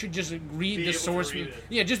 You should just read Be the able to source. read it.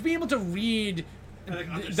 Yeah, just be able to read. And, like,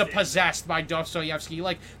 The understand Possessed by Dostoevsky.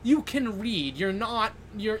 Like, you can read. You Not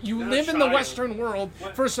live in the child. Western world.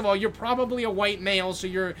 What? First of all, you're probably a white male,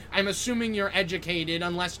 so I'm assuming you're educated,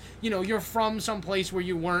 unless, you're from some place where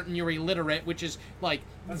you weren't and you're illiterate, which is, like,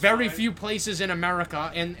 That's very fine. few places in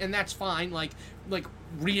America, and that's fine. Like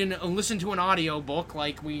listen to an audio book,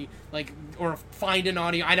 or find an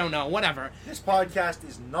audio, I don't know, whatever. This podcast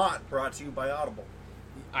is not brought to you by Audible.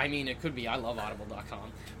 I mean, it could be. I love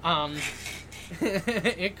Audible.com.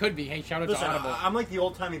 It could be. Hey, shout out Listen, to Audible. I'm like the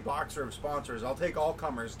old-timey boxer of sponsors. I'll take all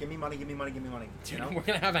comers. Give me money, give me money, give me money. Dude, You know? we're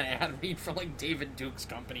gonna have an ad read for like David Duke's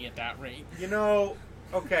company at that rate.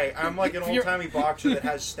 Okay, I'm like an If you're- old-timey boxer that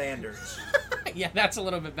has standards. Yeah, that's a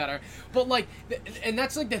little bit better. But like, and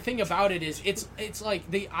that's like the thing about it is it's like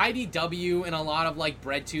the IDW and a lot of like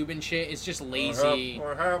BreadTube and shit is just lazy.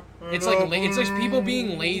 It's like it's like people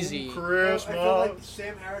being lazy. Christmas. I feel like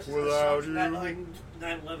Sam Harris' without assumption that you. like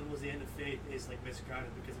 9/11 was the end of faith is like misguided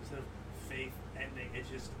because instead of faith ending, it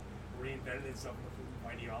just reinvented itself in the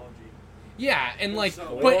ideology. Yeah, and like,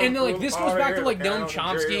 So- but and like this goes back to like Noam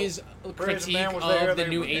Chomsky's critique man was there, of the they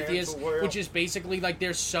new were dancing atheists, well. which is basically like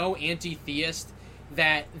they're so anti-theist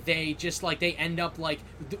that they just like they end up like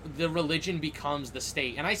the religion becomes the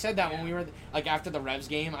state. And I said that when we were like after the Revs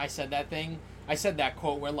game, I said that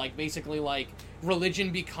quote where like basically like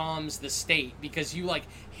religion becomes the state because you like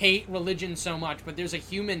hate religion so much, but there's a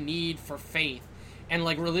human need for faith. And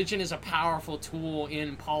like religion is a powerful tool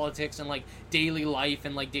in politics and like daily life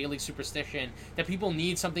and like daily superstition that people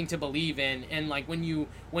need something to believe in. And like when you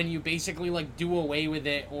basically like do away with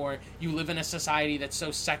it, or you live in a society that's so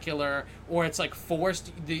secular, or it's like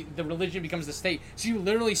forced, the religion becomes the state. So you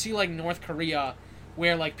literally see like North Korea,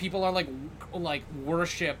 where like people are like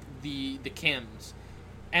worship the Kims.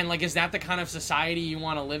 And, like, is that the kind of society you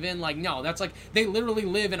want to live in? Like, no, that's like, they literally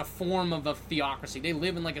live in a form of a theocracy. They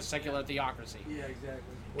live in, like, a secular theocracy. Yeah, exactly.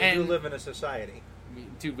 We do live in a society.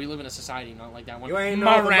 Dude, we live in a society not like that one. You ain't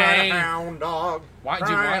nothing but a Murray. hound dog. Why, dude,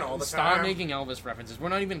 crying all the stop time. making Elvis references. We're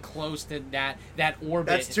not even close to that orbit.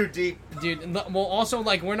 That's too deep. Dude, well, also,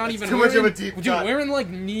 like, we're not That's even... too we're much of in- a deep Dude, cut. we're in, like,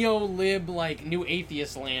 neo-lib, like, new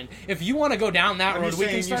atheist land. If you want to go down that I'm road, just we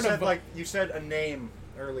saying, can start you said a name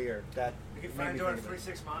earlier that We can made find me out a think of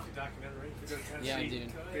it. 3-6 Mafia documentary. We go to Tennessee. Yeah,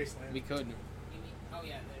 dude. Graceland. We could. You mean, oh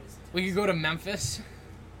yeah, there's. We could go to Memphis.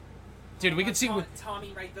 Dude, we could see...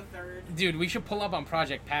 Tommy Wright the Third. Dude, we should pull up on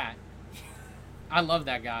Project Pat. I love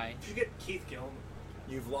that guy. You should get Keith Gillum.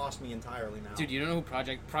 You've lost me entirely now. Dude, you don't know who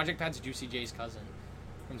Project Pat's Juicy J's cousin.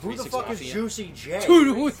 From Who the 3-6 fuck Mafia. is Juicy J?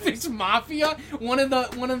 Dude, who thinks Mafia? One of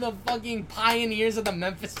the fucking pioneers of the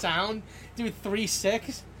Memphis sound. Dude,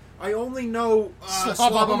 3-6. I only know Slob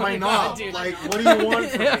Slob on on my My knob, Knob. dude. Like, what do you want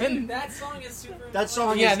from me? That song is super. That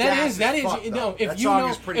song Yeah, is that gas is that as is fuck, no. though. If That you song know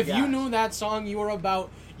is pretty if you gas. knew that song, you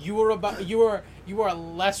are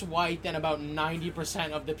less white than about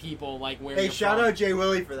 90% of the people like where. Hey, you're shout from. out Jay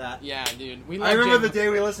Willie for that. Yeah, dude. We love I remember Jay- the day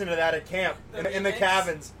we listened to that at camp in the remix?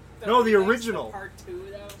 cabins. The No, the remix, original. Part 2,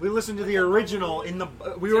 though. We listened to With the the original rubber in the.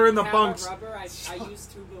 We were in the Didn't have a bunks. Rubber, I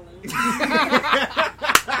used 2 balloons.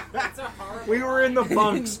 That's a horrible We were in the line.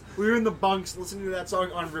 bunks. We were in the bunks listening to that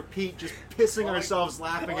song on repeat, just pissing ourselves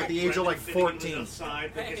laughing at the age of like 14.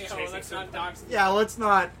 Hey, oh, let's not dox Yeah, let's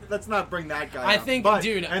not bring that guy. I up. think, But-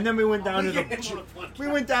 dude- And then we went down to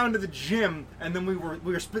the gym, and then we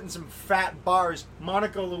were spitting some fat bars.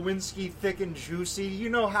 Monica Lewinsky, thick and juicy. You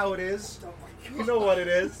know how it is. You know what it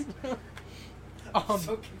is.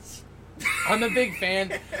 I'm a big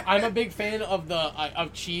fan. I'm a big fan of the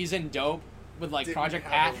of Cheese and Dope with like Didn't Project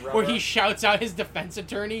have Pat, a where rubber. he shouts out his defense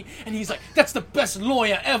attorney, and he's like, "That's the best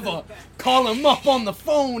lawyer ever. Call him up on the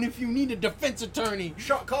phone if you need a defense attorney."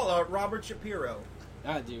 Call out Robert Shapiro.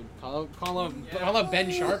 Ah, dude, call up Ben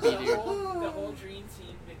Sharpie, dude. The whole dream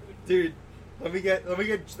team, Dude, let me get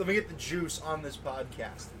the juice on this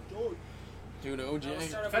podcast. Dude, I'll OJ.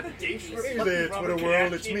 start off Is that with a the date babies. for Hey Fucking there, Robert Twitter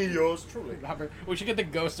world, it's Kardashian. me, yours truly. Robert, we should get the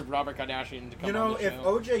ghost of Robert Kardashian to come You on know, the if show.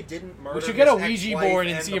 OJ didn't murder We should get a his Ouija ex-wife board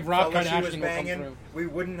and see the if Rob fella she was Kardashian will come banging, through. we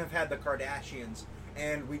wouldn't have had the Kardashians,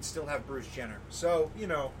 and we'd still have Bruce Jenner. So, you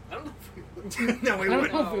know. I don't know if we would. No, we I don't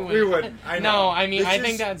wouldn't. know if we would. We wouldn't. I know. No, I mean, I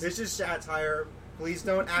think that's- This is satire. Please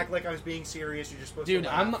don't act like I was being serious. You're just supposed Dude, to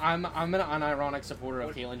laugh. I'm an unironic supporter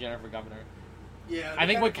of Caitlyn Jenner for governor. Yeah, I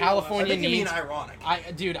think what I California think you mean needs. ironic.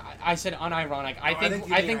 I said unironic. I think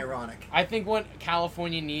you mean ironic. I think what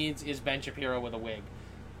California needs is Ben Shapiro with a wig.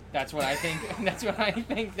 That's what I think. That's what I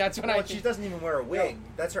think. That's what I Well, think. she doesn't even wear a wig.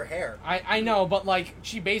 That's her hair. I know, but like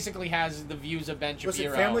she basically has the views of Ben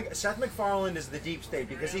Shapiro. Listen, Seth MacFarlane is the deep state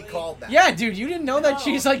because he called that. Yeah, dude, you didn't know that No.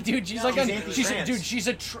 she's like, dude, she's No. like She's a,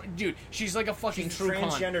 anti-trans. she's like a fucking She's a true con.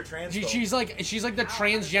 transgender trans phobe. She's like the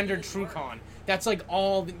transgendered true con. That's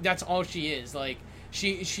all she is. Like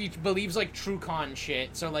she believes like true con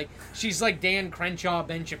shit. So like she's like Dan Crenshaw,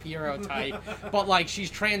 Ben Shapiro type, but like she's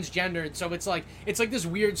transgendered. So it's like this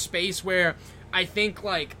weird space where I think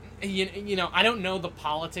like. You know, I don't know the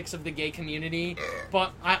politics of the gay community,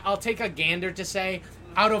 but I'll take a gander to say,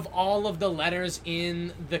 out of all of the letters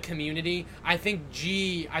in the community, I think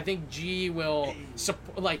G will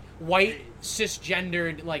support, like, white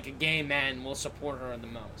cisgendered like gay men will support her the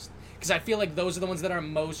most. Because I feel like those are the ones that are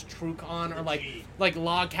most true con, or like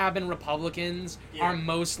log cabin Republicans are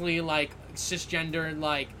mostly like cisgendered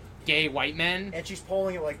like gay white men. And she's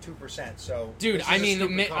polling at like 2%. So, Dude, this I is a mean,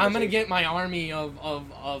 stupid I'm gonna conversation. get my army of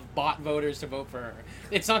bot voters to vote for her.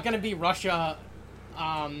 It's not gonna be Russia.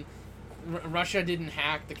 Russia didn't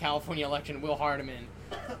hack the California election. Will Hardiman.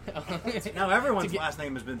 Now everyone's to get- last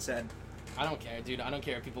name has been said. I don't care, dude. I don't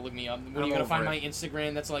care if people look me up. When I'm are you gonna over find it. my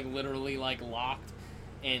Instagram that's like literally like locked,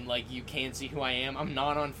 and like you can't see who I am? I'm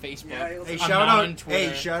not on Facebook. Yeah, Hey, I'm shout not on out! Twitter.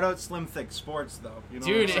 Hey, shout out Slim Thick Sports though. You know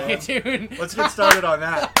Dude, what I'm saying? dude. Let's get started on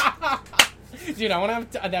that. Dude, I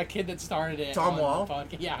want to have that kid that started it. Tom on Wall? the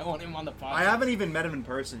podcast. Yeah, I want him on the podcast. I haven't even met him in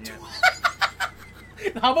person yet.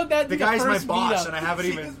 How about that? The be guy's my first boss, meetup? and I haven't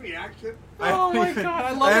See even. his reaction? Oh my god,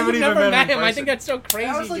 I love that haven't you've even never met met him in him. I think person. that's so crazy.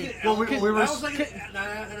 That was like dude. an Well, we Elvis- were- that was like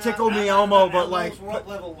an Tickle Me Elmo, but Elmo's like- world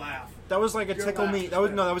level laugh. That was like a Your tickle laugh me. is That was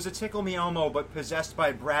better. that was a tickle me Elmo, but possessed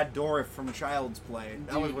by Brad Dourif from Child's Play.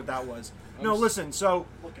 That was Dude. what that was. I'm No, s- listen. So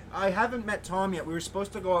Look at- I haven't met Tom yet. We were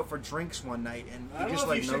supposed to go out for drinks one night, and I he don't just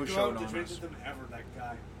know if like you no should go out showed to on drink us. with him ever, that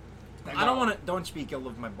guy. I don't want to. Don't speak ill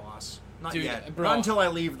of my boss. Not Dude, yet. bro. Not until I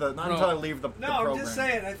leave the. Not Bro. until I leave the No, the I'm program. just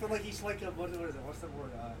saying. I feel like he's like a what is it? What's the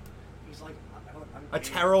word? He's like I'm A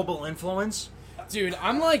terrible influence. Dude,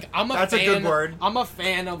 I'm a That's a fan. good word. I'm a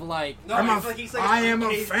fan of like. No, I'm he's a, like I am a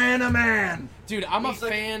amazing. fan of man. Dude, I'm a He's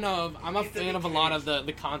like- fan of. I'm a he's fan the of a lot cage. of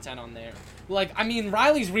the content on there. Like, I mean,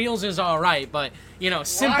 Riley's Reels is all right, but you know,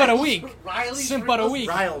 simp of the week, Riley's simp of the Reels- week,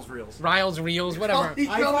 Riles reels. Riles Reels, whatever. He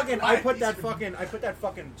I felt fucking like I put that Riley's-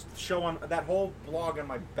 fucking show on that whole blog on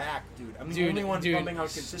my back, dude. I'm the Dude, only one dude. pumping out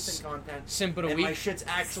consistent content. Simp of the And my week, shit's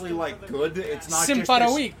actually like good. It's not simp just of the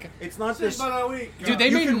this, week. It's not Simp this. of the week. Dude, they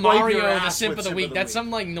You made can wipe Mario your the ass simp with of the simp week. of the That's week.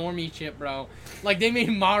 some like normie shit, bro. Like they made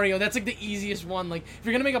Mario. That's like the easiest one. Like if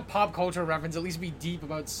you're gonna make a pop culture reference, at least be deep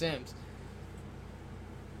about simps.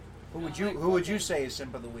 Who would you say is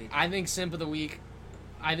simp of the week? I think simp of the week.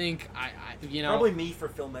 I think I you know. Probably me for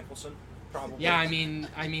Phil Mickelson. Probably. Yeah, I mean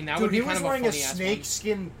that Dude, would be he kind was of wearing a a funny ass snake one.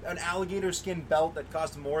 skin, an alligator skin belt that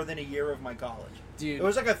cost more than a year of my college. Dude, It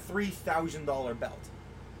was like a $3,000 belt.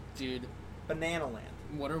 dude, Banana Land.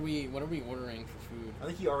 what are we ordering for food? I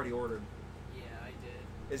think he already ordered. Yeah, I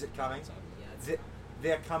did. Is it coming? Yeah, it's Th-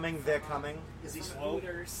 They're coming. They're coming. Is he from slow?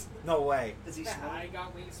 Hooters. No way. Is he Yeah, slow? I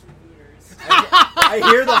got wings from Hooters. I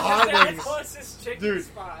hear the hot That's wings. the closest chicken Dude.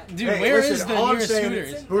 spot. Dude, Hey, where is listen, the all I'm nearest saying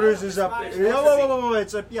Hooters? is Hooters is up. Spot is Whoa, close. whoa, whoa, whoa,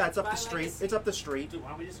 it's up. Yeah, it's up the Spot street. likes- It's up the street. Dude, why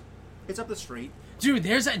don't we just It's up the street. Dude,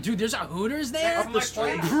 there's a Hooters there? Up the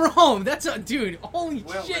street. Bro, that's a dude. Holy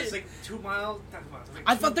Well, shit! it's like 2 miles. Not 2 miles. It's like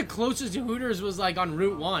I two- thought the closest Hooters was like on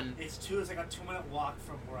Route 1. It's like a 2-minute walk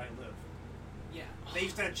from where I live. Yeah. They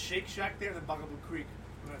used to have Shake Shack there and then Bugaboo Creek.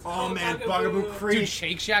 Oh man, Bugaboo. Bugaboo Dude, Creek.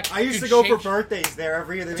 Shake Shack. I used dude, to go Shake for birthdays there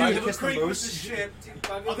every year. They Dude, kiss the Creek was moose. the shit.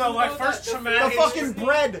 Bugaboo, Although my though, first the traumatic- The fucking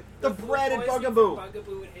bread. The bread at boys Bugaboo. from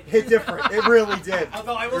Bugaboo would Hit different. It really did.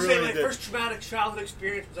 Although I will It say really my did. first traumatic childhood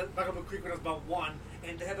experience was at Bugaboo Creek when I was about 1,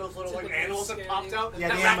 and they had those little So like the animals that birds popped scare out. Yeah,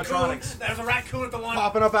 That the raccoon- animatronics. There was a raccoon at the one.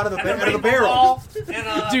 Popping up out of the and the out of the rainbow barrel. ball,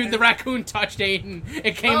 and, Dude, the raccoon touched Aiden.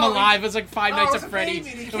 It came Oh, alive. It was like Five oh, Nights it at was Freddy's.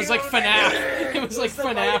 amazing. He It was came like out with FNAF. It was like It's the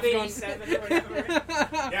FNAF Vibe going. 87 or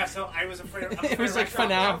whatever. Yeah, so I was afraid of It was like Drop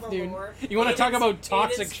FNAF, the dude. lore. You want to talk Aiden's- about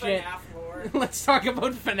toxic Aiden's shit? FNAF lore. Let's talk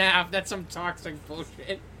about FNAF. That's some toxic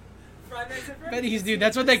bullshit. Five Nights at Freddy's. Betty's, dude.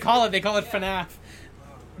 That's what they call it. They call it Yeah. FNAF.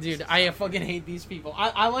 Dude, I fucking hate these people.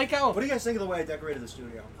 I like how. What do you guys think of the way I decorated the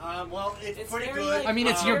studio? well, it's It's pretty very, good. like, I mean,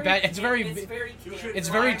 it's your bed. It's very. It's very. You should- It's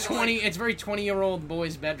very Right. 20. It's very 20-year-old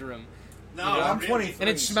boy's bedroom. No, You know, I'm really. 23. And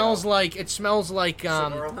it smells like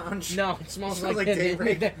Cigar lounge. no, it smells Smells like like the day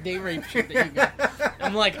rape. that day rape shit that you got.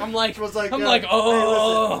 I'm like Was like, I'm hey, like,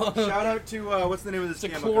 oh, listen, shout out to what's the name of this?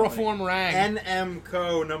 it's a camo chloroform rag. company? NM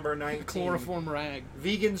Co. number 19. Chloroform rag.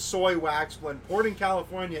 Vegan soy wax blend, poured in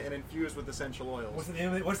California and infused with essential oils. What's the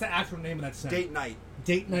name? What's the actual name of that scent? Date night.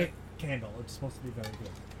 Date night candle. It's supposed to be very good.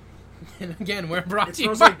 And again, we're brought It to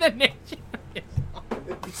you smells by like- the nation.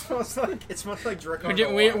 It smells like Draco.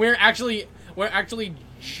 We're actually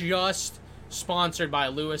just sponsored by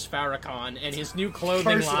Louis Farrakhan and his new clothing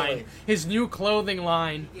Personally. line. His new clothing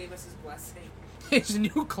line. He gave us his blessing. His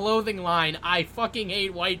new clothing line. I fucking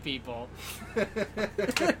hate white people.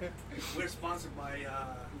 We're sponsored by.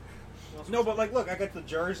 No, but like, look, I got the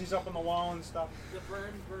jerseys up on the wall and stuff. The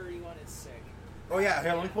Burnbury one is sick. Oh yeah,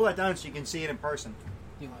 here, let me pull that down so you can see it in person.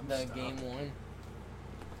 The game one.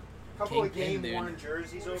 Couple of Kingpin, game dude. worn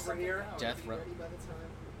jerseys Order over something here. now. Death It'll be row. ready by the time.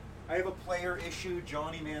 I have a player issue,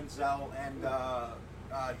 Johnny Manziel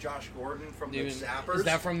and Josh Gordon from Dude, the Zappers. is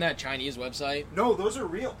that from that Chinese website? No, those are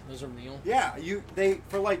real. Those are real. Yeah, they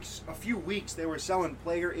for like a few weeks they were selling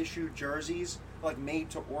player issue jerseys like made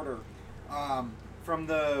to order from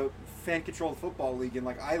the fan controlled football league, and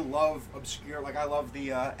like I love obscure, like I love the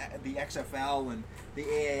XFL and the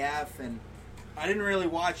AAF, and I didn't really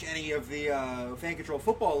watch any of the fan controlled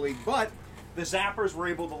football league, but the Zappers were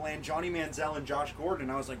able to land Johnny Manziel and Josh Gordon,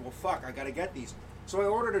 and I was like, well fuck, I gotta get these. So I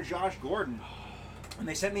ordered a Josh Gordon. And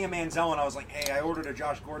they sent me a Manziel, and I was like, hey, I ordered a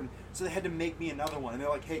Josh Gordon. So they had to make me another one. And they're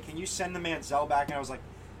like, hey, can you send the Manziel back? And I was like,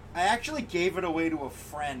 I actually gave it away to a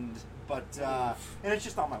friend, but, and it's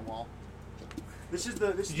just on my wall. This is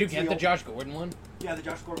the, Did you get the Josh Gordon one? Yeah, the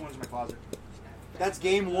Josh Gordon one's in my closet. That's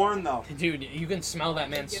game worn, though. Dude, you can smell that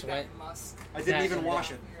man's Get sweat. that musk. I didn't That's even a wash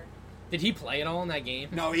it. Did he play at all in that game?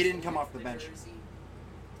 No, he didn't come off the The bench. jersey.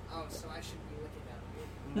 Oh, so I should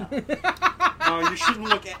be looking at it. No, you shouldn't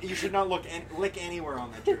look. You should not lick anywhere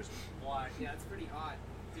on that jersey. Why? Yeah, it's pretty hot.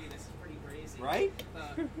 Dude, this is pretty crazy. Right?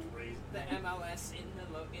 The MLS in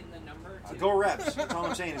the number. Too. Go Revs. That's all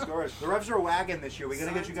I'm saying is go Revs. The Revs are a wagon this year. We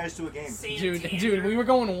gotta get you guys to a game. Dude, we were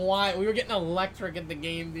going wild. We were getting electric at the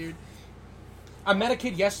game, dude. I met a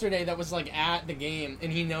kid yesterday that was like at the game,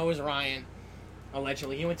 and he knows Ryan.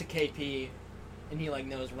 Allegedly, he went to KP, and he like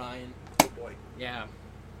knows Ryan. Good boy. Yeah.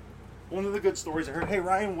 One of the good stories I heard. Hey,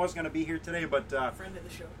 Ryan was gonna be here today, but Friend of the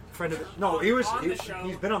show. friend of the, no, he was. On the show.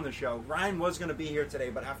 He's been on the show. Ryan was gonna be here today,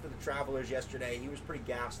 but after the Travelers yesterday, he was pretty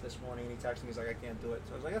gassed this morning. And he texted me. He's like, I can't do it.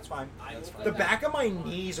 So I was like, that's fine. That's fine. The back of my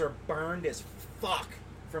knees are burned as fuck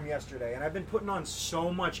from yesterday, and I've been putting on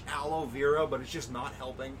so much aloe vera, but it's just not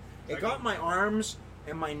helping. It got my arms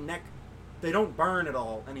and my neck. They don't burn at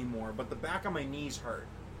all anymore, but the back of my knees hurt.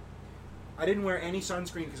 I didn't wear any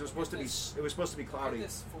sunscreen because it was supposed to be cloudy.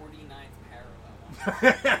 This 49th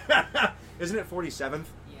parallel. Isn't it 47th?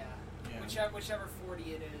 Yeah. Whichever 40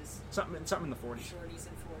 it is. Something in the 40s. Shorties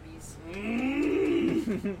and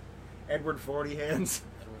 40s. Edward 40 hands.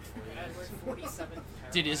 Edward 47th parallel.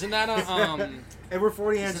 Dude, isn't that a Edward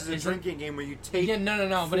 40 hands is a Is it- drinking game where you take Yeah,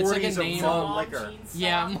 no, but it's like a 40s of name. malt Mom liquor. jeans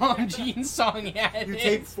Yeah, song. Mom Jean song. Yeah, it You is.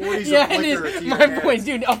 take 40s yeah, of it liquor is. to your My hands. point,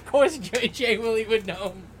 dude. Of course, Jay Willie would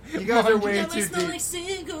know. You guys are Mom way Jean- too deep.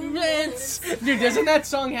 Cigarettes. Dude, doesn't that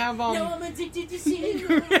song have I'm addicted to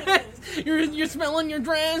cigarettes. you're smelling your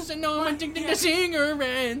dress, and no, I'm addicted to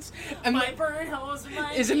cigarettes. And My burn hose.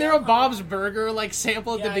 My isn't there a Bob's Burger like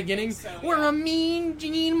sample at Yeah, the I beginning? think so, We're yeah. a mean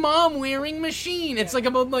Jean mom wearing machine. It's Yeah. like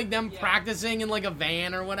about like them Yeah. practicing in like a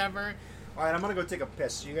van or whatever. All right, I'm gonna go take a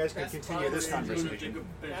piss. So you guys can Best continue this buds. conversation.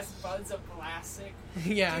 Best Buds, a classic.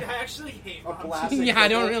 Yeah. Dude, I actually hate A Mom classic. Jeans. Yeah, I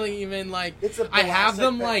don't pickle. really even like. It's a I have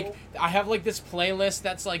them classic like I have like this playlist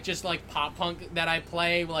that's like just like pop punk that I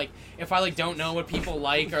play. Like if I like don't know what people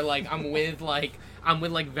like or like I'm with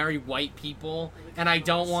very white people and I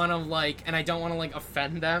don't want to like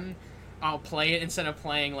offend them. I'll play it instead of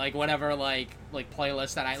playing like whatever like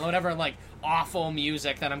playlist that whatever like awful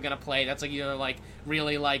music that I'm gonna play. That's like either like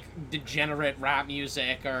really like degenerate rap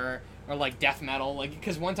music or like death metal. Like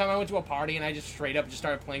because one time I went to a party and I just straight up just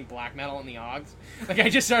started playing black metal in the Augs. Like I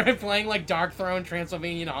just started playing like Dark Throne,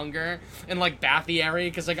 Transylvanian Hunger, and like Bathiary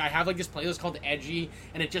because like I have like this playlist called Edgy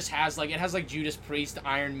and it has like Judas Priest,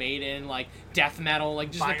 Iron Maiden, like death metal,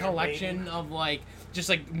 like just a Iron collection Maiden. of like just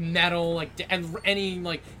like metal, like and any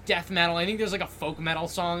like death metal. I think there's like a folk metal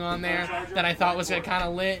song on there that I thought was like, kind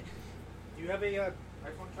of lit. Do you have a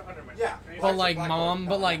iPhone charger? Yeah. But like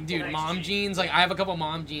Blackboard. dude, Nice Mom jeans. Jeans, like I have a couple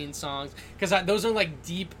Mom Jeans songs because those are like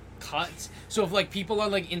deep cuts. So if like people are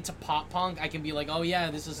like into pop punk, I can be like, oh yeah,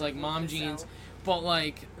 this is like Mom Jeans. But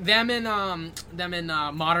like them and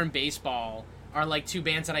Modern Baseball are like two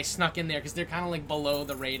bands that I snuck in there because they're kind of like below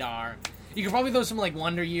the radar. You could probably throw some like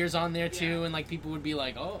Wonder Years on there too, Yeah. and like people would be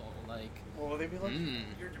like, oh, like, Well, they'd be like,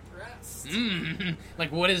 You're depressed.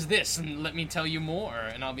 like what is this? And let me tell you more.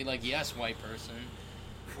 And I'll be like, yes, white person.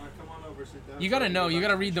 Come on over, sit down. You gotta know. You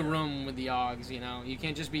gotta read the room with the Augs. You know, you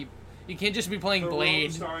can't just be playing The Blade.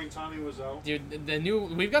 Room starring Tommy Wiseau.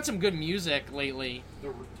 Dude, we've got some good music lately,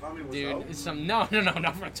 Tommy Wiseau. dude. No,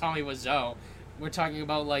 not from Tommy Wiseau. We're talking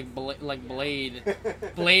about like Blade.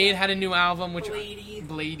 Blade had a new album, which Bladey.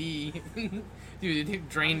 Bladey, dude,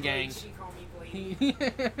 Drain Gang. She called me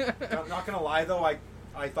Bladey. I'm not gonna lie though,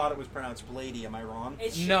 I thought it was pronounced Blady. Am I wrong?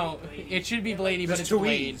 It should No, be Bladey. it should be Bladey, but There's it's two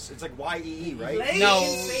Blade. E's. It's like Y-E-E, right? Blade. No,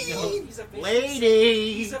 He's officially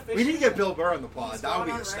Lady. He's We need to get Bill Burr on the pod. He's That would gone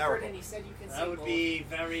be on record hysterical. and he said you can that say would both. be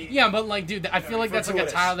very. Yeah, but like, dude, I feel like that's like a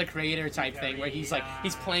Fortuitous. Tyler the Creator type thing where he's like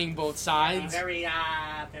he's playing both sides. Very.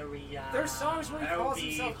 There's songs where he that would calls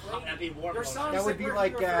be- himself Blade. That'd be war There's motion. songs That would be where he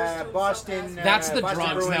like refers to himself Boston. as- That's the Boston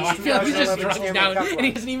drugs Bruins now. I feel like he's just 2011 drugged Stanley out Cup and run.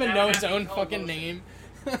 he doesn't even That know would his have own to be fucking almost- name.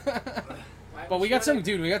 Why But we would got you some, let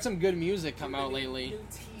dude. We got some good music come the out new- lately. New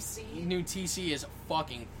TC. New TC is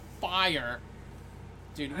fucking fire,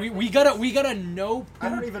 dude. We gotta know. I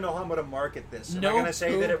don't even know how I'm gonna market this. Am I No gonna say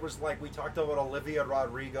poop. that it was like we talked about Olivia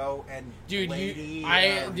Rodrigo and Dude, Lady?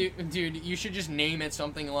 dude, you should just name it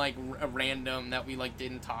something like a random that we like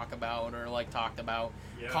didn't talk about or like talked about.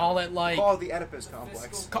 Yeah. Call it like call it the Oedipus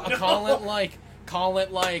complex. Fiscal- call it like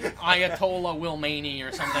Ayatollah Willmeini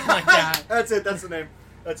or something like that. That's it. That's the name.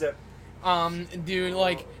 That's it. Dude,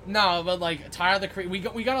 like no, but like Tyler the Creator,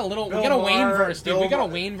 we got a Bill Wayne Maher, verse, dude. Bill We got a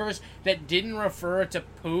Maher. Wayne verse that didn't refer to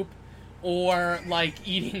poop or like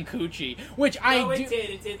eating coochie, which No, I it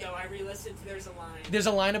do. did though. I re-listened. There's a line. There's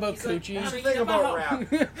a line about He's like, coochie. That's the thing about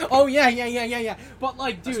rap. Oh yeah. But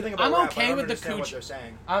like, That's the dude, thing about I'm rap. I okay don't with the understand what they're coochie.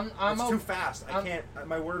 saying. I'm It's too fast. I I'm- can't.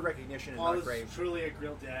 My word recognition is Paul not is great. truly a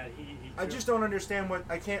grill dad. He I just don't understand what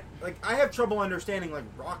I can't like. I have trouble understanding like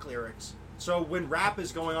rock lyrics. So when rap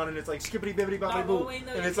is going on and it's like skippity bibbity boppity Not boo, Lil Wayne,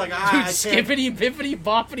 though, and you it's like can- I Dude, can't. skippity bippity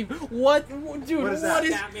boppity. What, dude? What is What that?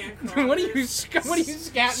 is? Batman What are you? Crawlers. What are you,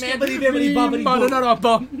 scat man? Skippity bibbity boppity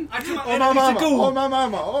boo. I come Oh my mama! Oh my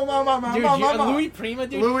mama! Oh my mama! Dude, Oh my mama! Louis Prima,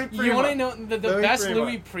 dude. Louis You Prima. want to know the Louis best Prima.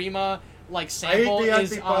 Louis Prima like I sample hate the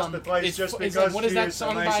is antipasta twice is just is because like, what is she that is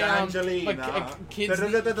song a by nice like Angelina. Kids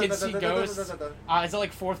See Ghosts? Is it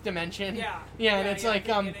like Fourth Dimension? Yeah. Yeah, and it's like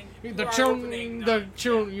beginning. the Our children, opening the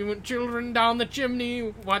night. children down the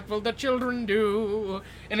chimney. What will the children do?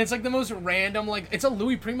 And it's like the most random, like it's a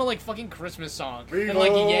Louis Prima like fucking Christmas song. Viva And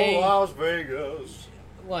like yay, Las Vegas!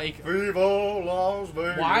 like Viva Las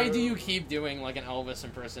Vegas! why do you keep doing like an Elvis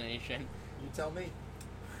impersonation? You tell me.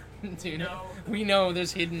 Dude, No. we know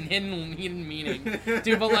there's hidden meaning,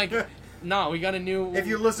 dude. But like, no, we got a new. If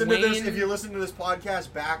you listen to this, Wayne- if you listen to this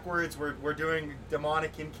podcast backwards, we're doing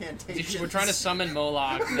demonic incantations. Dude, we're trying to summon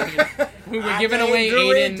Moloch. Dude. We're I giving can't away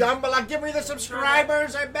do it, Aiden. Dumbledore. Give me the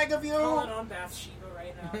subscribers, I beg of you. Calling on Bathsheba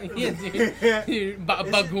right now. Yeah, dude.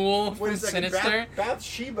 Bagul Wait from a second. Sinister.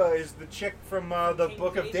 Bathsheba is the chick from the King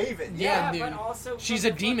Book of David. David. Yeah, but dude. also She's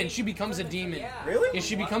from a the demon. fucking- She becomes a from the- demon. Yeah. Really? Yeah,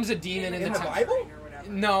 she becomes a demon in the the temple. Bible? Or whatever.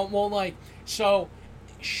 No, well, like, so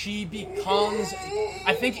she becomes.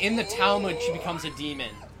 I think in the Talmud she becomes a demon.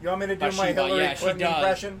 You want me to do Bathsheba, my Hillary yeah, she Clinton does.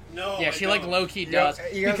 impression? No. Yeah, I she like don't. low key You does. guys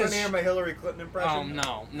want to because hear my Hillary Clinton impression?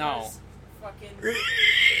 oh no. Because Fucking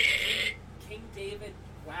King David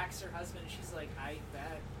whacks her husband. And she's like, I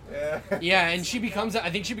bet. Yeah. Yeah, and she becomes. I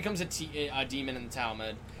think she becomes a demon in the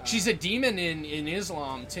Talmud. She's a demon in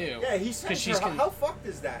Islam too. Yeah, he sends her. She's How fucked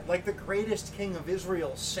is that? Like the greatest king of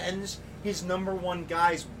Israel sends his number one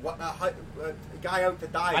guy out to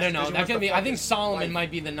die. I don't know. because he That wants can to be. fuck I think his Solomon wife.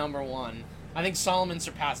 might be the number one. I think Solomon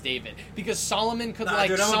surpassed David because Solomon could Nah,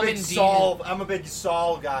 dude, I'm a summon big demons. Saul. I'm a big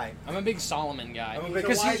Saul guy. I'm a big Solomon guy. I'm a big So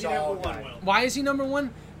Because why he- is he number Saul one, guy. Will? Why is he number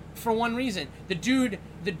one? For one reason. The dude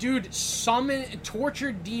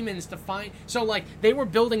tortured demons to find. So like they were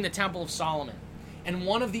building the Temple of Solomon, and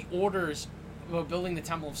one of the orders about building the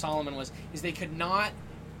Temple of Solomon is they could not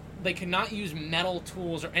use metal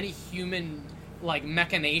tools or any human like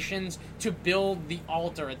machinations to build the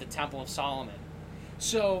altar at the Temple of Solomon.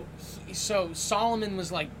 So Solomon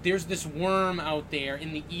was like, there's this worm out there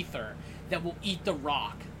in the ether that will eat the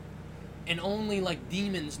rock. And only like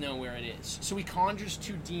demons know where it is. So he conjures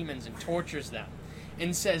 2 demons and tortures them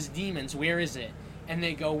and says, demons, where is it? And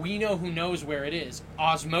they go, we know who knows where it is.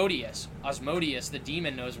 Osmodeus, the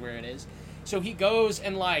demon, knows where it is. So he goes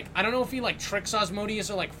and like, I don't know if he like tricks Osmodeus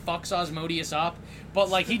or like fucks Osmodeus up, but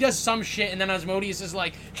like he does some shit and then Osmodeus is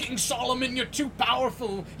like, King Solomon, you're too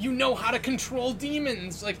powerful. You know how to control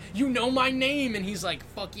demons. Like, you know my name. And he's like,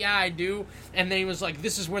 fuck yeah, I do. And then he was like,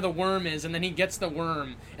 this is where the worm is. And then he gets the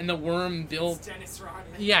worm and the worm built. Dennis Rodman.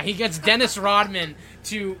 Yeah, he gets Dennis Rodman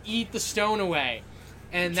to eat the stone away.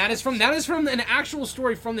 And that is from an actual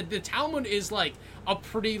story from the Talmud is like a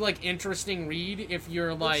pretty like interesting read if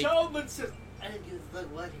you're like The Talmud says, I just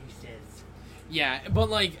look what he says. yeah, but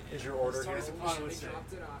like Is your order Tony here? Soprano They would say.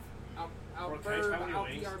 dropped it off. I'll Bro, can I try one of your I'll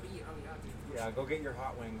wings? BRB. Oh yeah. Yeah, go get your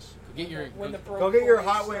hot wings. get your When the Go get your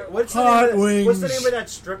hot wings. What's the Hot name of wings. What's the name of that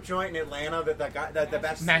strip joint in Atlanta that guy that the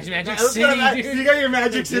best Magic Let's City, go to dude. You got your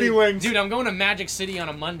Magic City wings. dude, I'm going to Magic City on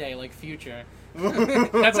a Monday like Future.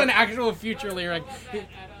 That's an actual Future lyric.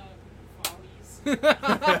 What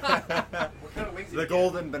kind of wings did The he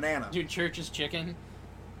golden banana. Dude, Church's chicken. get?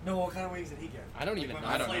 No, what kind of wings did he get? I don't even Like, know.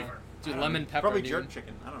 what I don't know. flavor? Dude, I don't lemon know. pepper, Probably dude. jerk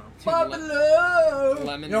chicken. I don't know. Dude,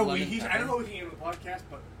 lemon, No, lemon I pepper. don't know if we can get him on the podcast,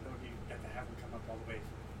 but that would be have to have him come up all the way.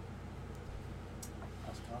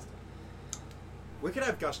 How's it cost him? We could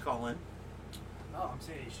have Gus call in. No, I'm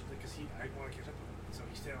saying he should because I want to catch up with him, so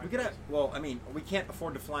he's staying. We could have. Well, I mean, we can't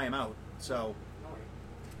afford to fly him out. So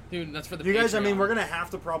Dude, that's for the you guys, I mean, Patreon. we're gonna have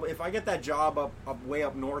to probably. If I get that job up way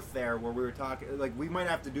up north there, where we were talking, like we might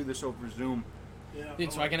have to do this over Zoom. Yeah.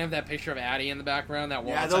 Dude, so I can have that picture of Addie in the background. That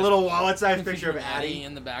Yeah, wallet the size- little wallet-sized picture of Addie,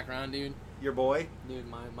 in the background, dude. your boy. Dude,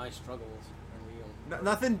 my struggles are real.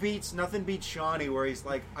 Nothing beats Shawnee, where he's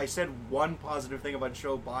like, I said one positive thing about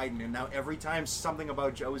Joe Biden, and now every time something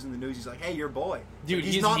about Joe's in the news, he's like, "Hey, your boy." Dude,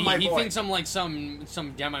 he's not my he boy. thinks I'm like some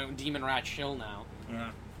demon rat shill now. Yeah.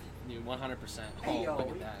 Dude, 100%. Hey, Oh, yo, look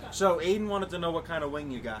at that. So Aiden wanted to know what kind of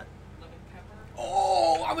wing you got. Lemon pepper.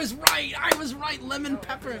 Oh, I was right. Lemon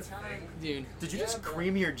pepper. Dude. Did you just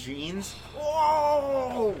cream your jeans?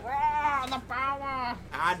 Whoa! Ah, the power.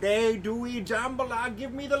 Ade, Dewey, Jambalaya,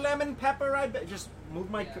 give me the lemon pepper. I bet. Just move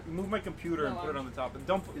my computer and No, put it on the top.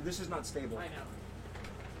 Don't. This is not stable. I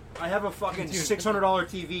know. I have a fucking Dude. $600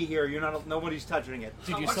 TV here. Nobody's touching it.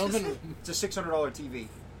 Dude, How you much still is been. it? It's a $600 TV.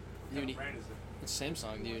 What Dude, brand is it? it's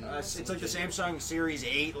Samsung, dude. It's like the Samsung Series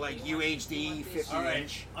 8, like UHD 50 All right.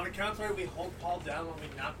 inch. On the count of three, we hold Paul down when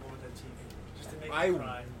we not go with that TV, just to make I him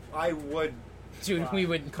cry. I would. Dude, we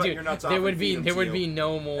would. Cut Dude, your nuts off there and would be feed 'em there to would you. be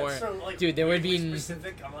no more. That's so, like, Dude, there would be. weirdly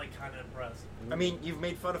specific. I'm like kind of impressed. I mean, you've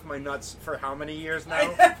made fun of my nuts for how many years now?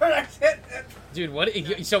 I did. Dude, what?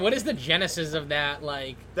 So what is the genesis of that?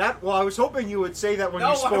 Like, That. Well, I was hoping you would say that when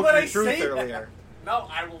No, you why spoke would the I truth say that? earlier. No,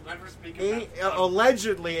 I will never speak about it.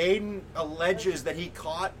 Allegedly, Aiden alleges that he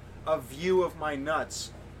caught a view of my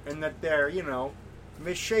nuts and that they're,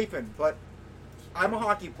 misshapen. But I'm a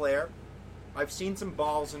hockey player. I've seen some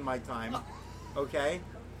balls in my time. Okay?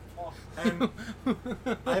 And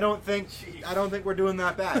I don't think we're doing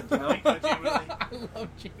that bad, you know? I love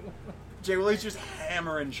you. Jay Willie's just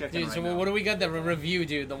hammering chicken Dude, right so now. what do we got? The review,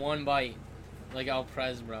 dude. The one bite, like Al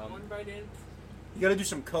Prez, bro. One bite in. You gotta do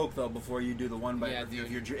some coke though before you do the one bite Yeah, review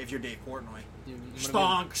dude. if you're Dave Portnoy. Dude,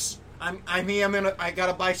 Stonks. I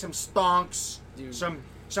gotta buy some stonks. Dude. Some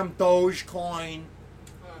Dogecoin.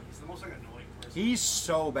 He's the most like annoying person. He's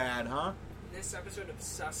so bad, huh? This episode of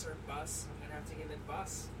Sus or Bus, I'm gonna have to give it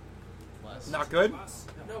Bus. Not good? Bus.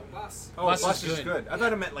 No, Bus. Oh, Bus bus, is is good. good. I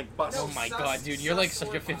thought it meant like bus. Oh No, my sus- god, dude, you're like sus such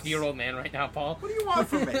or a bus. 50-year-old man right now, Paul. What do you want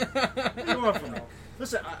from me? What do you want from me?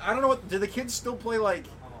 Listen, I don't know what. Do the kids still play like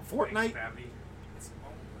Fortnite? Thanks, Babby. It's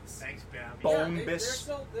boneless. Thanks, Babby. Bone they're bis.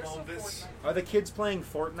 still Bone bis. Fortnite. Are the kids playing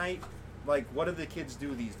Fortnite? Like, what do the kids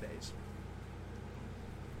do these days?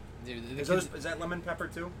 Dude, Is that lemon pepper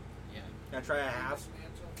too? yeah. Can I try a half?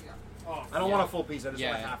 Yeah. Oh, I don't Yeah. want a full piece. I just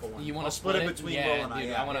want a half of one. You want I'll to split it between yeah, Will and I. dude,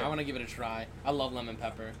 Yeah, I want to give it a try. I love lemon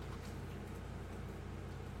pepper.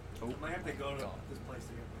 I might have to go to this place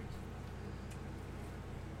to get wings.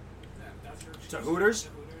 That's your To Hooters?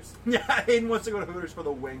 Hooters. Yeah, Hayden wants to go to Hooters for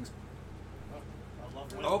the wings. I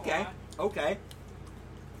love wings. Okay. Okay.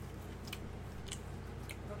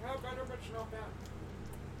 How better, but not bad.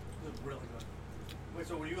 This is really good. Wait,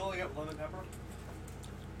 so will you only get lemon pepper?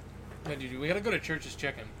 Yeah, dude, we gotta go to Church's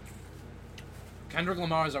Chicken. Kendrick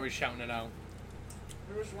Lamar is always shouting it out.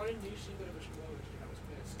 There was one in DC, but it was closed.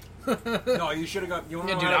 I was pissed. No, you should have got. You wanna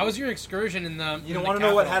Yeah, know dude, how how to- was your excursion in the? You don't want to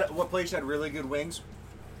know what place had really good wings?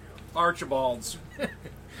 Archibald's.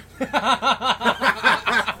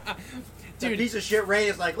 That Dude, piece of shit Ray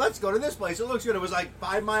is like, let's go to this place. It looks good. It was like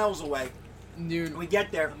 5 miles away. dude, We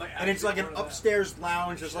get there, and it's like an upstairs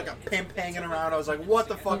lounge. There's like a pimp hanging around. I was like, what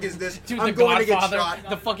the fuck is this? dude, I'm the going to get Godfather, shot.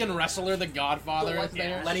 the fucking wrestler, the Godfather is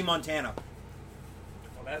there. Lenny Montana.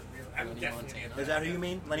 Well, that's real. I'm Lenny definitely Montana. Is that who you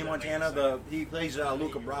mean? Lenny Montana? He plays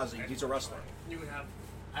Luca Brasi. He's a wrestler. You would have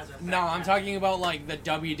as a No, I'm talking about like the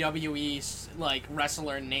WWE like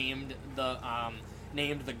wrestler named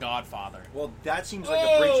the Godfather. Well, that seems like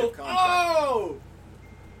a breach of contract. Oh!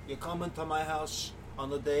 You come into my house on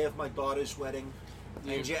the day of my daughter's wedding, and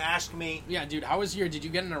Dude. you ask me Yeah, dude, how was your? Did you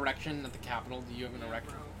get an erection at the Capitol? Do you have an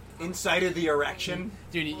erection? inside of the erection.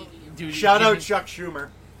 Dude, Shout out Chuck Schumer.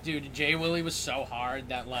 Dude, Jay Willie was so hard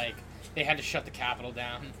that like they had to shut the Capitol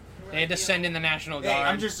down. They had to send in the National Hey, Guard.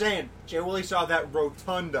 I'm just saying, Jay Willie saw that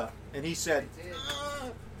rotunda, and he said,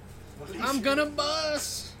 I'm gonna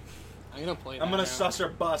bus. I'm gonna play that. I'm gonna now. suss her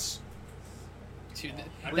bus. Dude,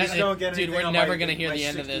 Please don't get dude, anything we're on never my, gonna hear my the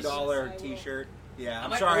end of this. $60 t-shirt. Yeah, I'm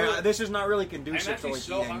might sorry. order- This is not really I'm conducive to actually like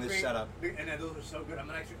so eating hungry, this setup. and those are so good. I'm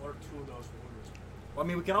gonna actually order 2 of those orders. Well, I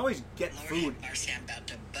mean, we can always get food. Mercy, I'm about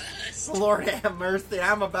to bust. Lord have mercy,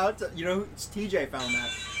 I'm about to. You know, it's TJ found that.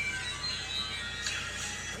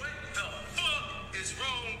 What the fuck is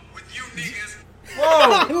wrong with you niggas?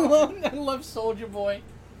 Whoa! I love Soldier Boy.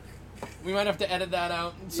 We might have to edit that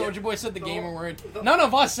out. Soldier Boy said the No, gamer word. the- None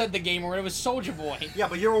of us said the gamer word. It was Soldier Boy. Yeah,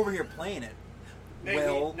 but you're over here playing it.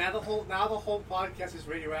 Well, now the whole podcast is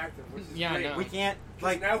radioactive, which is Yeah, I great. know. we can't.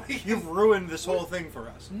 Like, now we can- you've ruined this whole thing for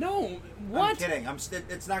us. No, I'm what? kidding.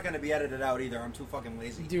 It's not going to be edited out either. I'm too fucking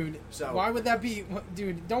lazy. Dude, So- why would that be?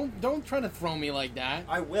 Dude, don't try to throw me like that.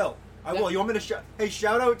 I will. I will. You want me to Hey,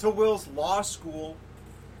 shout out to Will's law school.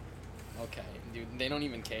 Okay, dude, they don't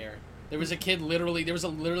even care. There was a kid literally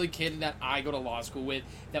kid that I go to law school with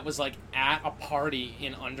that was like at a party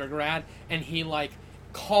in undergrad, and he like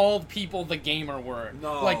called people the gamer word.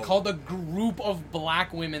 No. Like called a group of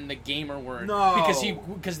black women the gamer word. No.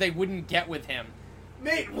 Because they wouldn't get with him.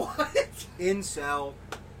 Mate, what? Incel.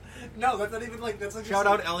 No, that's not even like that's like Shout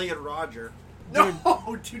out Elliot Roger. No,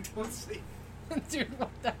 dude, don't say. Dude, what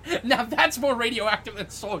the? Now that's more radioactive than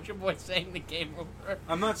Soldier Boy saying the gamer word.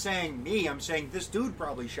 I'm not saying me. I'm saying this dude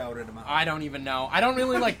probably shouted him out. I don't even know. I don't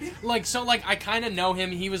really like I kind of know him.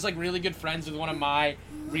 He was like really good friends with one of my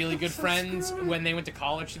really good friends when they went to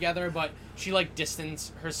college together, but she like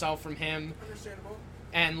distanced herself from him Understandable.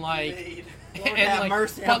 and like Mate. Lord have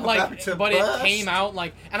mercy, I'm about to but bust. it came out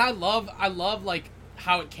like, and I love like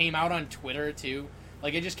how it came out on Twitter too.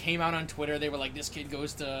 Like it just came out on Twitter. They were like, this kid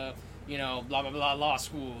goes to, you know, blah blah blah law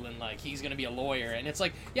school, and like he's gonna be a lawyer. And it's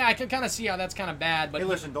like, yeah, I can kind of see how that's kind of bad. But Hey,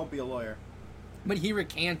 listen, don't be a lawyer. but he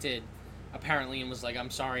recanted apparently and was like, I'm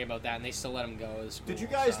sorry about that, and they still let him go to school. Did you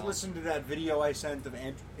guys so. listen to that video I sent of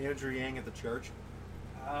Andrew Yang at the church?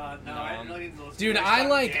 No, I didn't really need to listen Dude, to it. I Started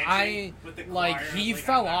like dancing with the like choir, he like,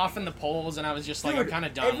 fell I'm off not in the gonna- polls, and I was just like, Dude, I'm kind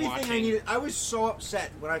of done everything watching. I needed. I was so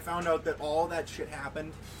upset when I found out that all that shit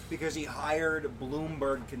happened because he hired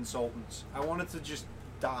Bloomberg consultants. I wanted to just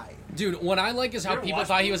die. Dude, what I like is how You ever people watch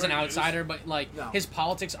thought he was an Bloomberg News? outsider, but like No. his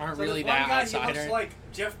politics aren't So really there's one that guy, outsider. He looks like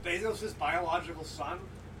Jeff Bezos' biological son,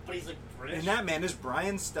 but he's like British. And that man is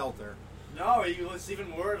Brian Stelter. No, he looks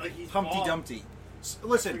even worse. Like he's Humpty bald. Dumpty.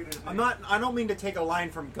 Listen, Figured his I'm name. not. I don't mean to take a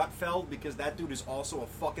line from Gutfeld because that dude is also a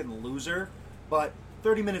fucking loser. But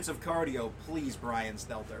 30 minutes of cardio, please, Brian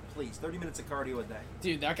Stelter. Please, 30 minutes of cardio a day.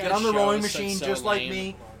 Dude, that guy Get on the rowing shows machine so just like lame.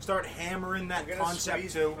 me. Start hammering that I'm gonna concept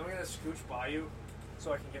squeeze- too. I'm gonna scooch by you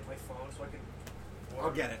so I can get my phone so I can.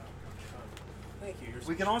 I'll get it. Thank you. You're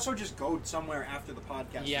We can also just go somewhere after the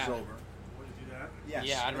podcast Yeah. is over. Want to do that? Yes.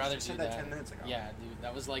 Yeah, I'd I rather just do said that. 10 minutes ago. Yeah, dude,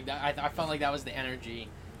 that was like that. I felt like that was the energy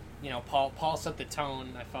Paul set the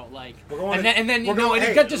tone. I felt like, We're going and then we're going,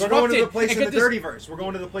 it got We're disrupted. going to the place It in got the Dirtyverse. We're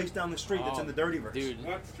going to the place down the street that's in the Dirtyverse. dude.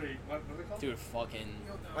 What street? What's it called? Dude, fucking.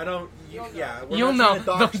 I don't. Yeah, we're You'll not know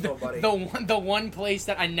trying to dox nobody. the one place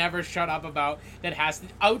that I never shut up about that has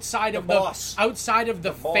outside of boss. the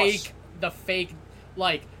boss. fake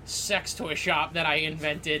like sex toy shop that I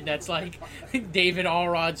invented. That's like David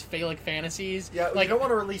Allrod's Phallic Fantasies. Yeah, like you don't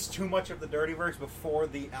want to release too much of the Dirtyverse before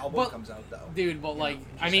the album comes out, though. dude. But like,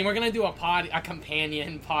 I mean, we're gonna do a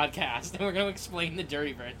companion podcast, and we're gonna explain the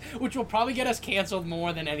Dirtyverse, which will probably get us canceled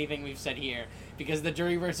more than anything we've said here because the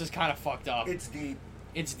Dirtyverse is kind of fucked up. It's deep.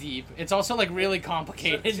 It's deep. It's also like really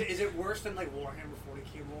complicated. Is it worse than like Warhammer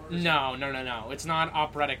 40k lore? No. It's not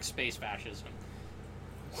operatic space fascism.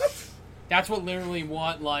 What? That's what literally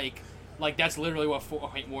what like that's literally what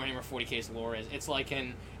Warhammer 40k's lore is. It's like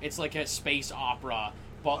a space opera,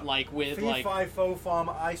 but like with Fee, like fi, fo, fum,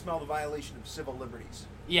 I smell the violation of civil liberties.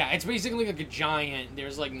 yeah, it's basically like a giant.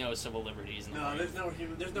 There's like no civil liberties. In the No, world.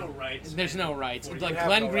 there's no rights. There's no rights. Well, It's you like have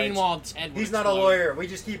Glenn no rights. Greenwald's Edward. He's not a lawyer. We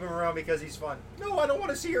just keep him around because he's fun. No, I don't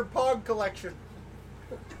want to see your Pog collection.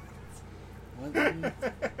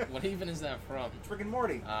 What even is that from? It's Rick and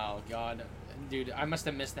Morty. Oh God, dude, I must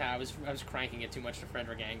have missed that. I was cranking it too much to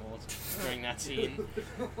Frederick Engels during that scene.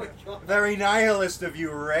 Very nihilist of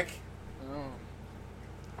you, Rick. Oh.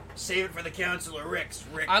 Save it for the counselor, Rick.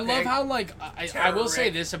 I love pig. how like I will say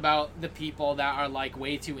Rick. this about the people that are like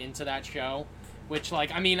way too into that show, which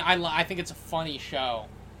like I mean I think it's a funny show,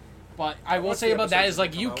 but I will What's say the about that episodes is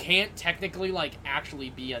like that you come out? can't technically like actually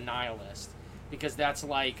be a nihilist because that's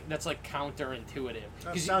like counterintuitive.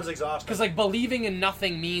 That sounds exhausting. Because like believing in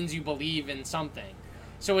nothing means you believe in something,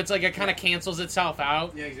 so it's like it kind of cancels itself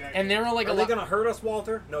out. Yeah, exactly. And there are like Are a they lot. gonna hurt us,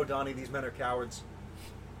 Walter? No, Donnie. These men are cowards.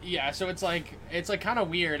 Yeah, so it's like kind of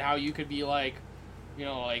weird how you could be like,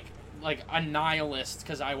 like a nihilist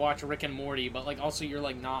because I watch Rick and Morty, but like also you're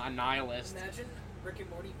like not a nihilist. Imagine Rick and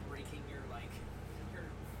Morty breaking your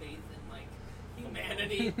faith in like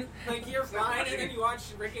humanity. Like you're fine, and then you watch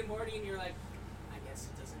Rick and Morty, and you're like, I guess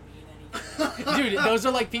it doesn't mean anything. Dude, those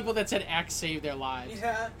are like people that said X saved their lives.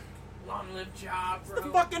 Yeah, long-lived job, bro. The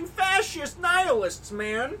fucking fascist nihilists,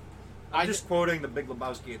 man. I'm I just quoting the Big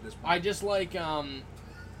Lebowski at this point. I just like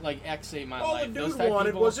X saved my All life. the Those dude type wanted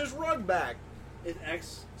people, was his rug back. If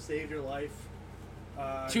X saved your life,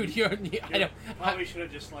 dude, I probably should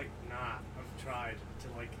have just like not have tried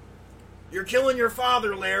to like. You're killing your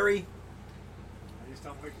father, Larry. I just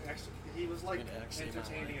don't think X. He was like Good X saved my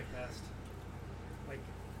entertaining life. at best.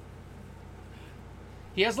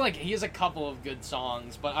 Like he has a couple of good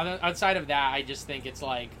songs, but outside of that, I just think it's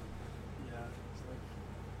like. yeah, it's like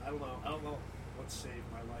I don't know what saved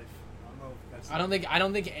my life. I don't know if that's.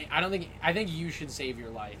 I think you should save your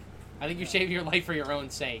life. I think you save your life for your own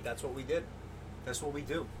sake. That's what we did. That's what we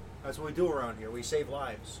do. That's what we do around here. We save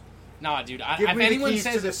lives. Nah, dude. Give If me the anyone keys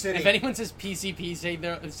to says the city. if anyone says PCP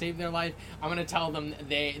saved their life, I'm gonna tell them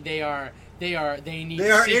they need They are to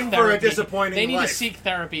seek in therapy. for a disappointing They need life. to seek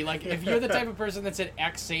therapy. Like if you're the type of person that said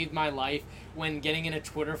X saved my life when getting in a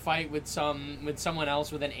Twitter fight with someone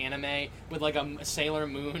else with an anime with like a Sailor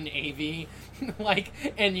Moon AV, like,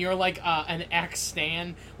 and you're like an X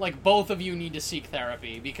stan, like both of you need to seek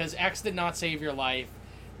therapy because X did not save your life.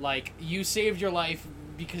 Like you saved your life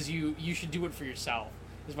because you should do it for yourself.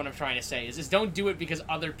 Is what I'm trying to say. Is don't do it because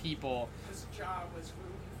other people. His job was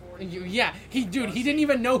rooting for you. Yeah, he didn't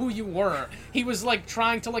even know who you were. He was like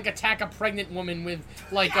trying to like attack a pregnant woman with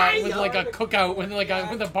like a cookout with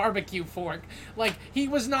with a barbecue fork. Like he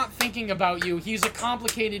was not thinking about you. He's a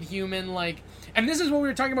complicated human. Like, and this is what we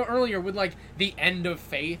were talking about earlier with like the end of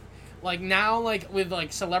faith. Like now, like with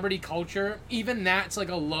like celebrity culture, even that's like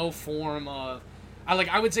a low form of.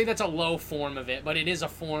 I would say that's a low form of it, but it is a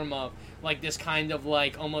form of like this kind of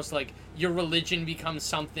like almost like your religion becomes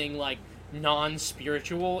something like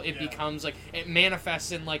non-spiritual. It becomes like it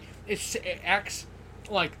manifests in like it's X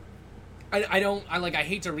like I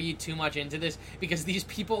hate to read too much into this because these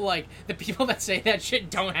people like the people that say that shit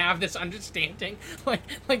don't have this understanding.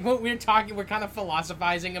 Like what we're talking, we're kind of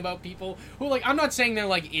philosophizing about people who like I'm not saying they're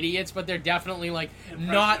like idiots, but they're definitely like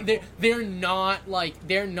not they're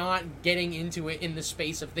not getting into it in the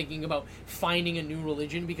space of thinking about finding a new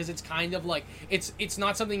religion because it's kind of like it's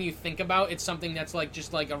not something you think about. It's something that's like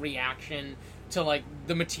just like a reaction to like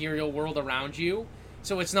the material world around you.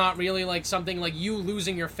 So it's not really like something like you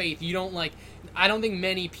losing your faith. You don't like. I don't think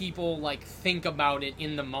many people like think about it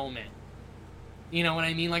in the moment. You know what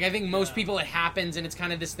I mean? Like I think most people it happens and it's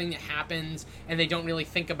kind of this thing that happens and they don't really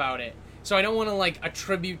think about it. So I don't want to like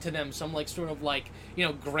attribute to them some like sort of like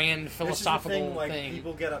grand philosophical this is the thing, like, thing.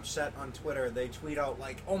 People get upset on Twitter. They tweet out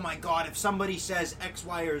like, "Oh my God, if somebody says X,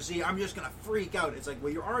 Y, or Z, I'm just gonna freak out." It's like,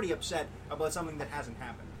 well, you're already upset about something that hasn't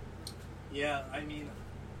happened. Yeah, I mean,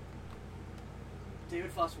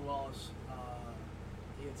 David Foster Wallace,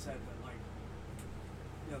 he had said that,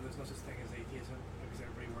 like, there's no such thing as atheism because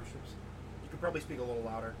everybody worships. You could probably speak a little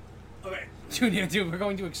louder. Okay. Dude, we're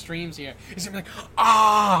going to extremes here. It's gonna be like,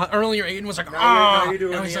 ah! Earlier, Aiden was like, Now ah! you're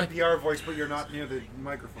doing and I the was like, NPR voice, but you're not near the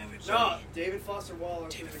microphone. No, David Foster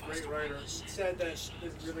Wallace is a great writer. He said that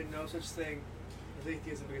there's really no such thing as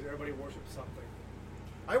atheism because everybody worships something.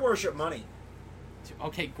 I worship money.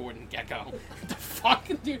 okay, Gordon Gekko. What the fuck,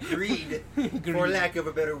 dude? Greed, Greed. for lack of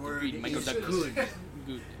a better word, Greed, Michael is Douglas. good.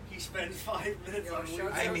 Good. He spends 5 minutes on weed.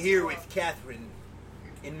 I'm here with Catherine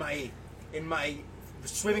in my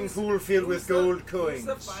swimming pool filled with gold coins. Who's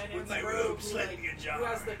the finance With my bro robes who, letting a jar. who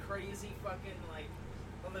has the crazy fucking like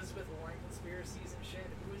Elizabeth Warren conspiracies and shit?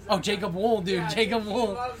 Who's Oh, that Jacob guy? Wool, dude. Yeah, Jacob he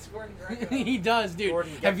Wool. loves Gordon Greco. He does, dude.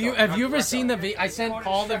 Gordon Have you Gekko, ever not seen Greco. I sent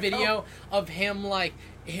Gordon Paul the Gekko. video of him like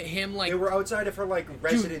They were outside of her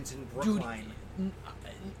residence in Brookline.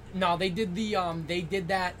 No, they did they did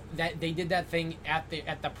that thing at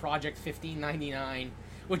the Project 1599,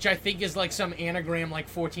 which I think is like some anagram like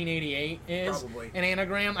 1488 is. Probably. An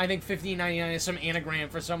anagram. I think 1599 is some anagram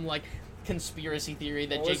for some like conspiracy theory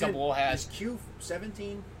that Well, Jacob Wool has. Is Q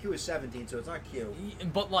 17? Q is 17, so it's not Q.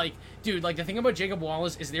 But like, dude, like the thing about Jacob Wall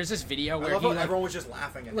is there's this video I where love he how like, everyone was just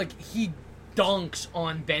laughing at him. like he dunks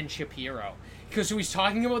on Ben Shapiro because he was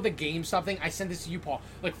talking about the GameStop thing. I sent this to you, Paul.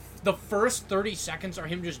 Like the first 30 seconds are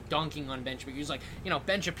him just dunking on Ben Shapiro. He's like,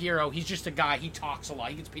 Ben Shapiro, he's just a guy. He talks a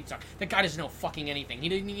lot. He gets paid to talk. That guy doesn't know fucking anything. He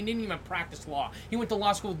didn't even practice law. He went to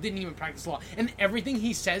law school, didn't even practice law. And everything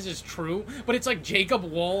he says is true, but it's like Jacob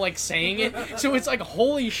Wool like saying it. So it's like,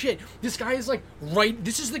 holy shit. This guy is like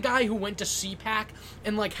this is the guy who went to CPAC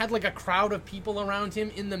and like had like a crowd of people around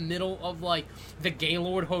him in the middle of like the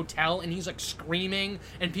Gaylord Hotel, and he's like screaming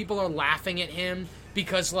and people are laughing at him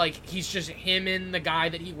because like he's just him and the guy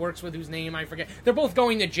that he works with whose name I forget. They're both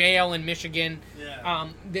going to jail in Michigan. Yeah.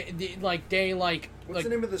 What's the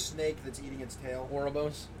name of the snake that's eating its tail?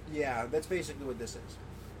 Ouroboros. Yeah, that's basically what this is.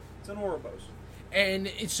 It's an Ouroboros.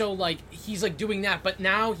 And so, like, he's, like, doing that, but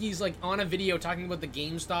now he's, like, on a video talking about the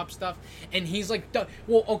GameStop stuff, and he's, like,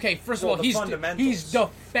 first of all, he's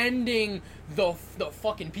defending the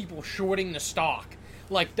fucking people shorting the stock,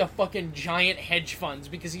 like, the fucking giant hedge funds,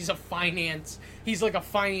 because he's like a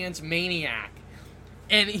finance maniac.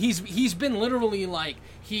 And he's been literally, like,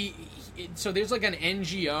 so there's, like, an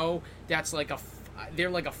NGO that's, like, they're,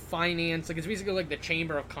 like, a finance, like, it's basically, like, the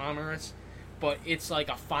Chamber of Commerce, but it's like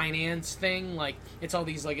a finance thing. Like it's all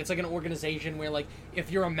these like it's like an organization where like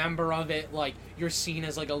if you're a member of it, like you're seen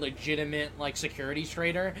as like a legitimate like securities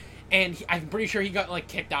trader. And I'm pretty sure he got like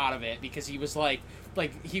kicked out of it because he was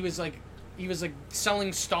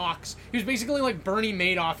selling stocks. He was basically like Bernie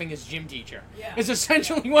Madoffing his gym teacher. Yeah. It's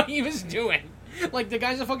essentially what he was doing. Like the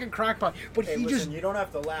guy's a fucking crackpot. But Hey, listen, you don't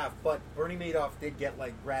have to laugh, but Bernie Madoff did get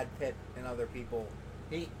like Brad Pitt and other people.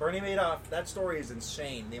 Bernie Madoff, that story is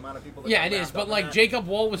insane. The amount of people that yeah, got it is. wrapped But up in like that. Jacob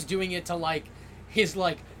Wool was doing it to like his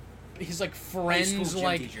friends, gym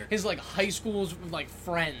like teacher. his like high school's like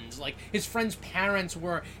friends, like his friends' parents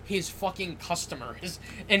were his fucking customers,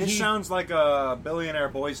 and This sounds like a Billionaire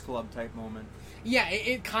Boys Club type moment. yeah,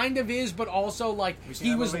 it kind of is, but also like you seen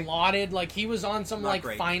he that was movie? lauded, like he was on some Not like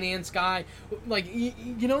great. finance guy, like you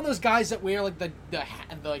know those guys that wear like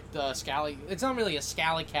the scally. It's not really a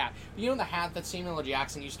scally cap, but you know the hat that Samuel L.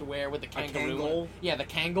 Jackson used to wear with the kangaroo. Kangol? Yeah, the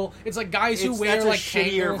Kangol. It's like guys who wear That's like a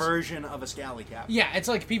shittier Kangol version of a scally cap. Yeah, it's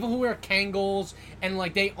like people who wear Kangles and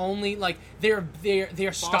like they only like they're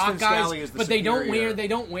stock Scally guys, is the but superior. they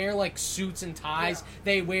don't wear like suits and ties. Yeah.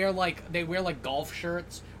 They wear like golf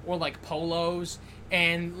shirts or like polos,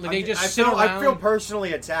 and they I just sit around. I feel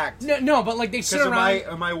personally attacked. No, but like they sit Because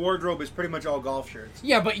around. my wardrobe is pretty much all golf shirts.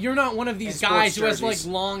 Yeah, but you're not one of these And guys sports who has like jerseys.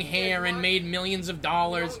 long hair and made millions of You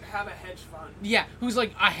dollars. don't have a hedge fund. Yeah, who's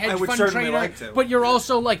like a hedge would fund certainly trader, like to. but you're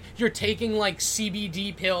also like you're taking like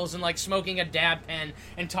CBD pills and like smoking a dab pen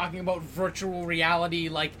and talking about virtual reality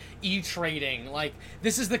like e-trading. Like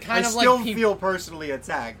this is the kind I of still like feel personally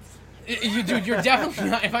attacked. Dude, you're definitely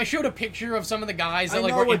not. If I showed a picture of some of the guys that I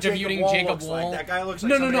like know were what interviewing Jacob Wool Jacob looks like. Wool, That guy looks like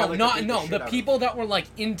no, somebody I'd like to beat the shit the out of. people that were like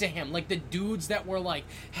into him, like the dudes that were like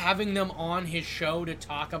having them on his show to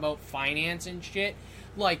talk about finance and shit.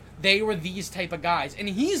 Like they were these type of guys, and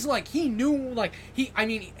he's like he knew what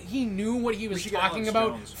he was should get talking Alex about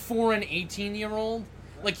Jones. for an 18-year-old.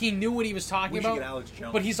 Like, he knew what he was talking We should about. get Alex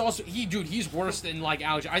Jones. But he's also, he's worse than, like,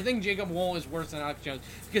 Alex. I think Jacob Wohl is worse than Alex Jones.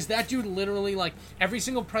 Because that dude literally, like, every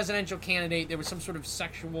single presidential candidate, there was some sort of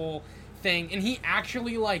sexual thing. And he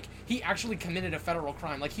actually committed a federal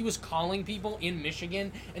crime. Like, he was calling people in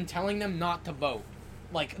Michigan and telling them not to vote.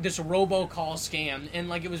 Like, this robocall scam. And,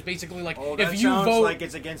 like, it was basically like, Oh, if that you sounds vote... like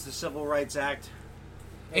it's against the Civil Rights Act.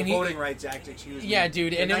 And Voting Rights Act, excuse me. Yeah,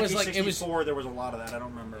 dude, and in it was like... it was 1964, there was a lot of that. I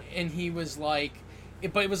don't remember. And he was like...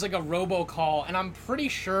 but it was like a robocall. And I'm pretty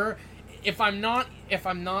sure, if I'm not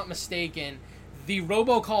mistaken, the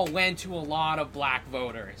robocall went to a lot of black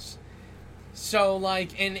voters. So,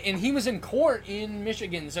 like, and he was in court in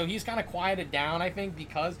Michigan, so he's kind of quieted down, I think,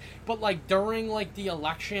 because... But, like, during, like, the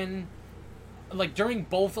election... Like, during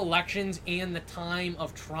both elections and the time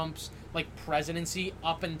of Trump's, like, presidency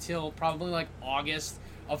up until probably, like, August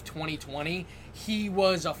of 2020, he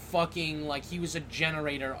was a fucking, like, he was a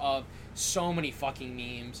generator of so many fucking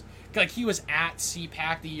memes. Like, he was at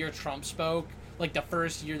CPAC the year Trump spoke, like, the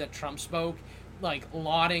first year that Trump spoke, like,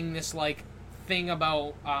 lauding this, like, thing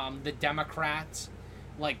about the Democrats.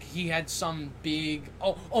 Like, he had some big...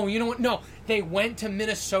 Oh, you know what? No, they went to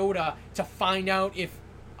Minnesota to find out if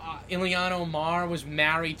Ilhan Omar was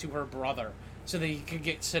married to her brother so that he could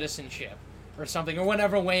get citizenship or something, or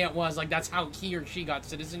whatever way it was. Like, that's how he or she got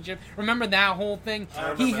citizenship. Remember that whole thing?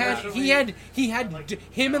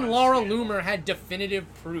 Him and Laura Loomer had definitive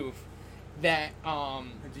proof that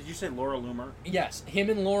Did you say Laura Loomer? yes, him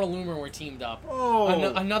and Laura Loomer were teamed up. Oh,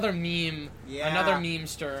 Another meme, yeah. another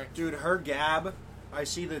memester. Dude, her Gab. I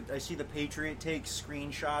see the Patriot takes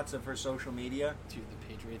screenshots of her social media. Dude,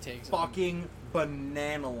 the Patriot takes Fucking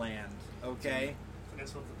banana land. Okay, It's an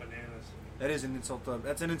insult to bananas. that is an insult.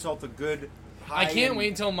 That's an insult to good. I can't wait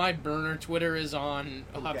until my burner Twitter is on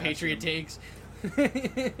Patriot Takes.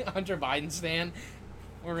 Hunter Biden stan.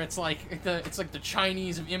 Where it's like the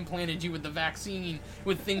Chinese have implanted you with the vaccine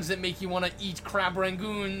with things that make you want to eat crab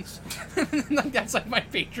rangoons. Like, that's like my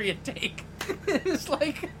Patriot take. It's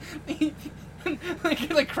like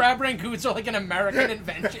crab rangoons are like an American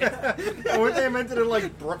invention. Weren't they invented in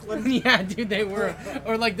like Brooklyn? Yeah, dude, they were.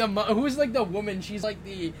 Or like who was like the woman? She was like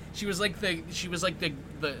the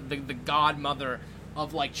godmother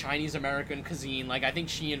of like Chinese American cuisine. Like, I think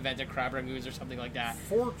she invented crab rangoons or something like that.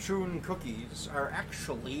 Fortune cookies are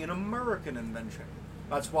actually an American invention.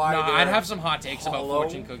 That's why No, they're I'd have some hot takes about hollow,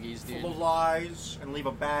 fortune cookies, dude. full of lies, and leave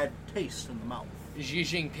a bad taste in the mouth. Xi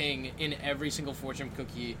Jinping in every single fortune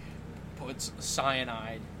cookie puts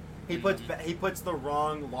cyanide. He puts the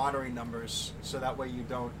wrong lottery numbers, so that way you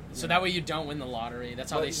don't. That way you don't win the lottery.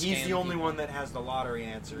 That's how But they scam he's the only people. one that has the lottery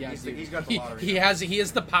answer. Yeah, he's, dude. he's got the lottery. He has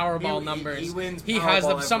the Powerball He numbers. wins He has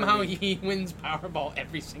them Powerball somehow. every week. He wins Powerball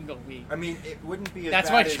every single week. I mean, it wouldn't be as That's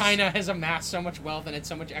bad why as, China has amassed so much wealth and it's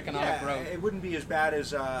so much economic growth. It wouldn't be as bad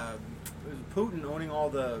as Putin owning all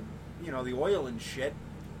the the oil and shit.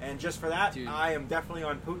 And just for that, Dude. I am definitely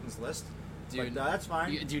on Putin's list. Dude, But that's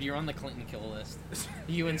fine. Dude, you're on the Clinton kill list.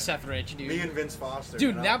 You and Seth Rich, dude. Me and Vince Foster. Dude,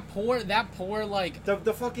 you know? that poor like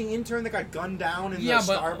the fucking intern that got gunned down in the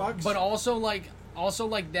but Starbucks. but also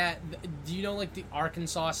like that. Do you know like the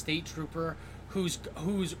Arkansas state trooper whose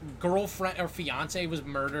girlfriend or fiance was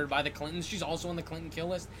murdered by the Clintons? She's also on the Clinton kill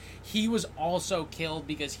list. He was also killed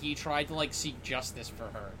because he tried to like seek justice for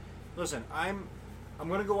her. Listen, I'm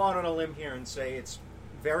going to go out on a limb here and say it's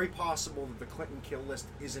very possible that the Clinton kill list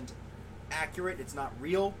isn't accurate. It's not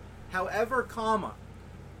real. However,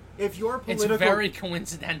 if your political, It's very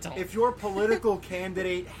coincidental. if your political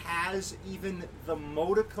candidate has even the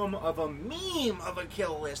modicum of a meme of a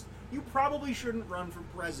kill list, you probably shouldn't run for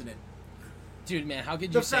president. Dude, man, how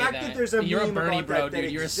could The you say fact that? that there's a You're a meme Bernie about bro, that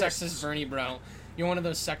dude. You're a exists. sexist Bernie bro. You're one of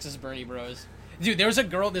those sexist Bernie bros. Dude, there's a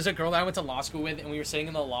girl that I went to law school with, and we were sitting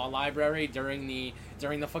in the law library during the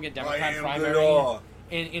fucking Democrat primary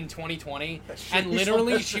in 2020, and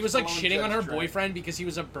literally she was like shitting on her boyfriend because he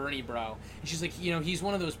was a Bernie bro, and she's like, he's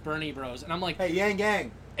one of those Bernie bros, and I'm like, Hey, Yang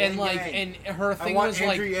Yang. and Yang like, Yang. and her I thing want was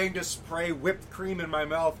Andrew like, Yang to spray whipped cream in my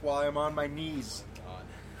mouth while I'm on my knees. God,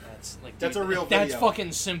 that's like, That's dude, a real That's video.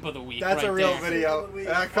 fucking simp of the week. That's right a real there. video. We-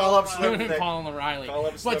 Call up Slim Thick. Paul and O'Reilly. Call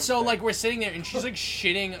up Slim But so, Thick. like, we're sitting there, and she's, like,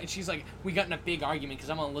 shitting, and she's like, we got in a big argument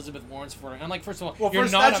because I'm on Elizabeth Warren's for it. And I'm like, first of all, Well, you're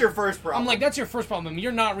first, not that's your first problem. I'm like, that's your first problem.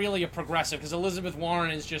 You're not really a progressive, because Elizabeth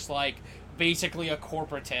Warren is just, like, basically a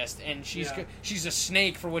corporatist, and she's a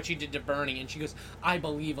snake for what she did to Bernie, and she goes, I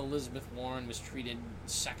believe Elizabeth Warren was treated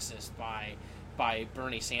sexist by by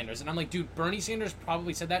Bernie Sanders. And I'm like, dude, Bernie Sanders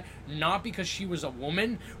probably said that not because she was a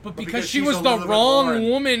woman, but because she she's was the Elizabeth wrong Warren.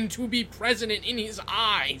 woman to be president in his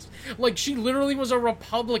eyes. Like, she literally was a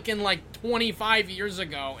Republican like 25 years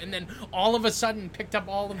ago, and then all of a sudden picked up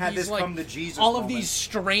all of Had these this like come to Jesus all of moment. these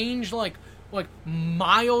strange like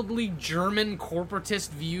mildly German corporatist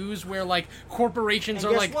views where like corporations And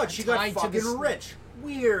are guess like what? She got tied to fucking this. rich.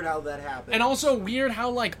 Weird how that happened. And also weird how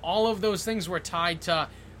like all of those things were tied to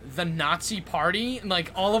the Nazi Party.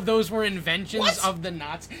 Like all of those were inventions What? of the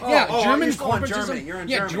Nazis. Oh, yeah, oh, German you're still on corporatism. Germany. You're in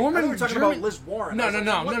yeah, Germany. I German. thought we were talking German, about Liz Warren. No, I was no, like,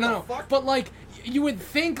 no, what no, the no. fuck? But like you would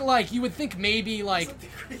think maybe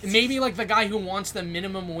the guy who wants the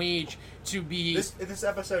minimum wage to be This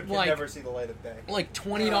episode can like- never see the light of day. like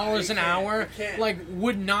 $20 an hour, like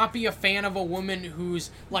would not be a fan of a woman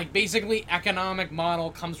whose like basically economic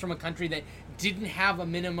model comes from a country that didn't have a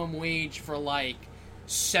minimum wage for like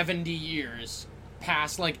 70 years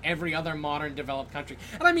past like every other modern developed country.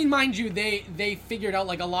 And I mean, mind you, they figured out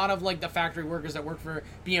like a lot of like the factory workers that work for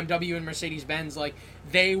BMW and Mercedes-Benz, like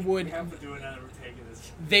they would We have to do another take of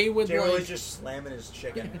this. they would Jay like Willie's just slamming his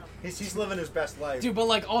chicken. He's living his best life. dude, but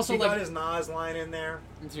like also he like got his Nas line in there.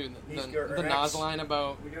 dude, He's the got- Nas line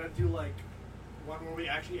about We gotta do like one where we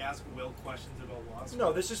actually ask Will questions about laws.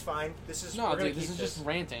 No, this is fine. This is no, we're gonna dude, this keep is just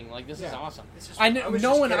ranting. Like this is Yeah. awesome. This is- I know was no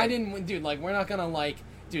just one. I kidding. didn't, dude. Like we're not gonna like,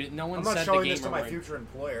 dude. No one I'm not said showing the this gamer to my word. future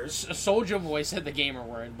employers. Soldier Boy said the gamer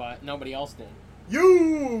word, but nobody else did.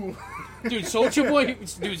 You. Dude, Soldier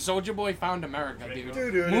Boy found America, dude.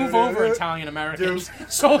 Dude. Move over, Italian Americans.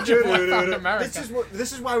 Soldier Boy found America.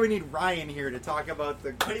 This is why we need Ryan here to talk about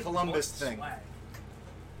the Columbus thing.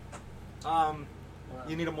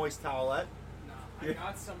 You need a moist towelette. No, I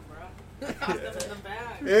got some, bro. I got them in the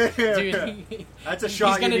bag. Yeah. Dude, That's a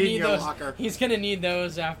shot you gonna need in your those. locker. He's gonna need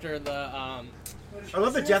those after the I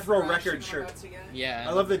love the Death Row Fresh record I'm shirt. about to get. yeah.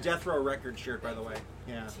 I love the Death Row record shirt, by the way.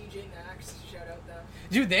 Yeah. TJ Maxx, shout out that.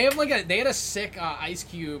 Dude, they have they had a sick Ice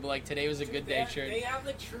Cube like today was a good day shirt. They have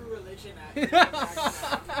the true religion at TJ Maxx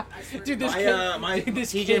now. I swear Dude, to this God. My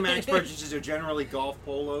this TJ kid- Maxx purchases are generally golf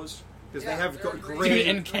polos because Yeah, they have they're great great. Dude,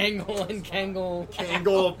 and Kangol fucking Kangol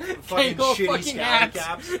shitty fucking sky hats.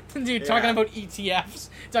 caps. Dude, Yeah. talking about ETFs,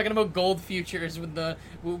 talking about gold futures with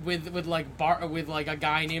like a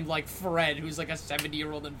guy named like Fred, who's like a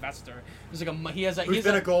 70-year-old investor. Who's like Who's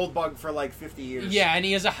been a gold bug for like 50 years. yeah, and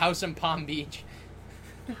he has a house in Palm Beach.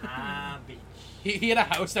 He had a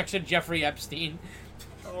house next to Jeffrey Epstein.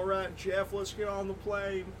 All right, Jeff, let's get on the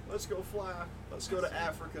plane. Let's go fly. Let's go to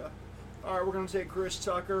Africa. All right, we're gonna take Chris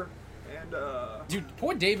Tucker and Dude,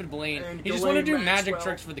 poor David Blaine. And He just wanted to do Ghislaine magic Maxwell.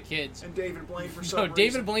 tricks for the kids. David Blaine for some No, reason.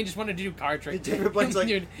 David Blaine just wanted to do card tricks. David Blaine's like,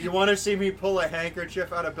 dude. you want to see me pull a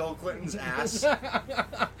handkerchief out of Bill Clinton's ass?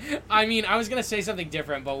 I mean, I was gonna say something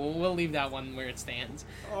different, but we'll leave that one where it stands.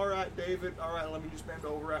 All right, David. All right, let me just bend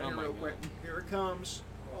over out Oh here my real God. quick. Here it comes.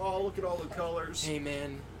 Oh, look at all the colors. Hey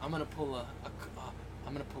man, I'm gonna pull a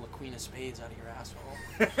Queen of Spades out of your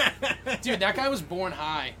asshole. Dude, that guy was born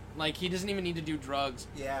high. Like he doesn't even need to do drugs.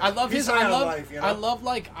 Yeah, I love he's his. high I on love. life, you know?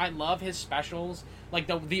 I love his specials. Like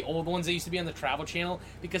the old ones that used to be on the Travel Channel,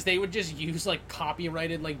 because they would just use like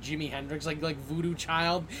copyrighted like Jimi Hendrix, like Voodoo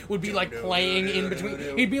Child would be like playing in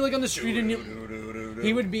between. He'd be like on the street and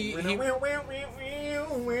he would be.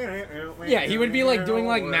 Yeah, he would be like doing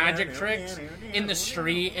like magic tricks in the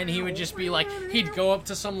street, and he would just be like, he'd go up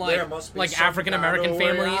to some There must be like some African American kind of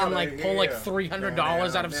way family out and like of pull like here.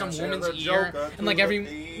 $300 out of some Now woman's tell the ear, joker and like to every the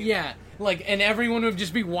thief. yeah, like and everyone would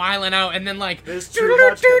just be wiling out, and then like There's too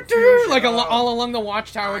much confusion. like all along the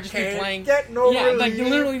watchtower I would just be can't playing. get no Yeah, like relief.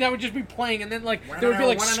 literally that would just be playing, and then like there would be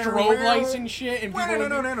like strobe lights and shit, and people would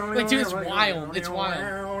be, like, dude, it's wild. It's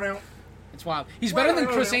wild. It's wild. He's better than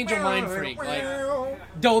Chris Angel Mind Freak. Like,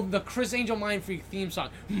 though the Chris Angel Mind Freak theme song,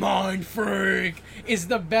 Mind Freak, is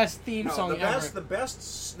the best theme No, song the ever.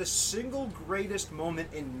 the single greatest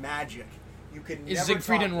moment in Magic. You can Is never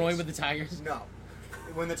Siegfried top and Roy this. with the Tigers? No.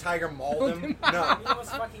 When the tiger mauled him? You No. know what's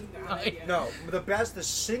fucking bad? Yeah. No. The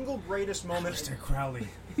single greatest moment Mr. Crowley.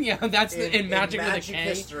 Yeah, that's in Magic with a Magic K.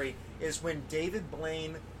 history is when David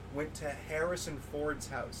Blaine went to Harrison Ford's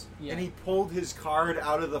house Yeah. and he pulled his card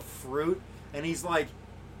out of the fruit and he's like,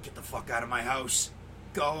 "Get the fuck out of my house.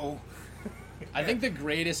 Go." I think the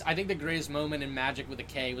greatest moment in Magic with a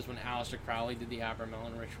K was when Aleister Crowley did the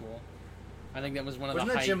Abermelon ritual. I think that was one of Wasn't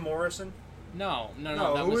the that height. Jim Morrison? No, that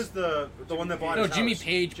who was was the one that bought No, his Jimmy house?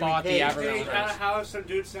 Page Jimmy bought the Page. Abermelon They had a house, some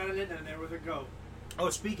dude sat in it, and there was a go. Oh,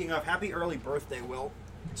 speaking of, happy early birthday, Will.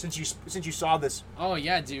 Since you saw this, Oh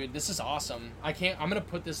yeah, dude, this is awesome. I'm gonna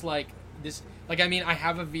put this I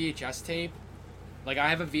have a VHS tape. Like I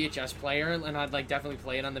have a VHS player, and I'd like definitely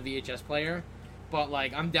play it on the VHS player. But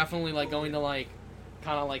like, I'm definitely like going to like,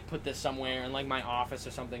 kind of like put this somewhere in like my office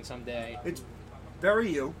or something someday. It's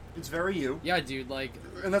very you. It's very you. Yeah, dude. Like,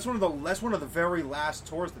 And that's one of the very last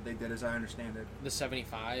tours that they did, as I understand it. the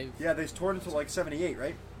 75. Yeah, they toured until like 78,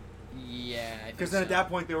 right? Yeah, I think Because then so. at that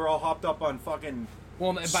point they were all hopped up on fucking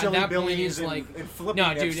Well, by silly that point billies he's and, like, and flipping no,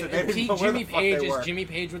 nips, dude. so they didn't know where Jimmy the fuck Page they is were. Jimmy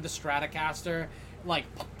Page with the Stratocaster, like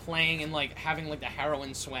playing and like having like the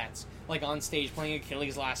heroin sweats, like on stage playing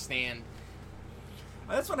Achilles' Last Stand.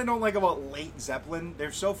 That's what I don't like about late Zeppelin.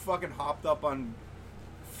 They're so fucking hopped up on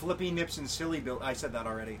flippy nips and silly bill. I said that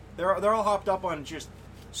already. They're all hopped up on just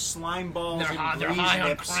slime balls They're and high, they're grease high on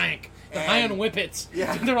nips. crank. They're And- high on whippets.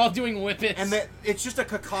 Yeah. They're all doing whippets. And it's just a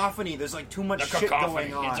cacophony. There's like too much the shit cacophony.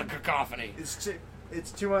 going on. It's a cacophony.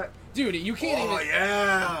 It's too much. Dude, you can't Oh even.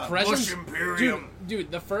 yeah, Presence, Bush Imperium. dude,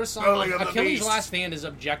 the first song, Belly like, of the Achilles' Beast. Last Stand, is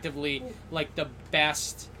objectively like the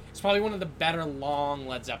best. It's probably one of the better long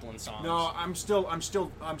Led Zeppelin songs. No, I'm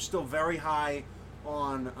still very high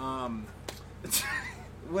on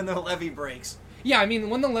when the levee breaks. Yeah, I mean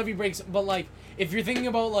when the levee breaks, but like if you're thinking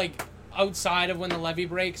about like outside of when the levee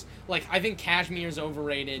breaks, like I think Kashmir's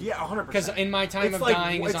overrated. Yeah, 100%. Because In My Time It's of like,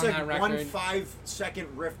 Dying is it's on like that one record.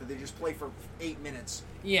 5-second riff that they just play for 8 minutes.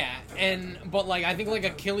 Yeah, but like I think like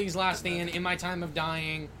Achilles' Last Stand, In My Time of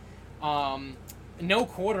Dying, No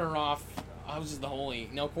Quarter off. Houses the Holy,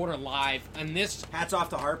 No Quarter live, and this Hats off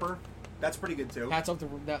to Harper. That's pretty good too. hats off to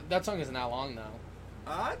that song isn't that long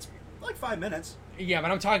though. It's like 5 minutes. Yeah,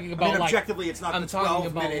 but I'm talking about like objectively, it's not I'm the talking 12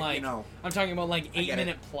 about minute, like you know. I'm talking about like I get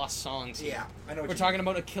 8-minute plus songs. Here. Yeah, I know what We're you talking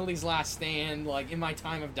about Achilles' Last Stand, like In My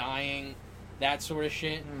Time of Dying, that sort of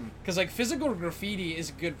shit. Because like Physical Graffiti is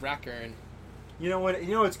a good record. You know what? You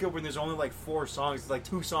know it's good when there's only like 4 songs, like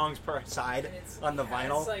 2 songs per side And it's, on the yeah,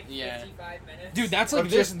 vinyl. It's like Yeah. 55 minutes. Dude, that's like Of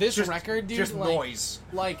this just- record, dude. Just like, noise.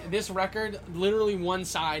 Like this record, literally one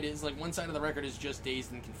side of the record is just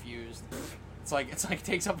Dazed and Confused. It's like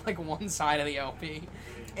takes up like one side of the LP.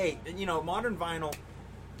 Hey, you know, modern vinyl.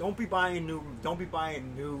 Don't be buying new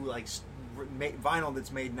like vinyl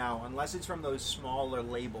that's made now, unless it's from those smaller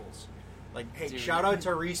labels. Like, hey, Dude. shout out to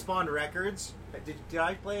Respawn Records. Did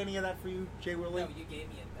I play any of that for you, Jay Willie? No, you gave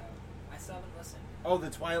me it though. I still haven't listened. Oh,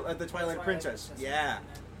 the Twilight Princess. Yeah.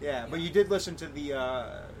 Yeah. But you did listen to the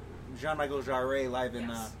Jean-Michel Jarre live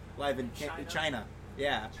in Yes. China.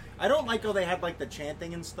 Yeah, I don't like how they had like the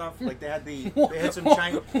chanting and stuff. Like they had they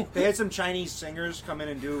had some Chinese singers come in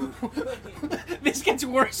and do. This gets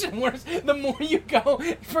worse and worse the more you go.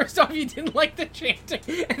 First off, you didn't like the chanting,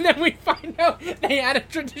 and then we find out they had a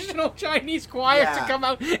traditional Chinese choir Yeah. to come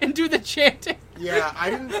out and do the chanting. Yeah, I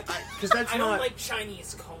didn't because that's I not. don't like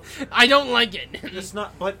Chinese culture. I don't like it. It's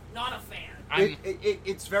not, but Not a fan.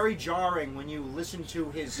 it's very jarring when you listen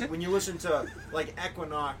to like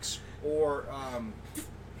Equinox or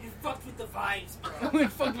You fucked with the vibes, bro. I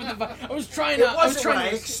fucked with the vibe. I was trying it to. I was wasn't what I trying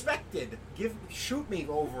to. expected. Shoot me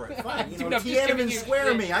over it. Fine, you Dude, know, I'm just giving Tiananmen you swear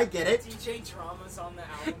shit. me. I get it. DJ Drama's on the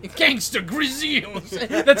album. Gangsta Grizzlies.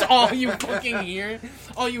 That's all you fucking hear.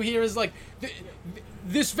 All you hear is like,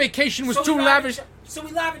 this vacation was too we lavish. So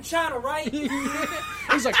we live in China, right?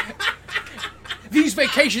 He's like, these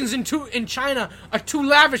vacations in China are too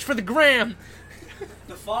lavish for the gram.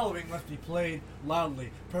 The following must be played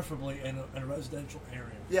loudly, preferably in a residential area.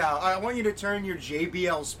 Yeah, I want you to turn your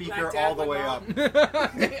JBL speaker Black Dad, all the way up.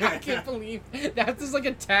 I can't believe that is like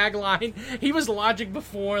a tagline. He was Logic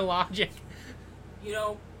before Logic. You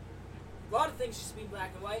know, a lot of things used to be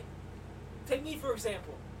black and white. Take me for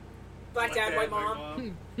example. Black Dad, White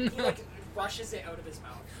Mom. He like rushes it out of his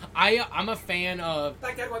mouth. I'm a fan of.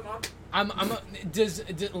 Black Dad, White Mom.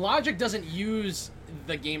 Logic doesn't use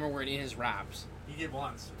the gamer word in his raps. He did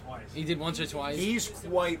once or twice. He did once or twice. He's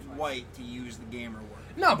quite white to use the gamer word.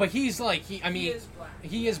 No, but he's like He is black.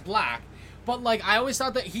 He is black. But like I always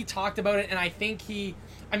thought that he talked about it, and I think he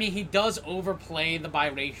does overplay the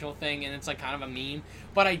biracial thing, and it's like kind of a meme.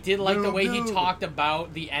 But I did like the way he talked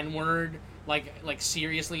about the N-word, like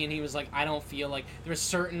seriously, and he was like, I don't feel like there's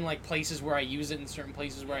certain like places where I use it and certain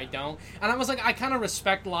places where I don't. And I was like, I kind of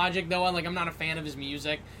respect Logic though. I'm not a fan of his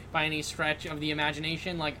music by any stretch of the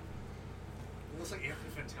imagination. Like He looks like Anthony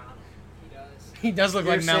Fantano. He does. he does look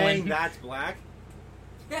You're like saying Melon. that's black?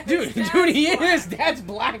 Dude, That's he black. is. That's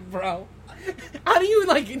black, bro. How do you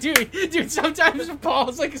like, dude? Sometimes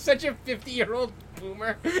Paul's like such a 50-year-old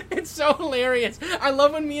boomer. It's so hilarious. I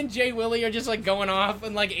love when me and Jay Willie are just like going off,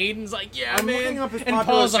 and like Aiden's like, "Yeah, I'm man," looking up his and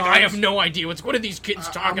popular Paul's like, "I songs. have no idea what are these kids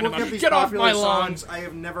talking I'm looking about? up these Get off popular my lawn." songs. I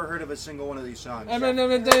have never heard of a single one of these songs.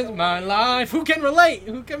 My life. Who can relate?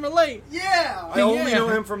 Who can relate? Yeah! I only Yeah. know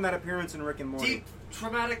him from that appearance in Rick and Morty. Deep,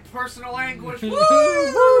 traumatic personal anguish.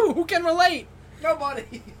 Woo! Who can relate?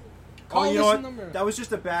 Nobody! Call you this know what? number. That was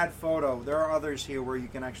just a bad photo. There are others here where you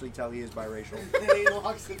can actually tell he is biracial. He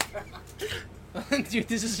locks it back. Dude,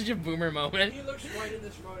 this is such a boomer moment. He looks white in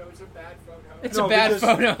this photo. It's a bad photo. It's No, a bad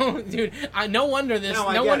because- photo, dude. No wonder this. No,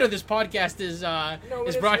 I No get wonder it. this podcast is No, but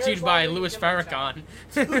is it's brought to you very by funny. Louis Give him a Farrakhan.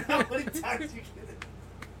 How many times you get it?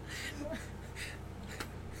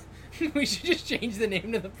 We should just change the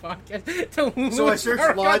name to the podcast to Louis So I searched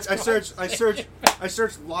Farrakhan's I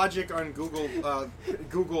searched logic on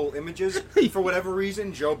Google Images. For whatever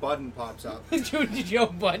reason, Joe Budden pops up. Dude, Joe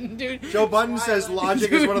Budden, dude. Joe Budden says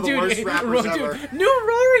Logic is one of the worst rappers ever. New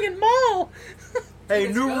Rory and Maul. Hey,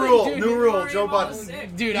 It's new good, rule, dude. new rule, Rory Joe and Maul Budden. is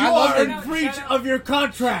sick. Dude, You I love are the in breach of your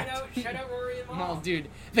contract. Shout out Rory and Maul. Maul, dude.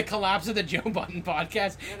 The collapse of the Joe Budden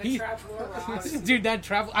podcast. And the Trap Lord Ross. Dude, that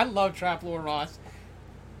Trap. I love Trap Lord Ross.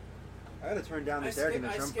 I gotta turn down I this air skip,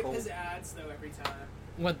 conditioner. I'm his cold. ads though every time.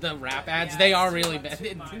 What the rap ads? Yeah, They it's are too really much, bad.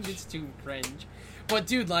 too much. It's too cringe. But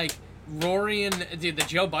dude, like Rory and the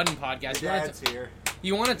Joe Budden podcast. My dad's here.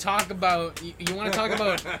 You want to talk about? You want to talk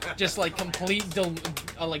about just like complete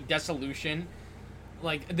like dissolution?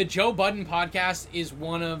 Like the Joe Budden podcast is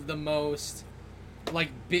one of the most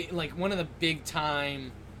like one of the big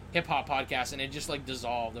time hip hop podcasts, and it just like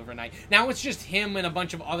dissolved overnight. Now it's just him and a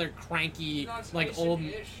bunch of other cranky No, it's like Ice and old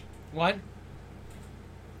Ish. what?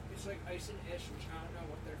 It's like Ice and Ish, which I don't know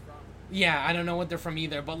what they're from. Yeah, I don't know what they're from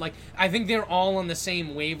either, but like I think they're all on the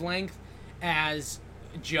same wavelength as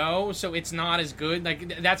Joe, so it's not as good.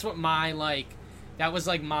 Like that's what that was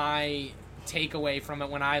like my takeaway from it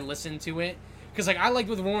when I listened to it. Because like I liked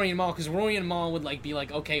with Rory and Maul, because Rory and Maul would like be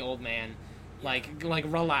like, okay, old man, like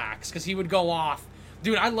relax, because he would go off.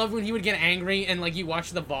 Dude, I loved when he would get angry and like you watch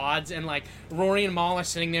the VODs and like Rory and Maul are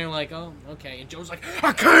sitting there like, oh, okay, and Joe's like,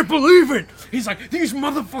 I can't believe it. He's like, these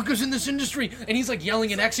motherfuckers in this industry, and he's like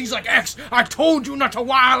yelling at X. He's like, X, I told you not to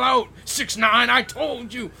wild out. 6ix9ine, I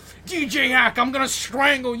told you. DJ Hack, I'm gonna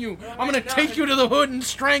strangle you. I'm gonna take you to the hood and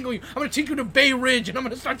strangle you. I'm gonna take you to Bay Ridge and I'm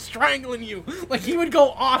gonna start strangling you. Like he would go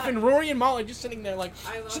off, and Rory and Maul are just sitting there like,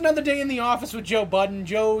 it's another day in the office with Joe Budden.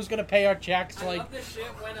 Joe's gonna pay our checks. I Like, love this shit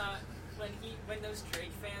when those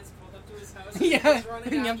Drake fans pulled up to his house. And yeah, he was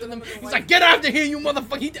running and after them with a he's white like, get out of here, you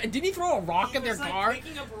motherfucker. Didn't he throw a rock He at their was, like, car?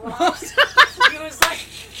 picking up rocks.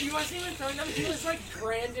 He wasn't even throwing them. He was like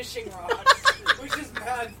brandishing rocks, which is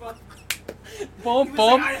bad fun. Bump, He was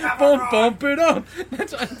bump, like, "I have a bump, rock." bump it up.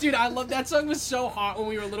 Dude, I love that song. Was so hot when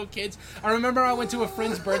we were little kids. I remember I went to a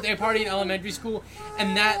friend's birthday party in elementary school,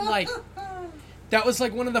 and that was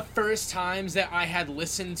like one of the first times that I had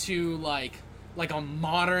listened to like a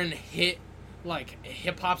modern hit like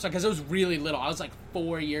hip hop song, because I was really little. I was like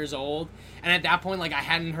 4 years old, and at that point like I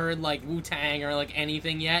hadn't heard like Wu-Tang or like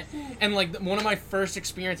anything yet, and like one of my first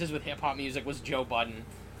experiences with hip hop music was Joe Budden.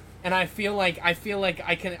 And I feel like I'm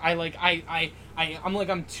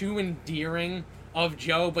too endearing of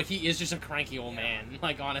Joe, but he is just a cranky old man,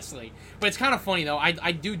 like honestly. But it's kind of funny though.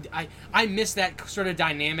 I miss that sort of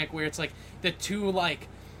dynamic where it's like the two like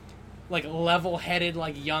level-headed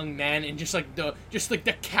like young men, and just like the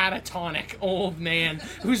catatonic old man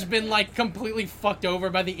who's been like completely fucked over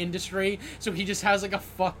by the industry, so he just has like a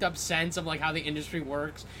fucked up sense of like how the industry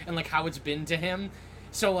works and like how it's been to him.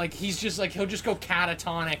 So, like, he's just, like, he'll just go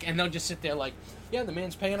catatonic, and they'll just sit there like, yeah, the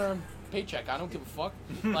man's paying our paycheck. I don't give a fuck.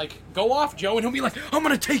 Like, go off, Joe. And he'll be like, I'm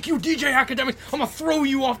going to take you, DJ Academics. I'm going to throw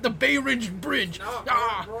you off the Bay Ridge Bridge. No,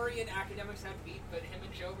 Ah! Rory and Academics had beef, but him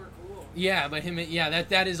and Joe were cool. Yeah, but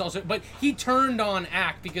that is also... But he turned on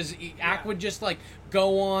Ack, because Ack would just, like,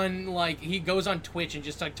 go on, like, he goes on Twitch and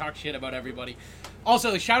just, like, talk shit about everybody.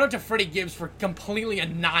 Also, shout out to Freddie Gibbs for completely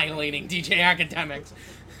annihilating DJ Academics.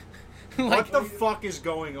 What the fuck is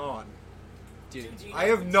going on? Dude. I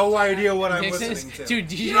have no idea what I'm listening to.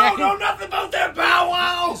 Dude, You don't know nothing about that Bow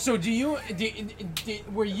Wow! So are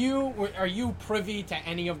you privy to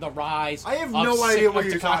any of the rise? I have of no idea what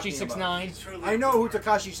you're Tekashi talking 6ix9ine? I know who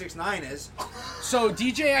Tekashi 6ix9ine is. So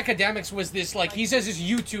DJ Academics was this like he says this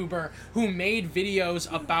YouTuber who made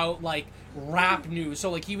videos about like rap news.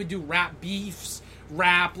 So like he would do rap beefs,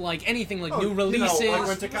 rap like anything like new releases. You know, like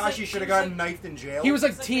when Tekashi should have gotten knifed in jail. He was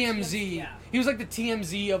like It's like TMZ. the TMZ, He was like the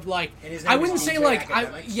TMZ of like. And his name I was wouldn't say DJ like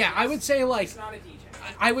Academics? I would say like He's not a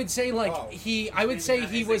DJ. I would say like Oh. I would say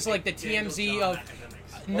he was like the TMZ of Or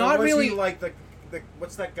not was really he like the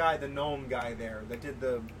what's that guy, the gnome guy there that did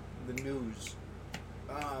the news?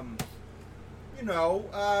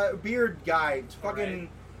 Beard guy. Fucking.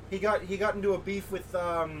 He got into a beef with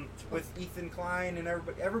Ethan Klein and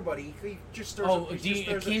everybody. He just stirs up.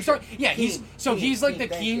 Keemstar. Yeah, he's like the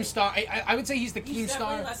Keemstar. I would say he's the He's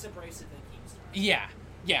definitely Keemstar. less abrasive than Keemstar.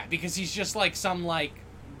 Yeah, because he's just like some like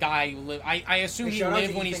guy I assume he Shout out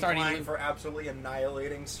lived to when he Ethan started. Klein for absolutely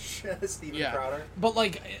annihilating Steven Yeah. Crowder. But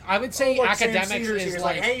like I would say Oh, look, Sam academics Cedars is here.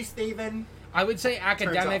 like Hey, Steven. I would say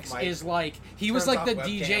academics mic. is like he was Turns like the off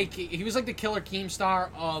DJ. webcam. He was like the Killer Keemstar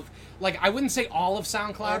of like I wouldn't say all of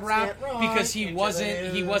SoundCloud Let's rap get right because he into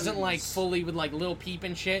wasn't the like news. fully with like Lil Peep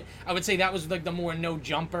and shit. I would say that was like the more No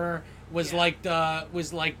Jumper was Yeah. like the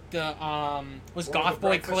was Or Goth the Boy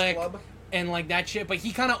Breakfast Click Club. and like that shit. But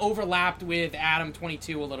he kind of overlapped with Adam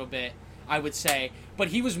 22 a little bit, I would say. But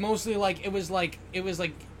he was mostly like it was like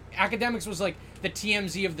academics was like the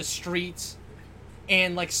TMZ of the streets.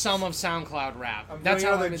 And like some of SoundCloud rap. I'm That's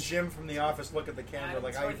how I the would. Jim from The Office look at the camera Adam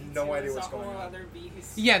like I have 22 no idea is what's a going whole on. other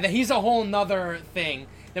beast. Yeah, he's a whole nother thing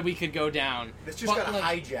that we could go down. This just got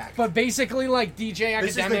like, hijacked. But basically, like DJ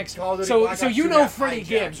This is the Academics. Call of Duty So Black Ops you 2 know got Freddie hijacked.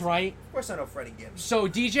 Gibbs, right? Of course I know Freddie Gibbs. So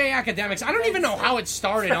DJ Academics. I don't even know how it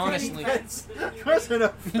started, honestly. Of course I know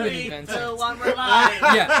Freddie. Vince. 3, 2, 1, we're live.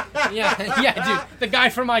 yeah, dude. The guy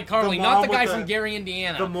from iCarly, The not mom the guy with from the- Gary,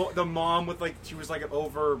 Indiana. The mom with like she was like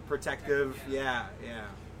overprotective. Yeah.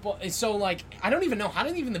 But, so like, I don't even know how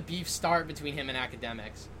did even the beef start between him and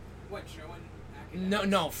Academics. What, showing academics?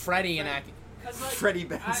 No, Freddie and Freddie. 'Cause, like, Freddie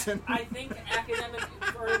Benson. I think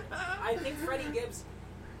I think Freddie Gibbs.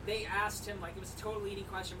 They asked him like it was a total leading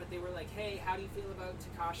question, but they were like, "Hey, how do you feel about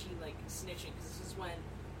Tekashi like snitching?" Because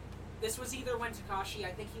this was either when Tekashi,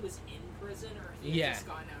 I think he was in prison or he had just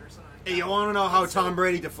gotten out or something. Like Hey, you that. want to know how And so Tom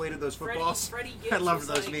Brady deflated those Freddie- footballs? Freddie Gibbs I loved was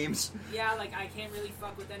those like, memes. Yeah, like I can't really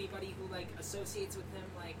fuck with anybody who like associates with him.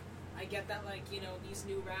 Like I get that like these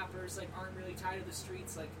new rappers like aren't really tied to the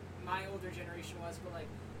streets like my older generation was, but like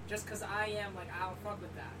just because I am like I don't fuck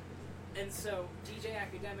with that. And so DJ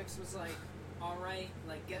Academics was like, all right,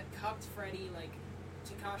 like get cucked, Freddie. Like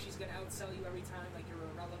Tekashi's gonna outsell you every time. Like you're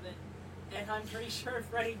irrelevant. And I'm pretty sure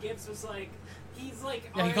Freddie Gibbs was like, he's like.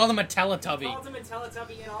 Yeah, he called him a Teletubby. He called him a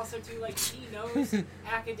Teletubby, and also too like he knows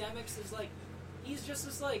Academics is like, he's just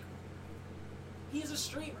this like, he's a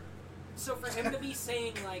streamer. So for him to be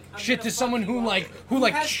saying like I'm Shit gonna to someone fuck you who up,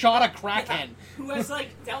 like shot a crackhead. yeah, who has like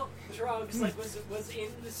dealt drugs, like was in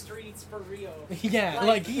the streets for real. Yeah,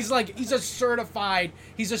 like he's a certified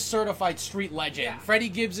street legend. Yeah. Freddie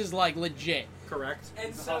Gibbs is like legit. Correct. And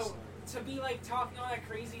He's a so hustler. to be like talking all that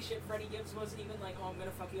crazy shit, Freddie Gibbs wasn't even like, oh, I'm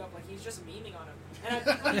gonna fuck you up. Like he's just memeing on him. And I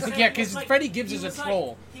think what he said Yeah, was, 'cause like, Freddie Gibbs he is a was like-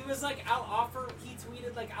 troll. He was like, he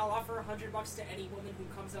tweeted like, I'll offer $100 to any woman who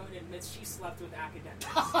comes out and admits she slept with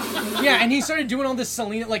Academics. Yeah, and he started doing all this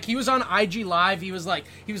Selena. Like he was on IG Live. He was like,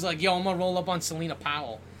 yo, I'm gonna roll up on Selena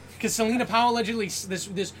Powell. Because Selena Powell allegedly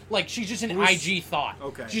this like she's just an IG thought.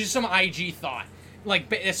 Okay. She's just some IG thought.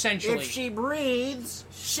 Like essentially. breathes,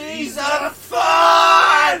 she's a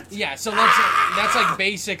thought. Yeah, so that's like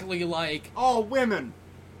basically like. All women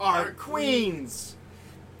are queens.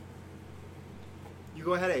 You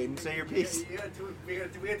go ahead, Aiden. Say your piece. We gotta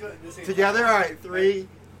do it at the same Together, all right. 3,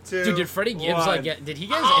 2. Dude, did Freddie Gibbs one. did he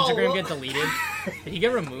get his Instagram get deleted? Did he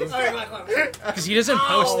get removed? Alright, come on. Because he doesn't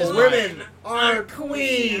post as All much. women are That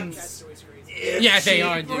queens. story's crazy. If Yeah, they she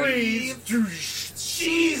are, dude. breathes,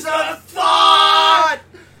 she's a thought.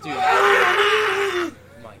 Dude. Oh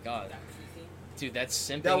my god. Dude, that's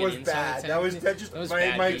simping. That and was insult bad. attempt. That just was my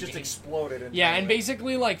bad mic beating. just exploded. Yeah, and entirely.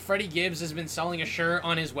 basically, like, Freddie Gibbs has been selling a shirt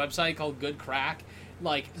on his website called Good Crack.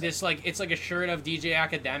 Like, this, like, it's like a shirt of DJ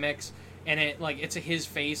Academics, and it, like, it's his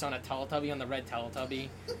face on a Teletubby, on the red Teletubby.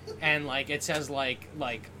 And, like, it says, like,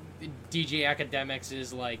 DJ Academics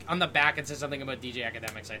is, like, on the back it says something about DJ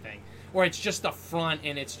Academics, I think. Or it's just the front,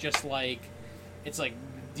 and it's just, like, it's, like,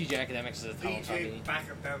 DJ Academics is a Teletubby. DJ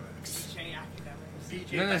Academics. DJ Academics.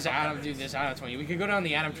 And then there's Adam, dude, there's Adam 20. We could go down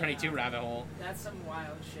the Adam 22 rabbit hole. That's some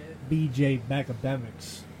wild shit. BJ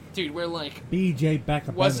Academics. Dude, we're, like, BJ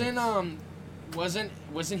Academics.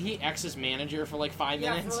 Wasn't he X's manager for like 5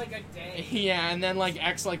 Yeah, minutes? for like a day. Yeah, and then like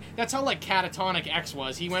X, like that's how like catatonic X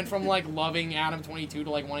was. He went from like loving Adam 22 to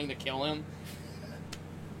like wanting to kill him.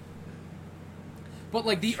 But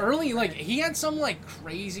like the early, like he had some like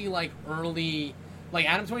crazy like early, like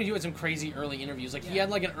Adam 22 had some crazy early interviews. Like he Yeah. had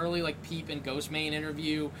like an early like Peep and Ghostmane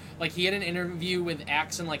interview. Like he had an interview with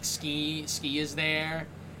X and like Ski is there,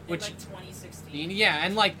 which. in, like 2016. Yeah,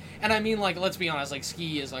 and I mean, like, let's be honest, like,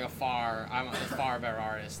 Ski is, like, I'm a far better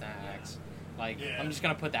artist than X. Like, Yeah. I'm just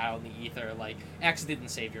gonna put that out in the ether. Like, X didn't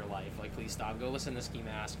save your life. Like, please stop. Go listen to Ski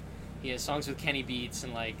Mask. He has songs with Kenny Beats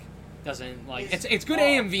and, like, doesn't, like, it's good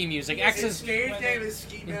AMV music. X His is... stage name is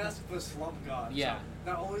Ski Mask, the Slump God. Yeah.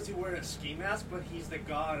 So not only is he wearing a ski mask, but he's the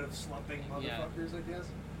god of slumping Yeah. motherfuckers, I guess.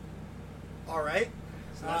 all right.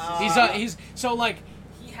 So that's his He's so, like...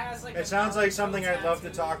 He has like. It a sounds like Naruto something I'd love to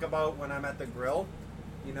tattoo. talk about when I'm at the grill.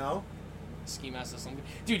 You know, Ski Mask is something.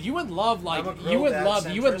 Dude, you would love like I'm a you girl would dad love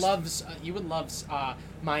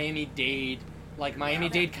Miami-Dade. Like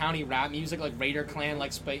Miami-Dade County rap music, like Raider Clan,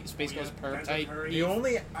 like Space Ghost Perp type.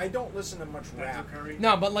 I don't listen to much rap.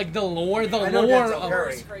 No, but like the lore I know Denzel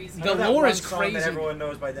Curry. of crazy. the I know that lore one is song crazy. that everyone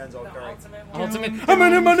knows by Denzel The Curry. ultimate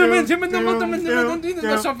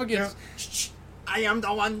That's not forget. I am the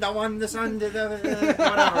one, the sun, whatever. I don't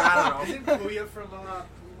know. Isn't Puya from Hawaii?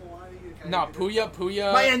 No,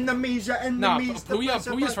 Puya. My enemies are enemies. No,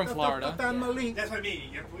 Puya's from Florida. Family. That's what I mean.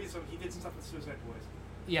 Yeah, Puya, so he did some stuff with Suicide Boys.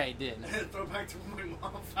 Yeah, he did. Throw back to my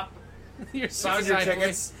mom found Your Found your suicide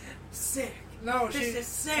tickets. sick. No, This is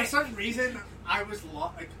sick. For some reason, I was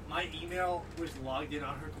my email was logged in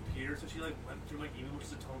on her computer, so she like went through my email, which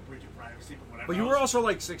is a total breach of privacy, but whatever. But you were also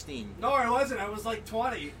like 16. No, I wasn't. I was like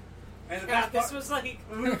 20. And Yeah, this was like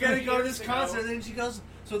we were gonna go to this years ago. concert, and then she goes.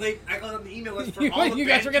 So I got on the email list for You- all the you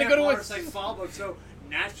guys were gonna Bandcamp go to a- motorcycle follow-ups, so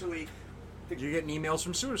naturally, You're getting emails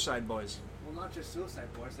from Suicide Boys. well, not just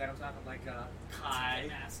Suicide Boys. I'm talking like Kai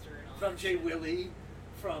Master and all from that Jay shit. Willie,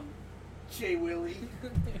 from Jay Willie,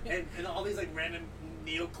 and all these like random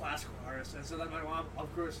neoclassical artists. And so then my mom,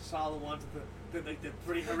 of course, saw the ones with the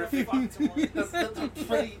pretty horrific,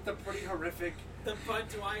 the pretty horrific. The Bud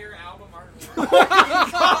Dwyer album artwork.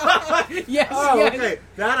 Yes. Oh, yes. okay.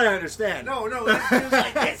 That I understand. No, it was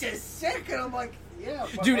like, this is sick, and I'm like, yeah,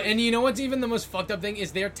 but Dude, like, and you know what's even the most fucked up thing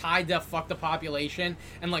is they're tied to Fuck the Population,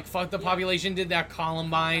 and like Fuck the Population did that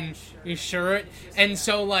Columbine shirt, and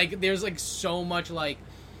so like there's like so much like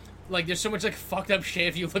there's so much like fucked up shit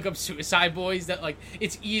if you look up Suicide Boys that like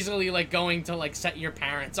it's easily like going to like set your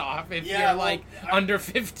parents off if Yeah, you're well, like under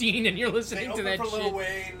 15 and you're they listening to open that for Lil shit.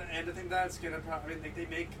 Wayne, and I think that's gonna probably. I mean, they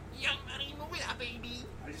make. Young money, move it up, baby.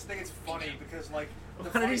 I just think it's funny because like. The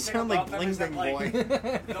Why did he funny thing sound like about them Bling is that, Bling like,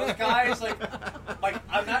 Boy? Those guys, like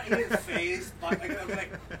I'm not even phased. I'm like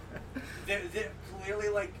they're clearly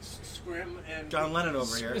like Scrim and John Lennon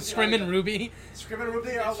over here. Scrim and Ruby. Scrim and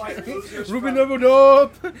Ruby are like losers. Ruby from- leveled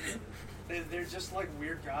up. They're just like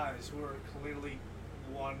weird guys who are clearly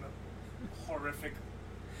one horrific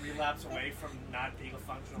relapse away from not being a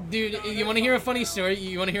functional. Dude, you want to hear a funny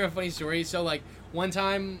story? So, like, one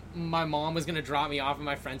time my mom was going to drop me off at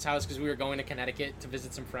my friend's house because we were going to Connecticut to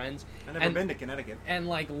visit some friends. I've never been to Connecticut. And,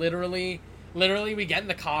 like, literally, we get in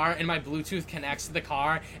the car and my Bluetooth connects to the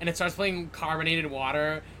car and it starts playing Carbonated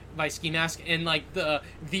Water by Ski Mask. And, like, the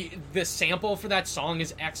sample for that song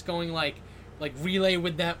is X going, like relay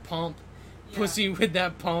with that pump, pussy with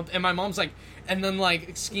that pump. And my mom's like, and then,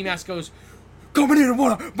 like, Ski Mask goes, Carbonated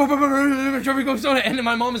Water, and then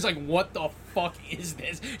my mom is like, what the fuck is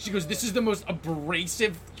this? She goes, this is the most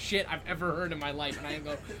abrasive shit I've ever heard in my life. And I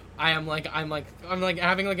go, I'm like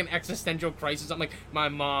having like an existential crisis. I'm like, my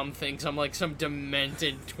mom thinks I'm like some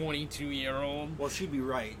demented 22-year-old. Well, she'd be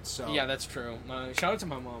right. So Yeah, that's true. Shout out to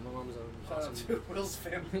my mom. My mom's Shout out awesome. to Will's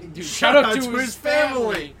family. Dude, shout out to his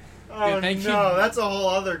family. Oh Dude, thank you. no, that's a whole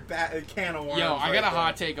other can of worms. Yo, I got right a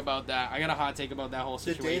hot there. take about that. Whole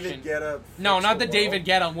Did situation. David Guetta? No, fix not the world? David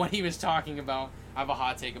Guetta. What he was talking about. I have a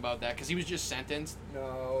hot take about that because he was just sentenced.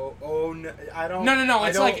 No, oh no, I don't. No, I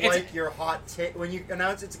it's don't like- it's- your hot take when you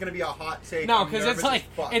announce it's going to be a hot take. No, I'm because nervous as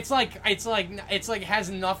fuck. it's like has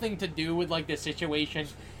nothing to do with like the situation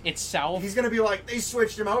itself. He's going to be like, they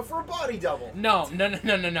switched him out for a body double. No.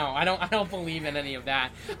 I don't believe in any of that.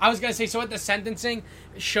 I was gonna say, so at the sentencing,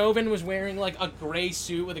 Chauvin was wearing like a gray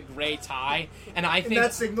suit with a gray tie, and I And think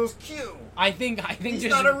that signals Q. I think He's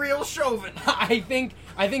just not a real Chauvin. I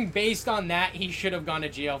think based on that, he should have gone to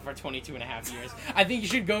jail for 22 and a half years. I think he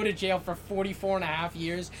should go to jail for 44 and a half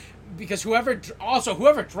years because whoever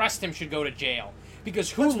dressed him should go to jail. Because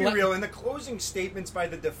who Let's be let- real. In the closing statements by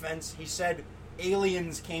the defense, he said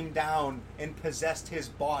aliens came down and possessed his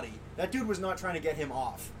body. That dude was not trying to get him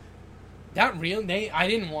off. That real? I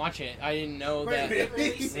didn't watch it. I didn't know that.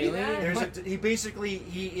 Really?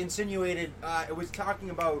 He insinuated it was talking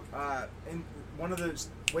about in one of the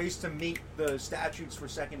ways to meet the statutes for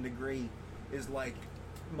second degree is like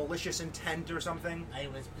malicious intent or something. I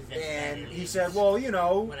was possessed And by he said, well,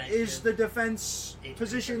 When I is killed the defense 8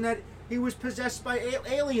 position people. that he was possessed by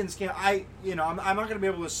aliens? I'm not going to be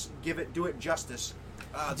able to do it justice.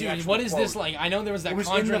 The Dude, actual what is this quote. like? I know there was that It was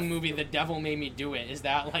in Conjuring the- movie, The Devil Made Me Do It. Is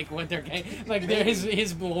that like what they're getting? Like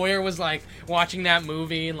his lawyer was like watching that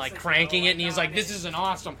movie and like It's like, cranking oh it, and he's like, "This is an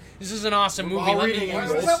awesome movie." While Let me reading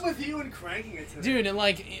use it, What's this." up with you and cranking it today? Dude, and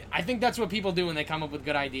like I think that's what people do when they come up with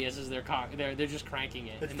good ideas. Is they're just cranking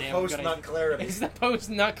it. It's and the they have a good post-nut idea. clarity. It's the post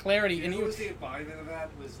nut clarity, You and know he who was. was the embodiment of that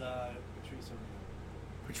was Patrice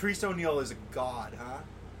O'Neal. Patrice O'Neal is a god, huh?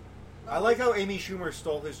 I like how Amy Schumer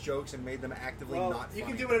stole his jokes and made them actively Well, not funny. you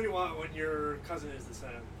can do whatever you want when your cousin is the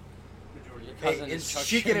Senate. majority. Your Hey, cousin and is Chuck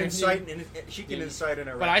she can Schumer, incite dude. an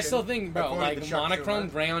erection. But I still think, bro, according to like Chuck monochrome,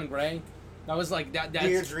 Schumer. gray on gray. That was like that's The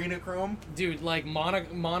adrenochrome. dude, like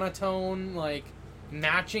monotone, like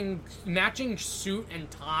matching suit and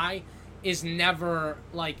tie is never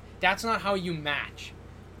like that's not how you match,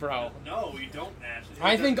 bro. No, you don't match.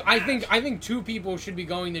 I think two people should be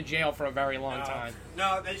going to jail for a very long time.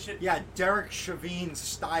 No, they should. Yeah, Derek Chauvin's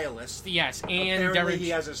stylist. Yes, and Apparently Derek. he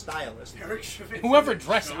has a stylist. Derek Chauvin. Whoever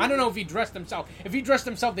dressed, I don't know if he dressed himself. If he dressed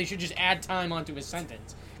himself, they should just add time onto his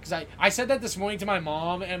sentence. Because I said that this morning to my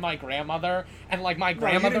mom and my grandmother, and like my No, you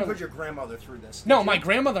grandmother. didn't put your grandmother through this. No, did my you?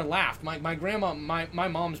 grandmother laughed. My grandma, my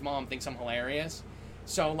mom's mom thinks I'm hilarious.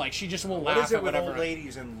 So like she just will What laugh is it at with whatever. old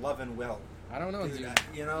ladies in Love and Will? I don't know, dude.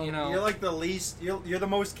 You know, you're like the least. You're the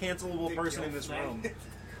most cancelable person in this room.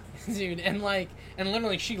 Dude, and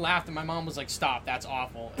literally she laughed and my mom was like, "Stop, that's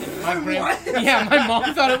awful." And yeah, my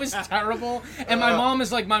mom thought it was terrible, and my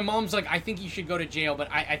mom's like, "I think you should go to jail,"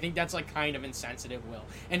 but I think that's like kind of insensitive, Will.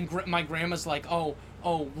 And my grandma's like, "Oh,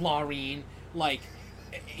 Laureen, like."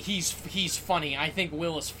 He's funny. I think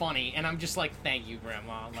Will is funny, and I'm just like, thank you,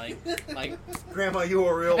 Grandma. Like, Grandma, you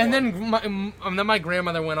a real. and one. then my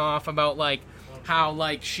grandmother went off about like how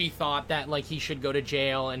like she thought that like he should go to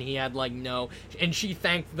jail, and he had like no, and she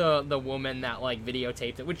thanked the woman that like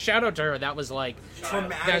videotaped it. Which shout out to her. That was like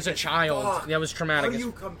traumatic. as a child. Fuck. That was traumatic. How do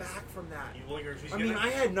you come back from that? She's I mean, I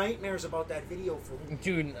had nightmares about that video for.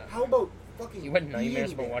 Dude, How about fucking? you had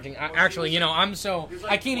nightmares eating about it? watching. Actually, you know, I'm so He was,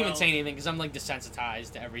 like, I can't even 12. say anything because I'm like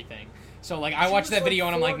desensitized to everything. So like I She watched was, that like, video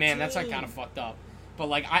and I'm like, man, that's like 14. kind of fucked up. But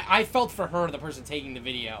like I felt for her, the person taking the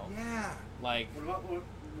video. Yeah. Like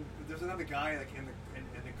There's another guy like in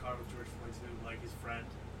the car with George Floyd too, like his friend.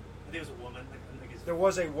 I think it was a woman. Like his There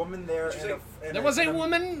was a woman there. She's And like- and there was a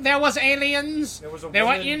woman. There was aliens. There was a They were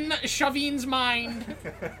woman. in Chauvin's mind.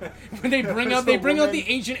 When they bring There's out the woman. the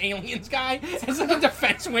ancient aliens guy as like a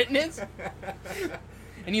defense witness,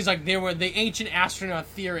 and he's like, the ancient astronaut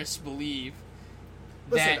theorists believe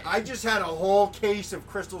Listen, that. I just had a whole case of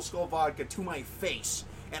Crystal Skull vodka to my face,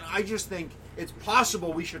 and I just think it's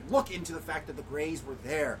possible we should look into the fact that the Greys were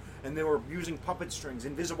there, and they were using puppet strings,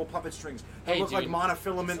 invisible puppet strings that Hey, look like dude.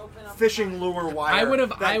 monofilament fishing lure wire. I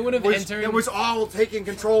would've was, entered- It was all taking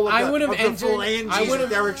control of I the, would've of the entered- phalanges I would've- of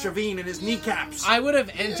Derek Chauvin and his kneecaps. I would have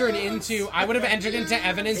entered into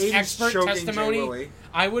evidence Aiden's expert choking Jay testimony. Willie.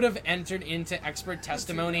 I would have entered into expert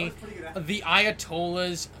testimony the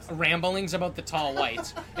Ayatollah's ramblings about the tall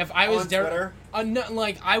whites. If I was On Twitter?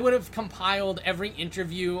 I would have compiled every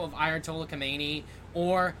interview of Ayatollah Khomeini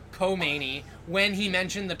or Khomeini when he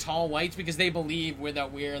mentioned the tall whites because they believe we're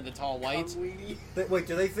the tall whites. Wait,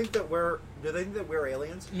 do they think that we're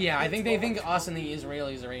aliens? Yeah, I think they think us and the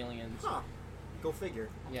Israelis are aliens. Huh. Go figure.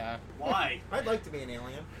 Yeah. Why? I'd like to be an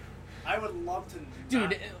alien. I would love to. Dude, not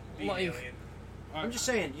be like- an alien. I'm just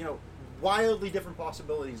saying, wildly different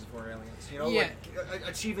possibilities for aliens. Yeah. Like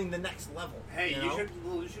achieving the next level. Hey, you you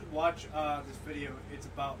know? should watch this video. It's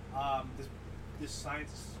about this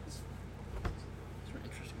science.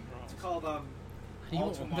 It's called How do you All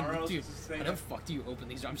open, Tomorrows. dude, It's this thing. how the fuck do you open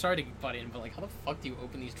these? I'm sorry to butt in, but like, how the fuck do you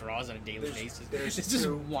open these drawers on a daily basis? there's It's just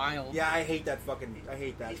two. wild. Yeah, I hate that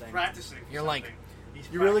He's thing. practicing. for You're like- something. He's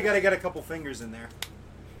You really got to practicing. get a couple fingers in there.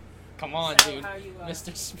 Come on, So dude, how you,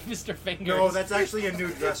 Mr. Fingers. No, that's actually a new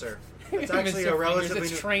dresser. It's actually Mr. a relatively Fingers,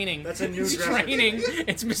 new. it's training. That's a new it's dresser. training.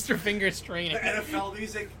 It's Mr. Fingers training. The NFL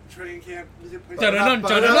music training camp music. plays- Dun-dun-dun,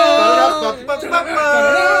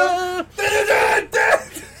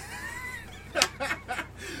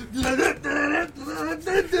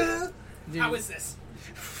 Dude, How is this?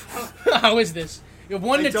 how is this?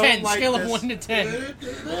 1 I to don't 10, like scale of this. 1 to 10.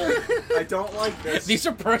 I don't like this. These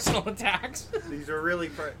are personal attacks. These are really.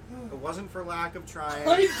 It wasn't for lack of trying.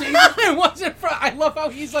 It wasn't for. I love how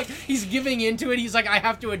he's giving into it. He's like, I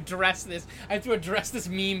have to address this. I have to address this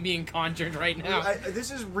meme being conjured right now. This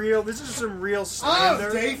is real. This is some real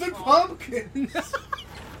slander. David Pumpkin.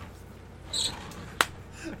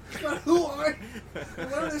 But who are?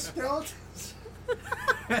 What are the skeletons?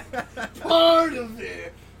 Part of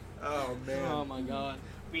it. Oh man. Oh my god.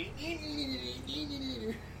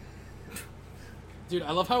 Dude,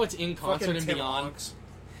 I love how it's in concert Fucking and Tim beyond. Honks.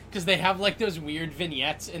 Because they have like those weird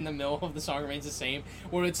vignettes in the middle of the song remains the same,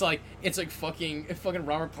 where it's like fucking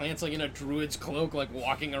Robert Plant's like in a druid's cloak, like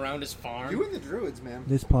walking around his farm. You and the Druids, man.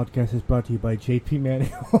 This podcast is brought to you by JP Manning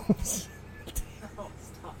Homes.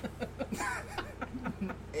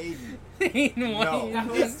 Aiden. No.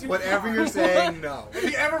 Whatever you're saying, no. Have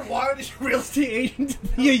you ever wanted a real estate agent to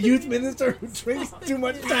be a youth minister who drinks too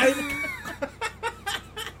much time?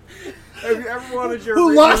 Have you ever wanted your Who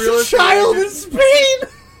real lost a estate child in agent- Spain?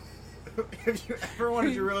 If you ever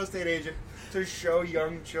wanted your real estate agent to show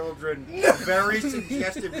young children very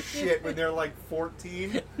suggestive shit when they're like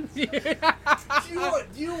 14, Do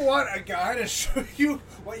you want a guy to show you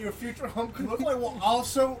what your future home could look like while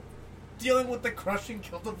also dealing with the crushing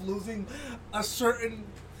guilt of losing a certain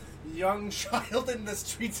young child in the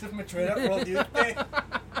streets of Madrid at World Youth Day?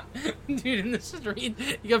 Dude, in the street,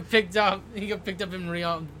 he got picked up. In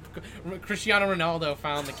Rio. Cristiano Ronaldo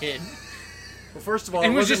found the kid. well, first of all,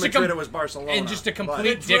 And it was wasn't just a Madrid, it was Barcelona. and just a But complete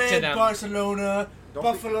dick to Madrid, them. Barcelona, Don't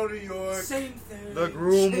Buffalo, New York, Same thing. the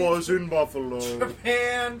groom was in Buffalo.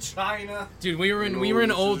 Japan, China. Dude, we were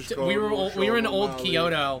in old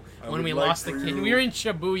Kyoto when we lost the kid. We were in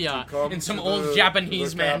Shibuya, and some old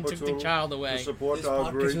Japanese man took the child away. To support This our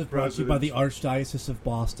podcast great is brought to you by the president. Archdiocese of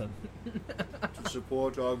Boston. To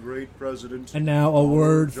support our great president. And now a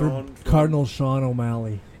word for John Trump. Cardinal Sean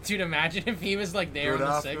O'Malley. Dude, imagine if he was like there Good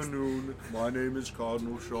on the 6th. afternoon. My name is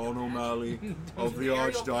Cardinal Sean O'Malley of the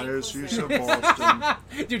Ariel Archdiocese of Peoples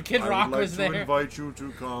Boston. Dude, Kid I Rock would like was to there. invite you to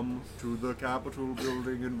come to the Capitol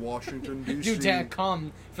building in Washington, D.C. Dude, to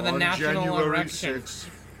come for the on national January erection. 6th.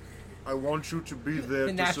 I want you to be there The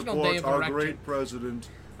to National Day support of our Erection. great president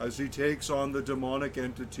as he takes on the demonic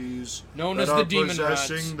entities Known that as are the Demon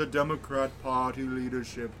possessing Rats. the Democrat Party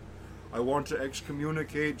leadership. I want to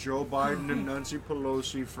excommunicate Joe Biden and Nancy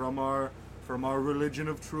Pelosi from our religion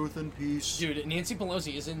of truth and peace. Dude, Nancy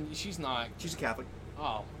Pelosi isn't. She's not. She's a Catholic.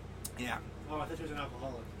 Oh. Yeah. Oh, I thought she was an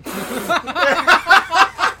alcoholic.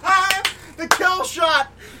 The kill shot!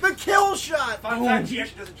 The kill shot! Fun fact, she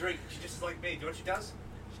actually doesn't drink. She just is like me. Do you know what she does?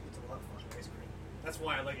 She eats a lot of fucking ice cream. That's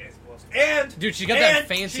why I like Nancy Pelosi. And Dude, she got that and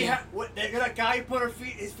fancy- She that guy who put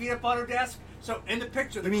his feet up on her desk. So in the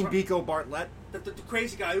picture, You mean Biko Bartlett? the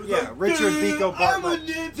crazy guy who was Yeah, like, Richard "Dude, Biko I'm a Bartlett.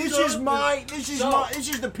 Nancy This is Pelosi." this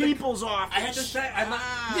is the people's office. I had to say, I'm not.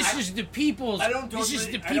 This is the people's. I don't This is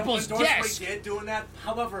endorse the I don't people's endorse desk. what he did doing that.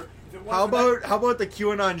 However, if it How wasn't about the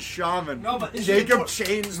QAnon shaman? No, but- Jacob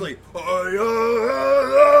Chainsley.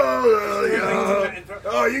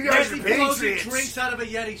 Oh, you guys are Nancy Pelosi patriots. drinks out of a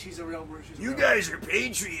Yeti. She's a real. You guys are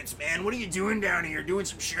patriots, man. What are you doing down here? Doing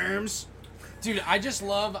some sherms? Dude, I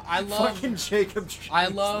love. Fucking Jacob. I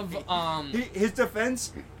love. His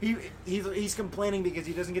defense. He's complaining because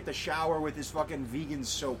he doesn't get to shower with his fucking vegan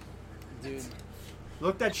soap. Dude.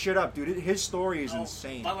 Look that shit up, dude. His story is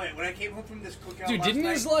insane. By the way, when I came home from this cookout, Dude,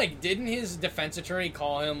 last night, didn't his defense attorney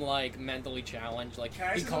call him like mentally challenged? Like Can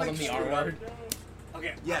I he say called him something the R stupid? word.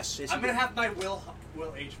 Okay. Yes, yes, I'm he gonna did. have my Will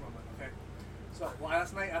H moment. Okay. So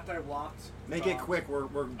last night after I walked. Make it quick. We're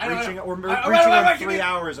I know, breaching. I know. We're Wait, breaching wait, in wait, give 3 me-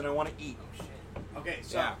 hours, and I want to eat. Okay,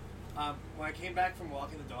 so Yeah. when I came back from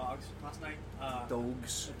walking the dogs last night,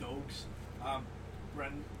 Dogs. the dogs,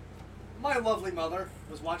 Brendan, my lovely mother,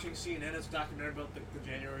 was watching CNN as a documentary about the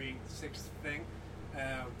January 6th thing.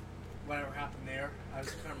 Whatever happened there. I was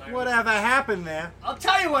kind of reminded. Whatever happened there? I'll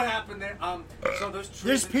tell you what happened there. So those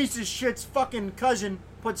This treason- piece of shit's fucking cousin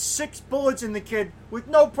put 6 bullets in the kid with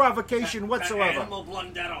no provocation that whatsoever. Animal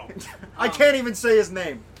Blundetto. I can't even say his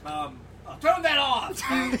name. Turn that off.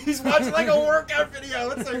 He's watching like a workout video.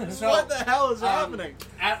 It's like, So, what the hell is happening?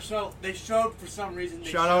 So they showed for some reason.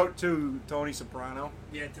 Shout out to Tony Soprano.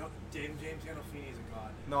 Yeah, James Gandolfini is a god.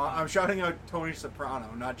 No, I'm shouting out Tony Soprano,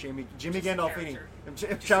 not Jimmy Gandolfini. character.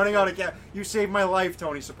 I'm shouting out again. You saved my life,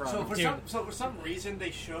 Tony Soprano. So for some reason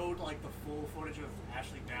they showed like the full footage of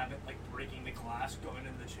Ashley Babbitt like breaking the glass, going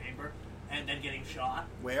into the chamber, and then getting shot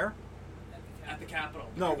Where? at the Capitol.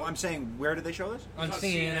 No, I'm saying, where did they show this? On It's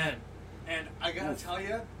CNN. And I gotta tell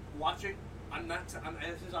you, watching, I'm not. This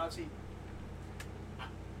is obviously. I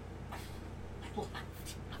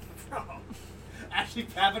laughed. Bro, Ashley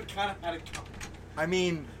Babbitt kind of had it coming. I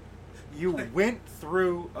mean, you went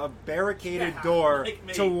through a barricaded Yeah, door like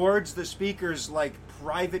me. towards the speaker's like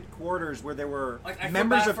private quarters where there were Like I feel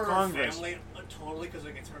members bad of for Congress. her family, totally, because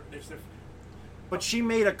like it's her. There's their. But she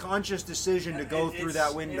made a conscious decision to go It's- through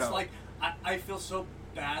that window. It's like I feel so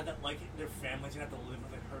bad that like their family's gonna have to live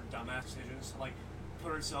with like, her dumbass decisions. Like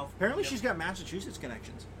put herself. Apparently, she's got Massachusetts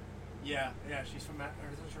connections. Yeah, she's from. Or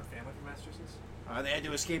isn't her family from Massachusetts? They had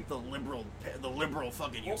to escape the liberal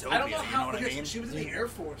fucking Well, utopia. I don't know you how. know what I because mean? She was in the Air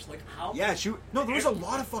Force. Like how? Yeah, there was a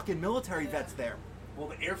lot of fucking military vets there. Well,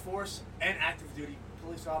 the Air Force and active duty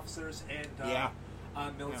police officers and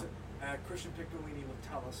military. Christian Piccolini will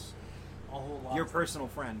tell us a whole lot. Your personal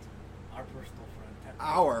friend. Our personal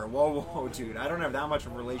friend. Whoa, dude! I don't have that much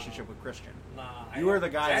of a relationship with Christian. Nah, You are the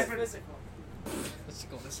guy. That's that- physical.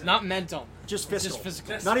 Physical. Listen. Not mental. Just fiscal. Just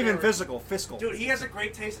physical. Just Not even spirit. physical. Fiscal. Dude, he has a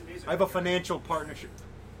great taste in music. I have a financial partnership.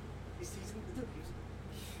 He's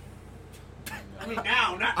I mean,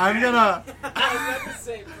 now, not I'm then. gonna. I was about to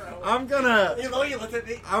say, bro. I'm gonna. You know, you looked at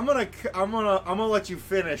me. I'm gonna let you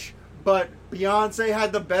finish. But Beyonce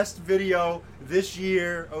had the best video this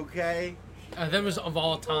year. Okay. That was of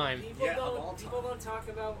all time. People, Yeah, of all don't, people time. don't talk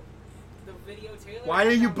about the video Taylor. Why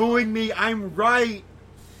are you booing me? I'm right.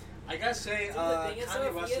 I gotta say, Dude, the thing is, though,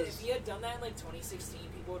 Kanye West if is... he had done that in like 2016,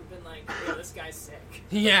 people would have been like, "Yo, this guy's sick."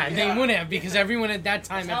 Yeah, they Yeah. would have, because everyone at that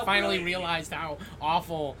time That's had how finally brilliant he is. realized how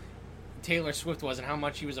awful Taylor Swift was and how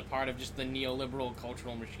much he was a part of just the neoliberal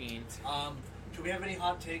cultural machine. Do we have any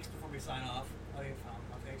hot takes before we sign off? I think hot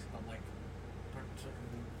takes about like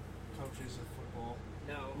certain coaches of football.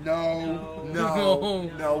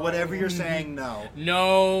 No. Whatever you're saying, no.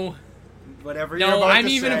 No. Whatever you're No, about I'm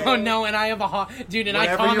to even say. about no, and I have a hot dude, and I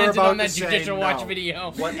Whatever you're commented about on that to say, Judicial Watch no.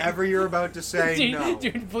 video. Whatever you're about to say, dude, no.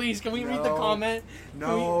 dude, please, can we read the No. comment?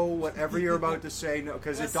 No, whatever you're about to say, no,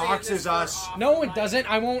 because it doxes us. No, it doesn't.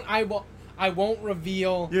 I won't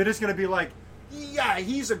reveal. You're just gonna be like, yeah,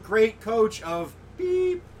 he's a great coach of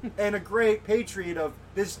beep and a great patriot of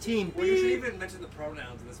this team. Well, you should Beep. even mention the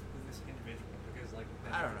pronouns of this individual because, like,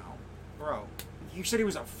 I don't know, bro. You said he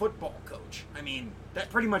was a football coach. I mean, that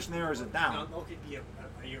pretty much narrows it down. No, could be a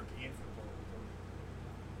European football.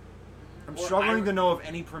 I'm Or struggling to know of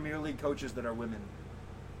any Premier League coaches that are women.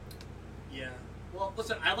 Yeah. Well,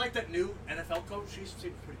 listen, I like that new NFL coach. She's pretty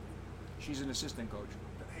good. She's an assistant coach.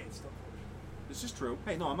 But hey, it's still coach. This is true.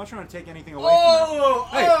 Hey, no, I'm not trying to take anything away from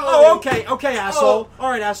her. Hey, okay, asshole. All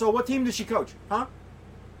right, asshole. What team does she coach? Huh?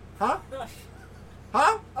 Huh?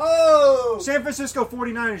 Oh! San Francisco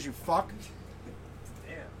 49ers, you fuck.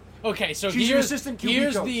 Okay, so She's an assistant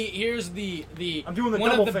QB coach. here's the I'm doing the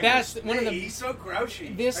one double of the fingers. best one of the He's so grouchy.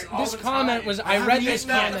 this like, all this the comment time. was I read this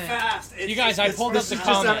Not comment. fast. You guys, I pulled up this the is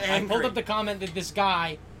just comment. I'm I angry. pulled up the comment that this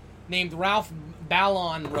guy named Ralph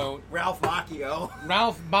Ballon wrote. Ralph Macchio.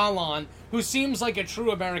 Ralph Ballon, who seems like a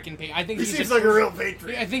true American patriot. I think He he's seems like a real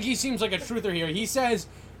patriot. I think he seems like a truther here. He says,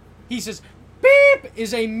 beep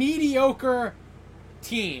is a mediocre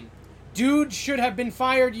team. Dude should have been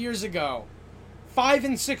fired years ago.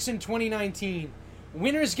 5-6 in 2019.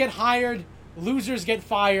 Winners get hired, losers get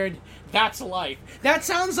fired. That's life. That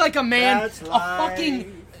sounds like a man, That's a life.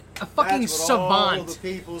 fucking That's what all savant, the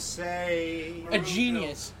people say. a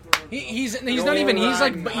genius. He's You're not even. He's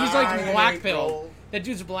like right, black April. pilled. That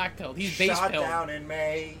dude's black pilled. He's base Shot pilled. down in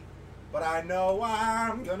May, but I know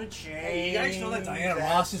I'm gonna change. Hey, you guys know that Diana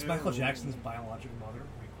that Ross is soon. Michael Jackson's biological mother.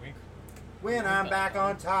 Wink, wink. When I'm back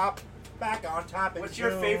on top in What's your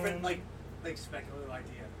June. favorite, like speculative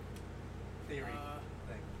idea? Theory.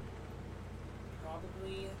 thing?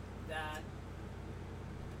 Probably that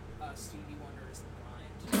Stevie Wonder is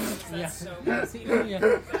blind. Yeah. That's so crazy. Yeah.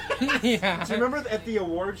 Do you remember at the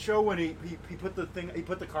award show when he put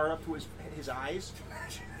the card up to his eyes?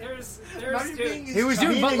 There's Imagine being dude, He was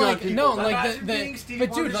Dude, but beating on like people. no, Imagine like being the Stevie but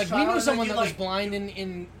dude, Wonder's like we child knew and someone then that you, was like-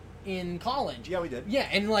 blind in college. Yeah, we did. Yeah,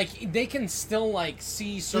 and like they can still like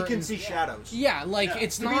see He certain. can see shadows. Yeah, like Yeah.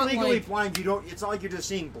 it's To be not legally like blind, you don't. It's not like you're just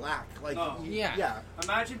seeing black. Like No. Yeah.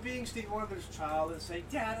 Imagine being Stevie Wonder's child and saying,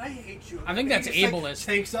 "Dad, I hate you." I think And that's he just, ableist.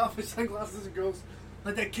 Takes off his sunglasses and goes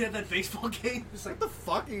like that kid at that baseball game. It's like What the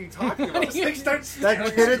fuck are you talking about? This thing starts That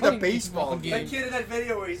staring kid at at the Funny baseball baseball game. that kid in that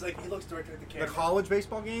video where he's like he looks directly at the The camera. college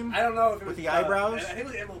baseball game? I don't know if it With was the eyebrows? I think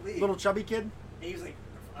it was MLB. Little chubby kid? And he was like,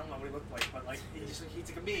 I don't know what he looked like, but like he's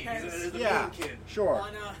like a meme. He's a Yeah. meme kid. Sure.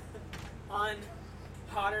 on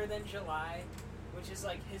Hotter Than July, which is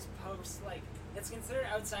like his post, like it's considered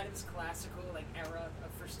outside of his classical like era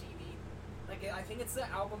for Stevie. Like I think it's the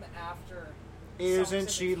album after. Songs Isn't of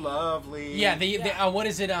the she Key. lovely? yeah, the what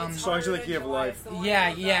is it It's Songs Hotter of the Than Key of July. Life. It's the one yeah,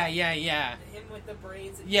 with, yeah, Him with the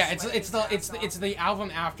braids. And yeah. he's It's sweating it's his the ass it's off. it's the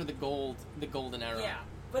album after the golden era. Yeah,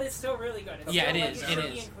 but it's still really good. It's Yeah, still, it like, is, It it should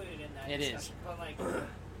is. be included in that It is. discussion. But like,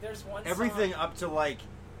 there's one Everything song, up to like,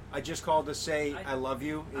 I just called to say I, I- love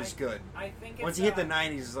you is good. I think it's, Once you hit the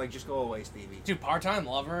 90s, it's like, just go away, Stevie. Dude, Part-Time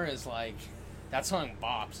Lover is like that song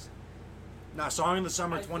bops. Now, Song in the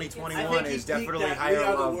Summer I think it's- 2021 I think is he peaked definitely at Higher We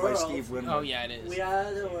Are the Love by World. Steve Winwood. Oh yeah, it is. We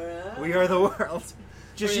are the world. We are the world.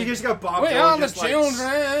 Just you just got Bob We Dylan are the just like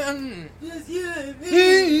children. Yes, you and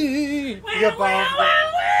me. You got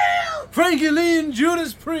Bob. Frankie Lee and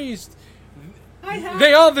Judas Priest.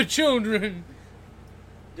 They are the children.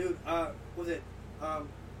 Dude, was it,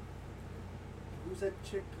 who's that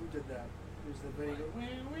chick who did that? Who's the video?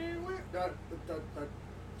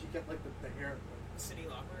 She got like the hair. Cindy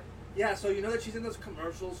Lauper. Yeah, so you know that she's in those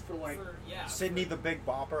commercials for like. Sydney the Big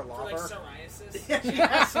Bopper, for like Lopper. psoriasis. Yeah, she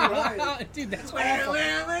has psoriasis. Dude, that's Well, I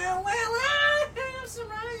have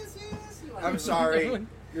psoriasis. I'm sorry.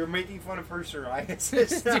 You're making fun of her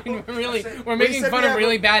psoriasis. Dude, we're We making said fun we of have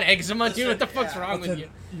really a- bad eczema, dude. What the Listen, fuck's yeah. wrong with Listen,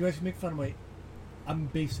 you? you guys make fun of my. I'm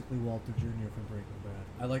basically Walter Jr. from Breaking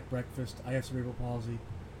Bad. I like breakfast. I have cerebral palsy.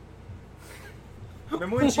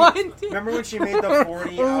 Remember when What? she made the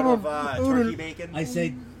 40 out of turkey bacon? I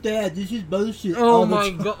say, Dad, this is bullshit. Oh all the my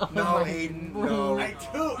time." god. No, Hayden, no. I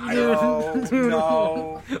do.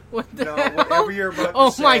 No. What the No, hell? whatever you're about to Oh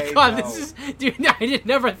say, my god, no. this is. Dude,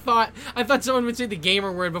 I thought someone would say the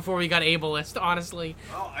gamer word before we got ableist, honestly.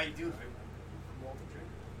 Oh, I do. I'm Walter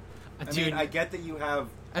Jr. I Dude, mean, I get that you have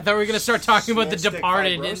I thought we were gonna start talking about The cystic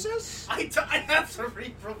Departed. fibrosis? I have cerebral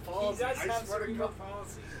He palsy. does I have swear to cerebral God.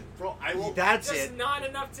 palsy. Bro, I will. That's Just it. not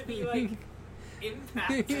enough to be like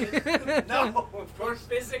impacted. No, of Or course.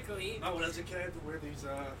 physically No, when I was a kid, I had to wear these.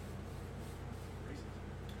 on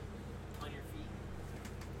your feet.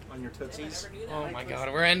 On your Yeah, I tootsies? never knew that. Oh I my was-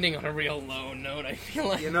 god, we're ending on a real low note, I feel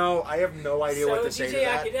like. You know, I have no idea so what to say DJ to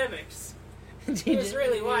that. Academics. It was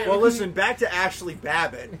really wild. Well, listen, back to Ashley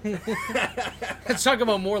Babbitt. Let's talk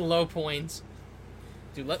about more low points.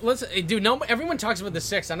 Dude, everyone talks about the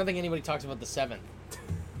 6th. I don't think anybody talks about the 7th.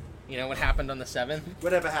 You know what happened on the 7th?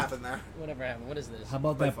 Whatever happened there? Whatever happened. What is this? How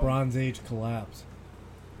about My that phone. Bronze Age collapse?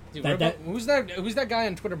 Dude, that- what about, who's that guy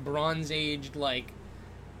on Twitter, Bronze Aged, like,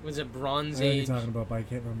 was it Bronze I know what you're Age? talking about, but I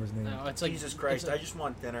can't remember his name. No, it's like Jesus Christ, It's I like, just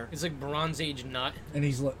want dinner. it's like Bronze Age Nut. And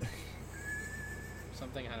he's like,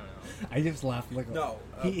 Something, I don't know. I just laughed like No.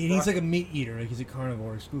 he's like a meat eater. Like he's a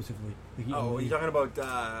carnivore exclusively. Like, he Oh, only- you're talking about the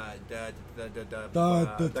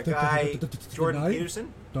guy, Jordan tonight?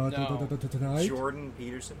 Peterson? Tonight? Jordan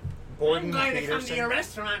Peterson? I'm Gordon going to come to your Peterson?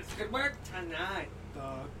 restaurant. Good work tonight.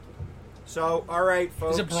 So, alright,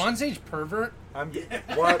 folks. Is it Bronze Age pervert? I'm,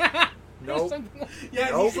 what? Or Nope. something? Yeah,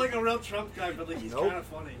 Nope. he's like a real Trump guy, but like he's Nope. kind of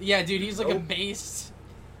funny. Yeah, dude, he's like a Nope. based.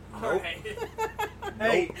 Nope. Alright.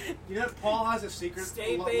 Hey, you know Paul has a secret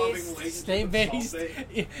Stay loving based. relationship Stay with based. Salt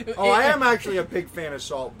Bae. Oh, I am actually a big fan of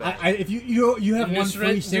Salt Bae. If you have one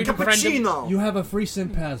free Nusret, sim, dude, Cappuccino! you have a free sim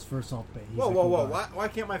pass for Salt Bae. He's Whoa, a whoa, cool whoa! guy. Why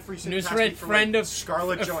can't my free sim pass Nusret, be for, friend like, of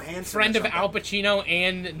Scarlett a Johansson? friend or of something? Al Pacino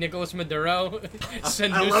and Nicolas Maduro.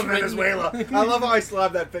 I love Venezuela. I love how I still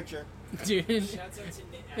have that picture. Dude, Shouts out to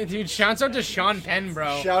Nick. dude, shouts out to Sean Penn,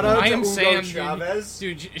 bro. Shout out I to am Hugo Sam, Chavez.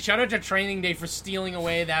 Dude, shout out to Training Day for stealing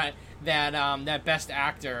away that best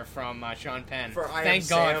actor from Sean Penn. For I Am Thank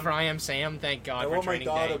God Sam. for I Am Sam. Thank God I for want my Training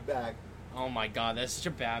daughter Day. back. Oh my God, that's such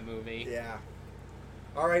a bad movie. Yeah.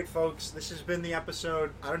 All right, folks. This has been the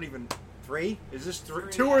episode. I don't even. 3? Is this 3?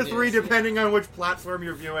 Three, 2 or yeah. 3, depending on which platform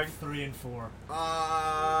you're viewing. 3 and 4.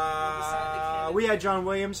 We had John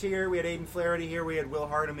Williams here. We had Aiden Flaherty here. We had Will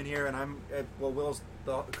Hardiman here, and I'm Will's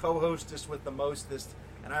the co-hostess with the mostest,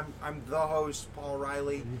 and I'm the host, Paul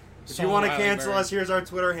Riley. If you Saul want to Riley cancel Bird. us, here's our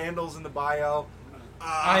Twitter handles in the bio.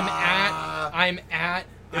 I'm at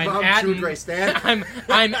Chudre Stan.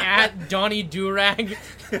 I'm at Donnie Durag.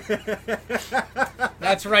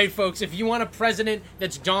 That's right, folks. If you want a president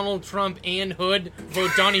that's Donald Trump and Hood,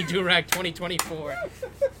 vote Donnie Durag 2024.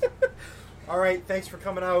 All right, thanks for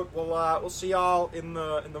coming out. We'll see y'all in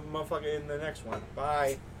the next one.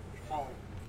 Bye. Paul.